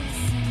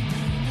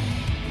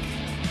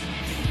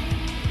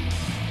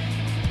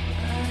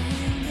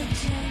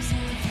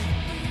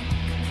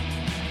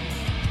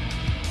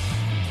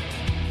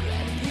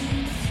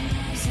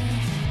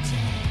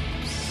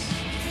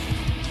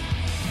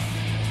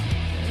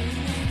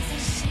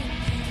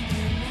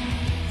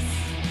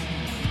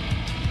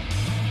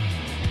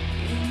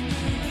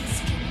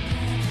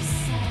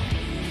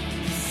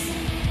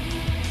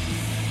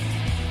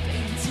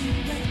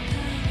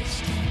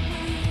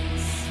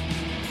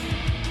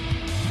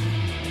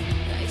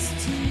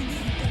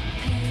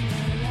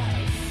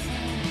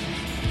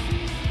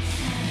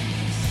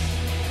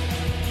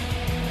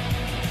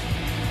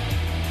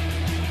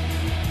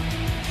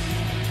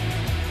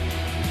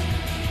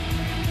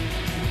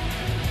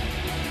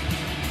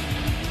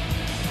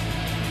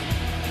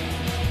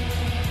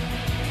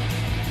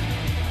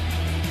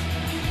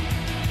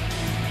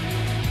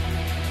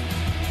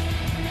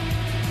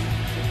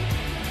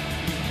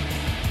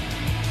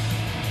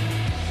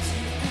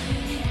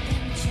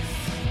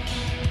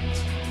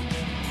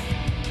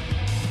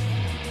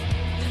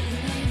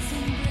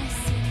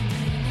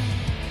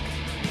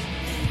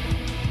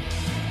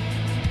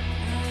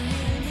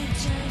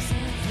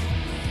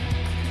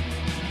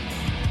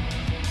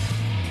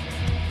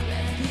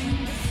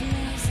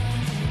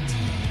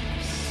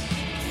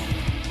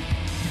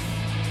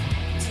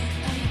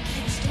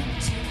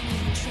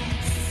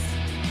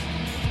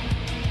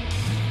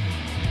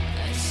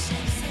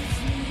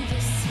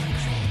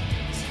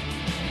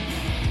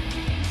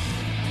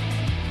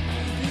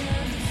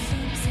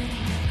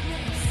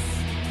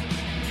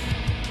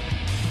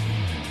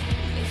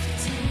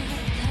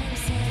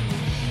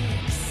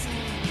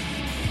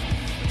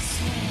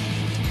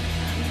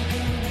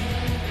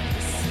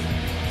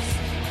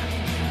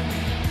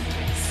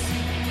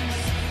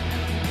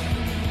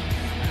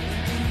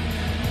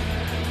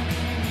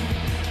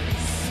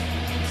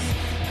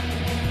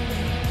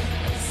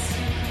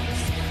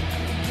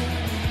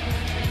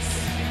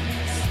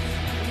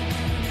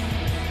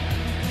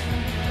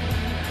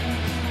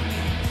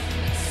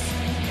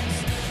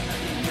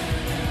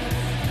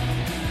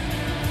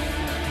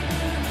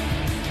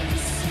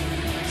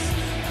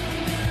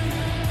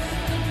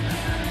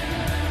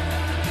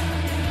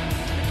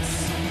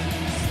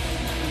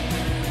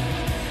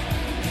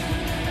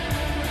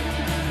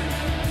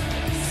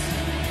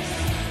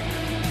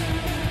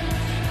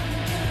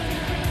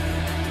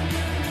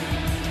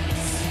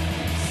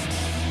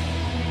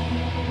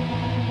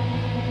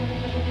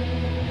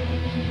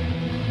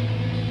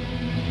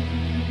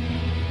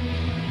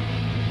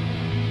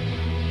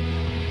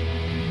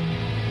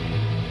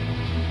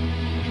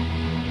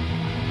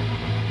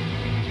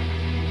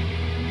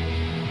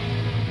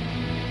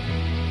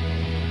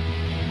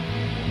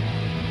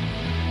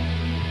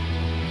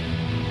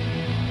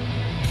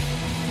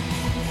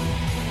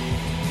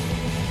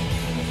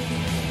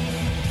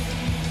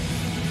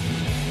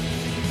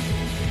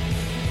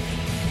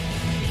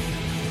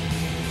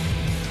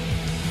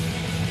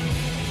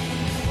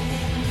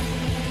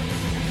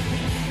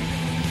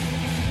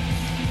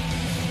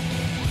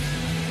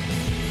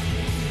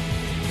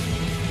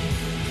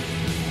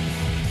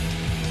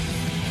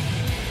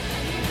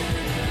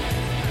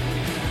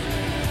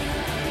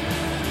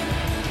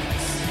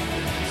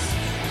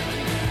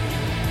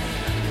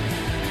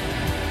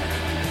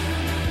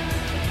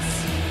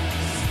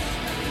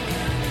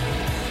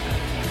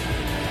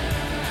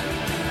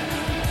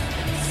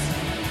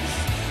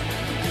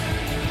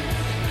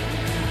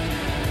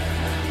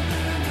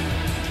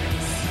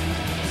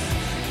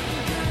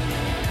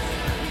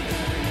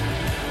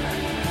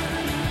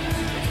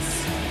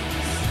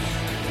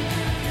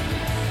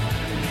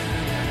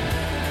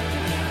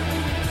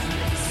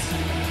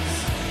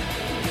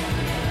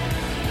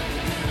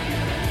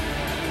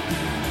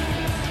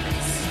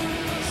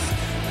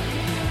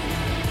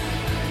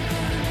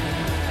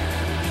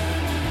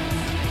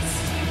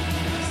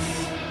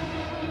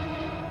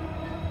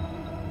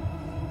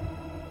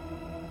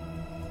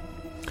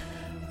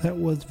That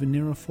was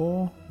Vanilla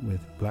 4 with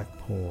Black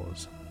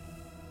Paws.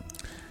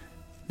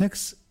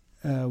 Next,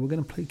 we're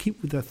going to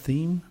keep with that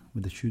theme,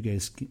 with the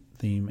shoegaze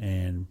theme,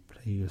 and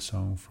play a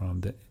song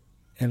from the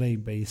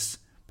LA-based,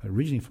 but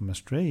originally from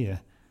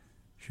Australia,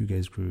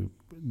 shoegaze group,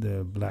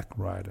 the Black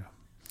Rider.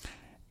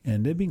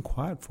 And they've been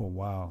quiet for a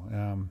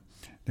while.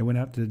 They went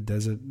out to the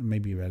desert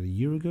maybe about a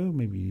year ago,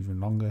 maybe even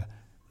longer,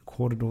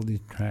 recorded all these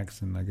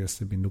tracks, and I guess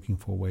they've been looking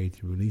for a way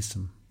to release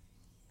them.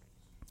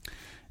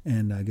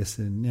 And I guess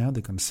now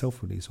they're going to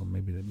self-release, or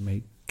maybe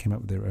they came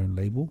up with their own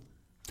label.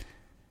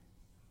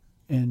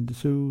 And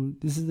so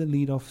this is the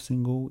lead-off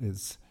single.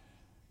 It's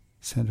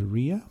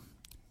Santeria.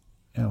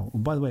 Oh,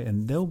 by the way,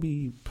 and they'll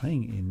be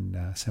playing in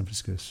San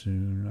Francisco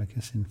soon, I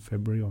guess in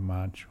February or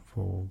March,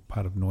 for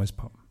part of Noise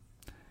Pop.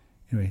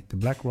 Anyway, the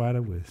Black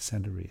Rider with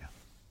Santeria.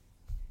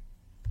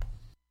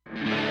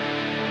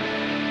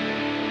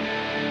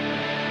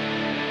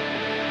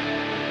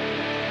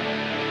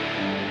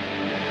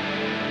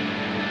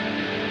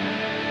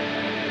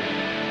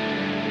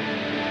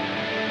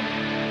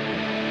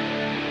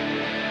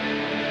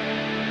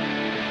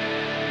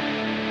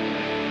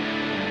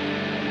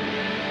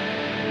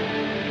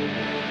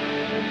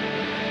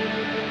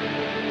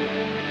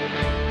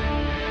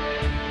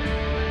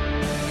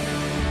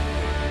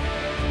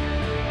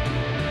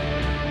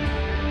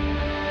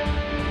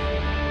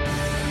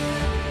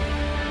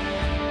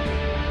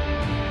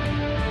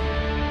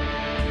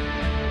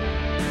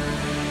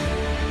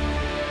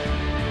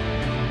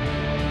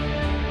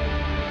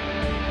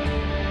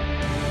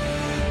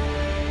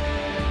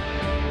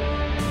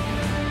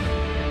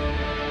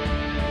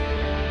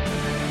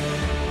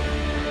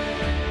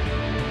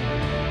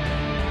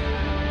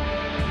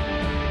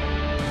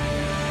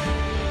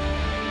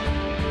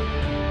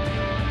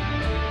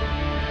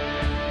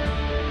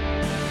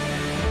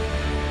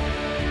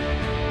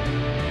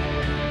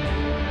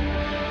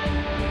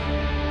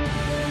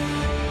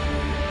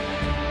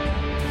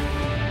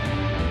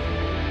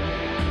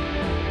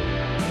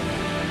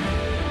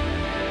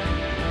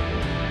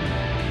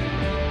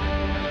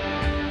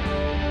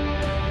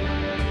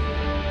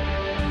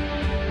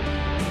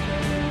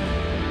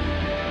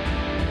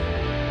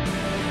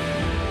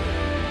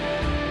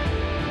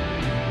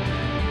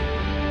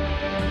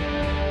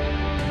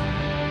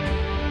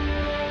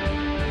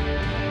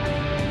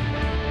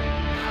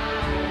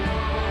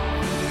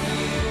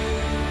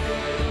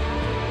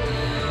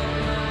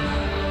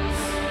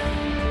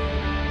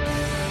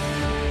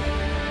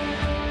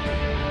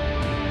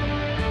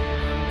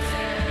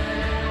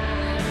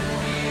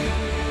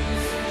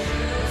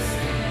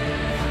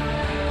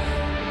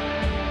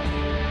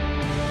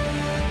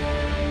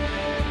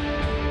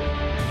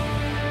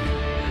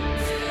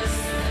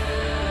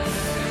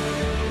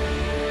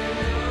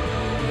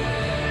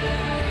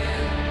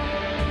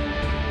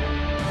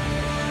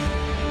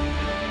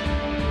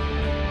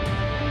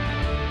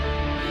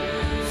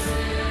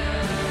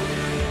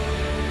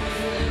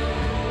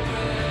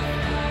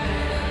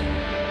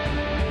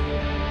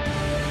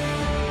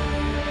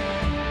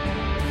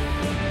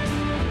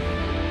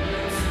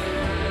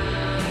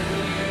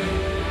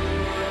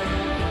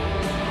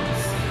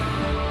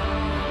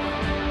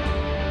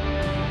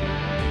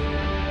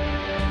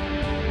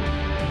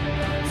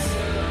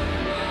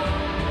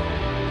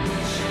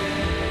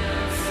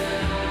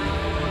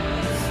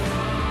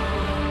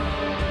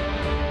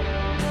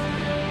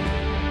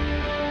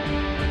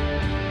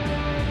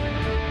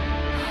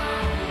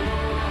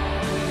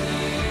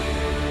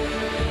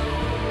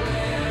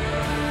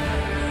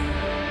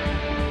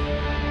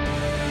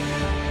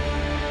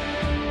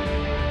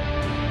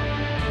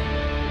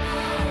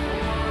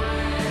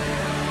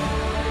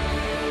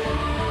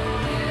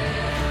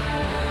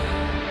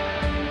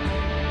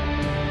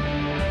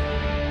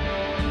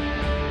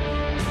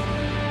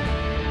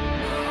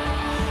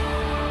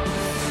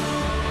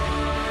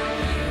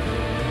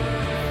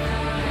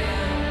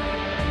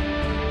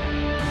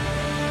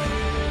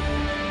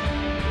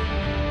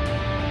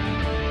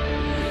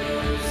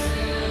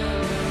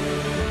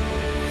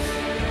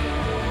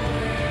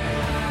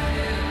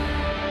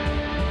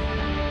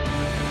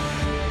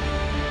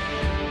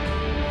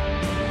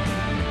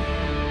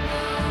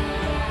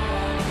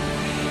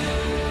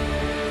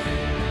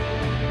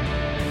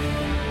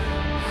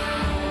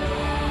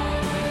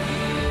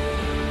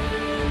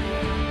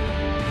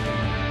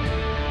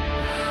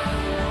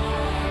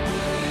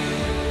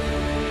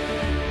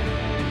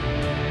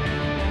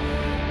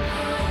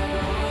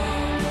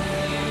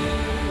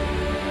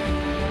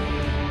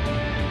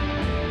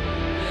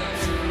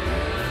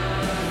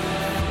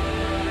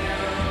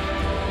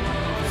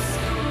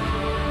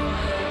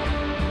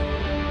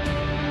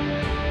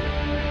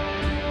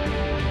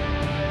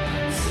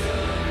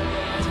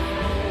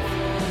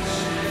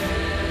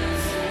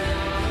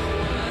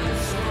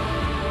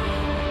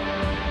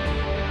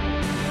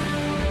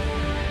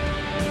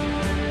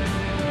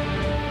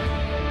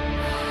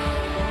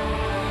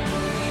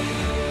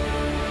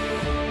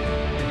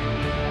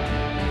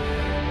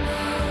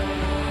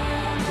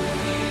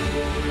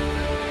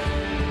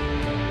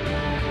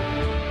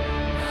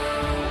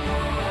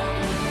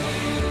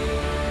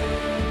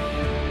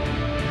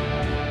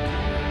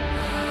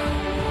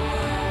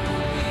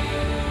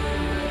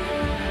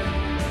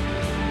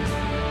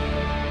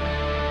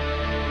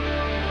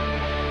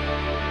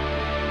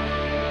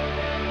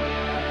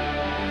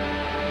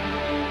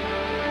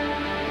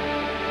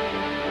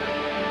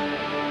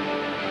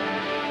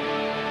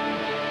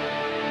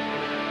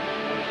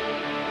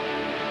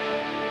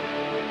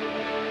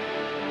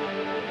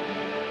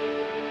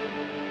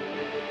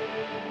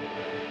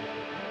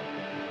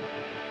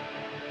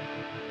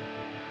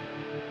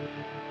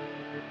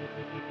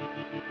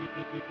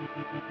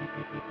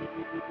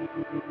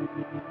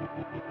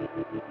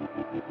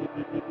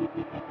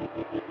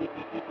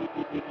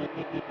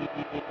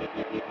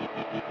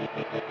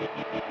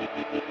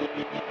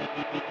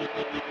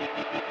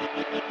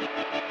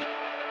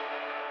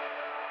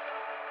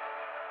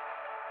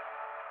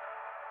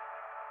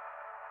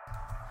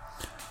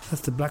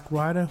 That's the Black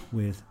Rider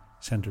with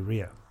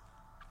Santeria.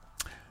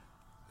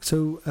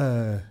 So,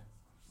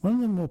 one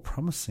of the more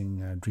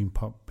promising dream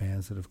pop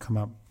bands that have come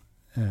up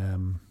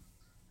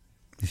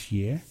this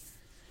year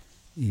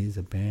is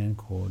a band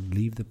called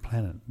Leave the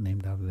Planet,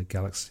 named after the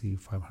Galaxy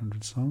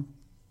 500 song.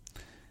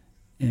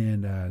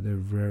 And they're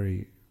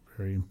very,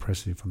 very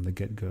impressive from the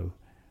get-go.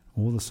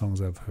 All the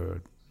songs I've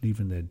heard,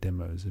 even their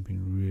demos, have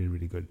been really,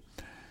 really good.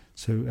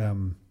 So,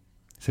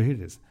 so here it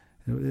is.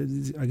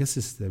 I guess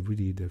this is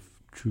the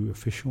true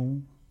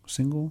official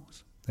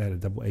singles. They had a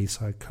double A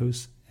side,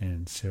 Coast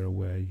and Sarah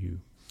Where Are You.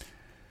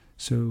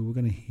 So we're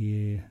going to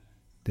hear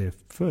their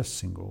first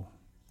single,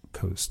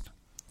 Coast.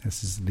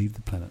 This is Leave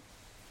the Planet.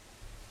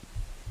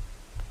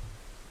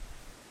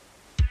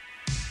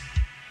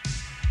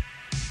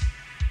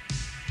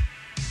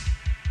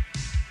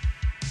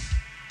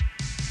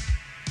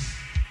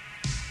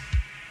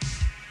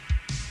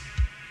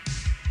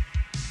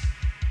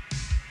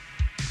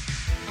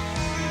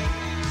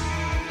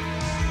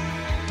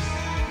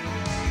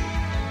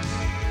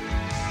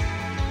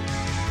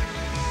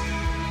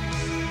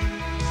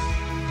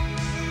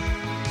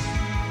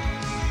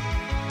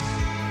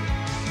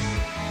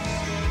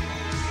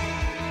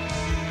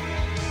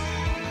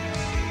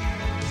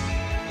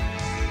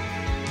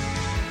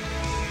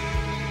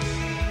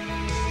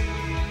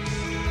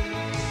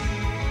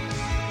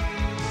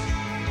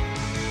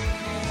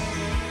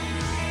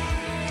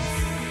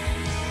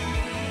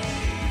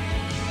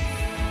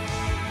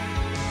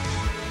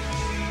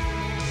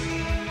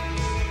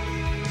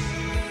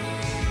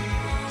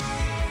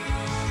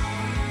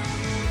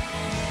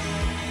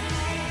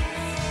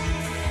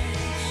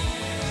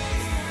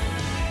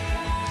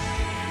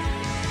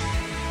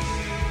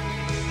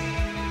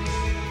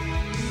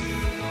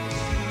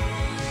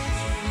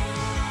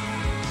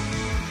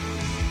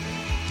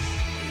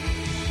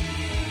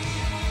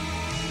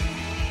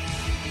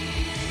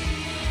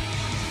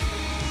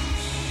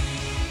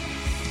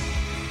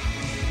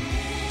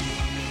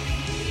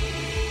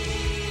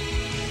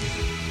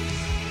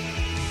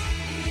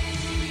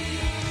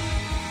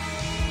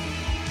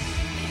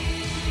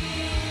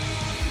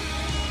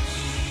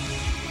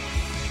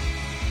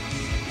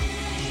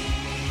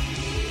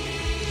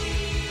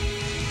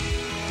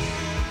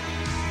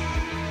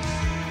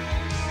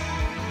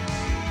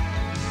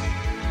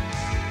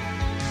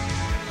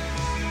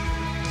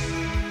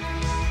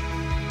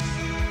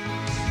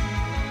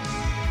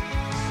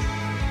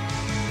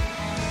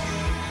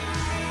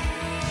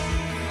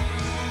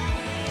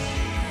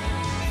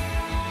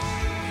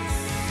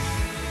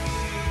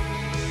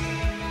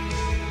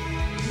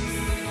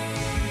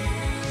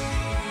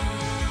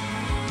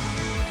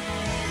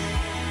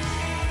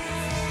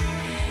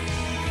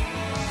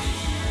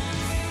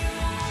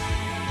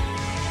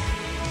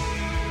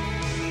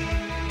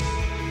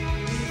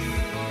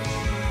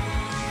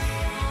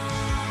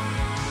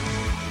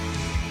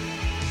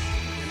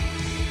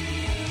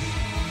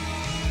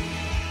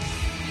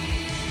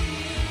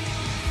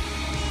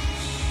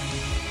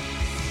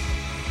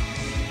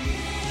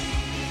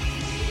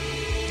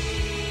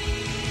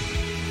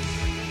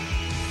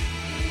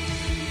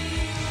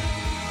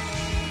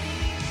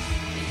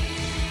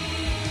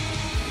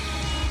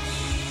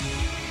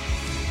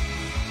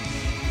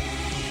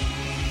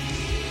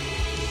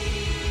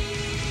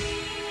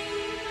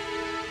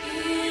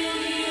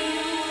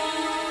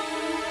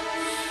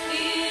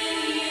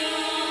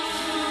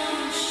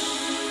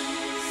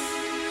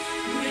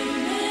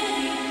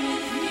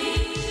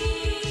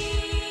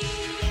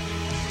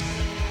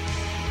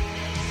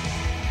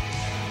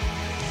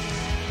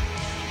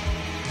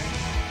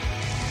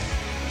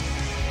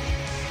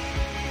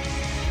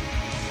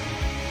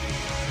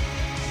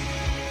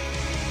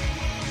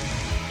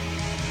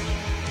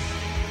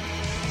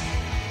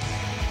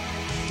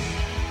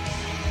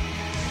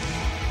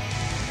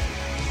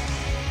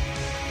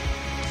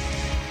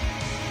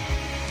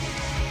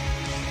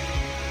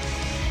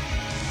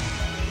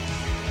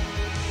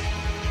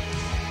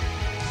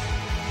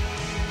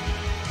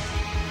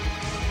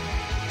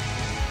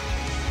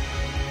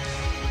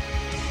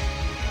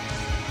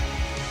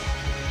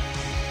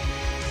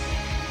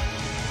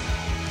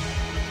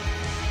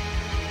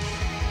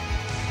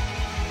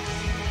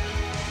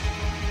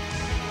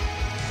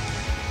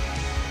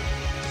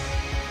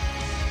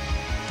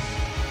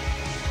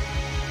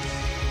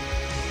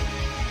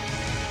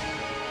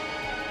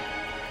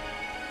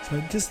 So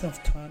just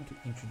enough time to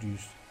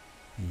introduce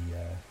the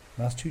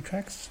last two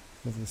tracks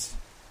of this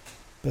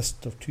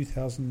best of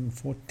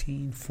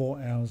 2014,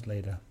 4 hours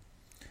later.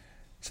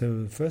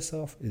 So first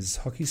off is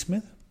Hockey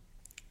Smith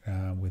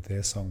with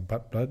their song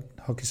Butt Blood.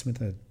 Hockey Smith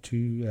had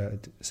two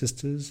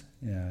sisters.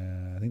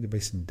 I think they're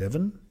based in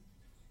Devon.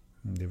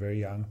 They're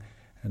very young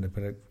and they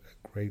put a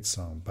great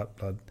song, Butt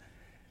Blood.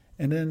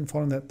 And then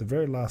following that, the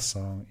very last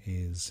song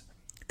is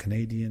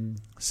Canadian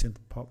synth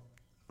pop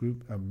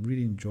group. I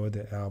really enjoyed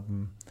their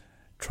album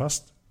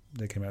Trust.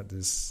 They came out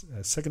this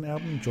second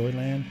album,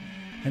 Joyland,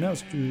 and I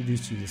was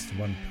introduced to just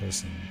one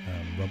person,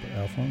 Robert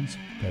Alphonse.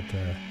 But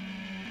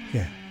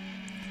yeah,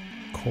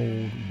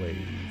 Cold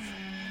Wave.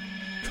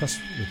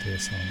 Trust with their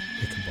song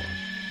Ichabod.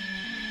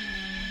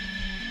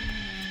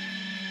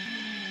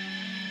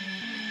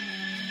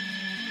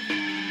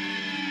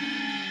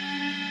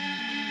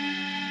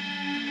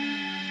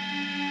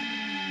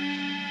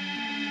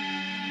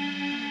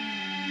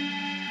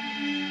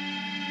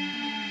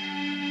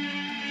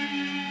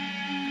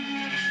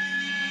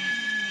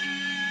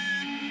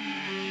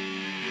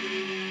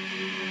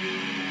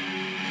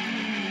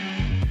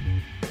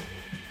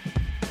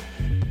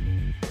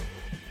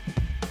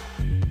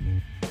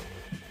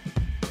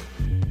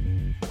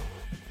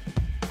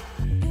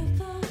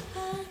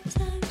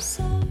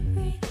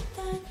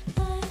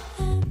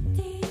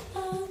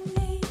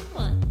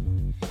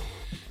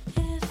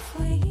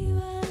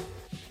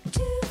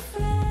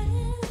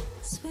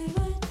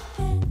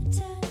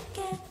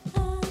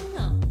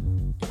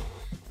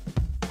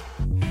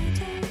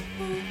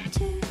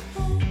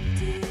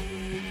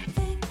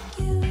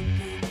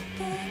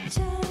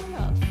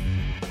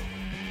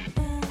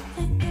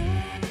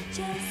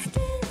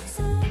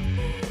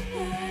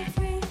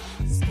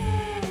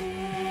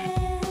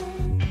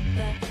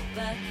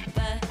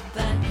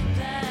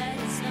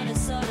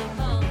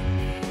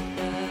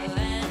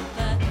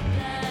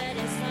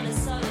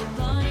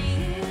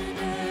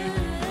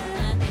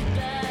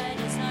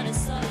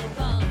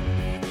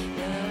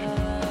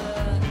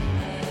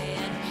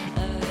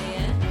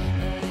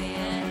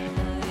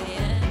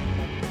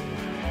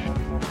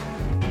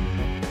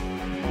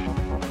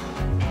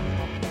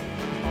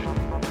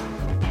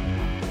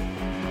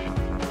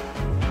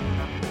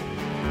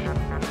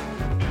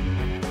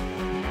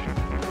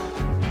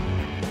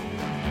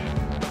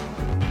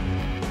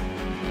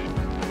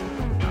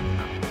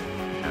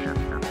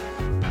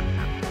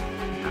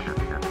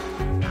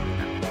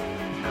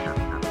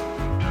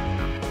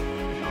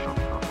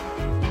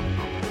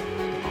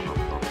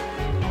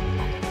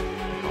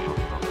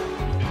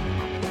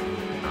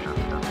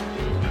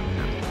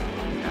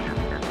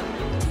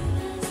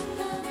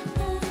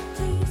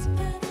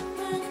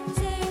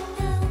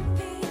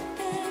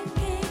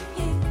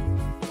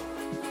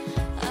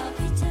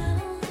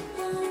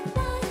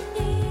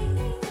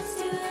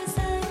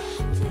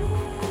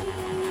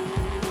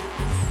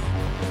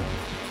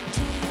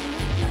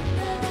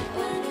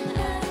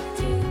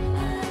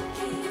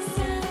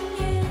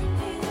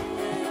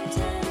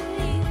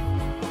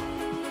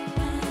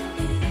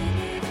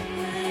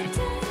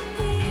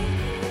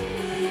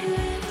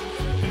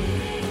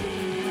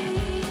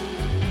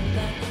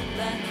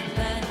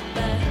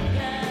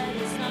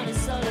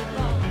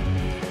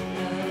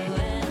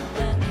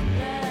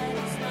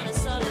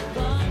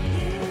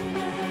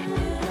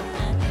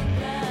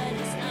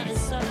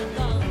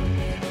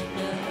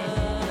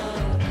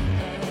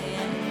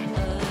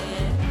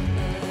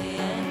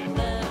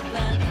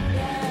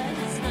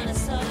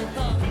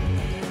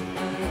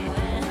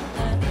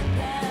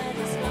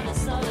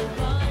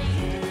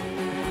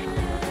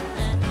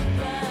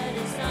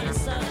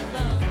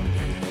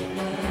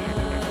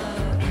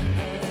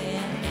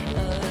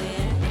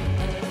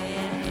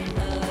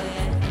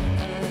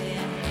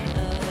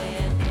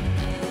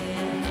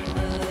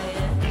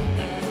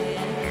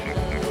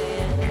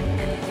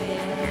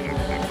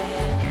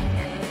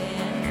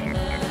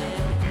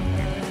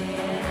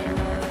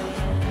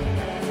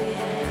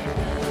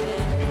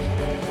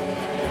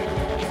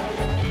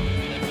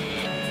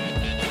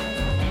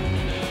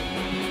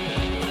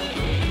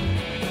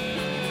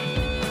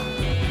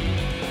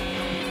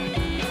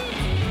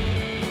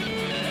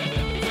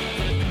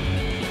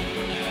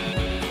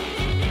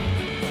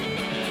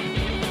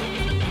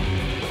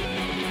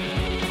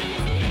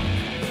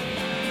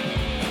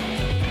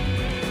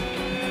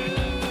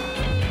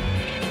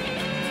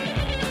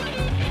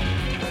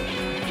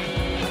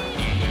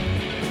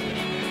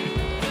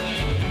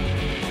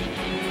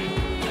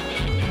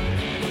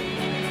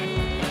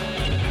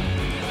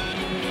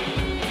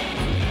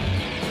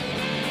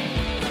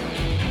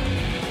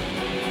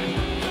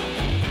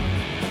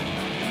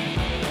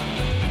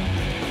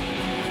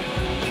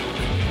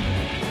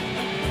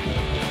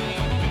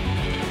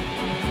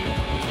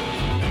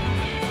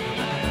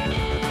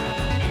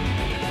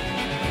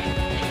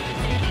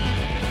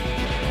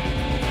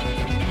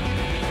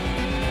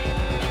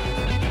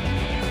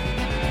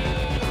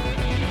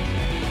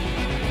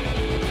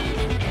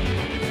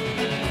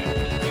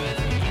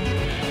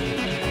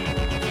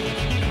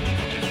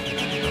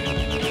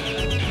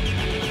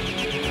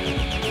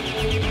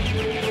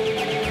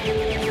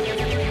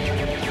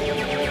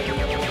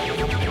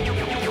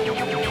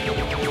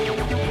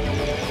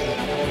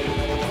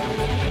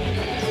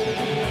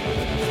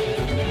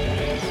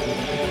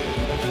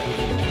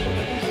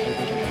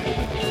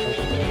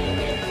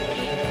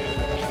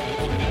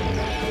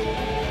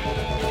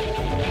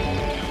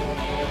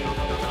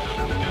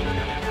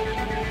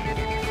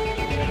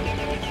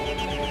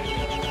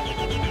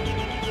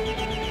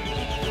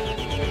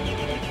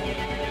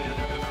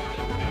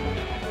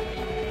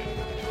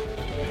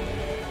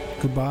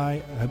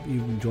 goodbye. I hope you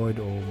enjoyed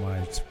all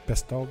my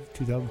best of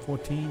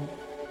 2014.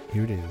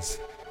 Here it is.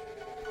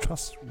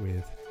 Trust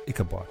with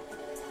Ichabod.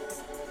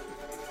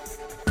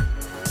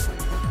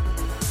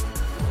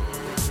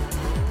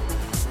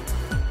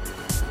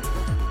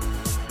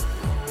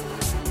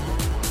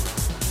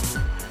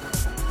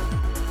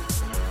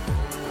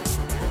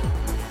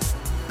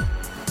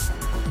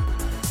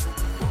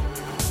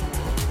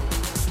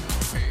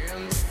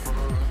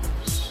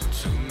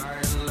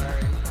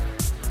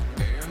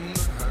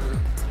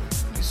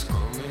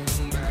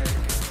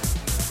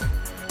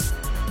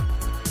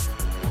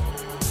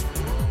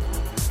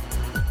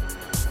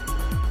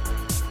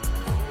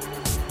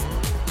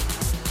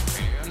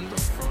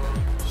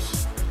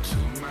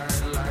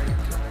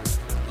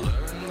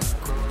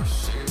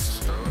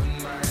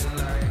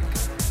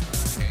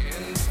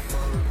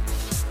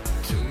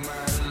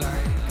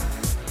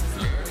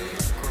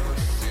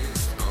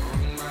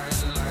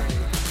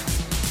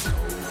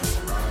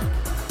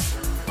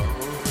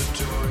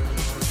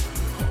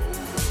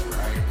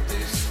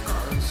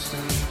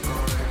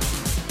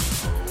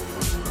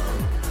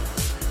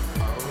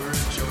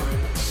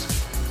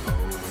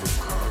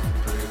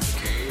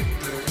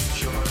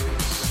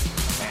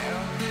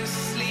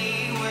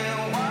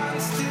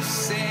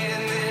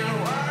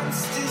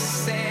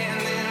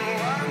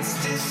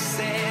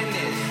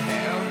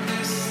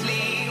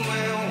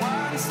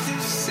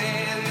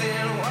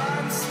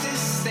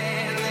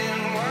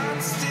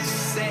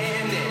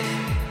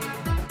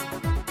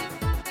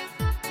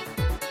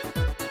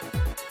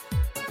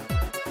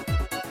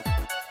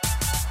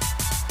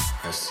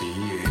 I see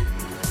it.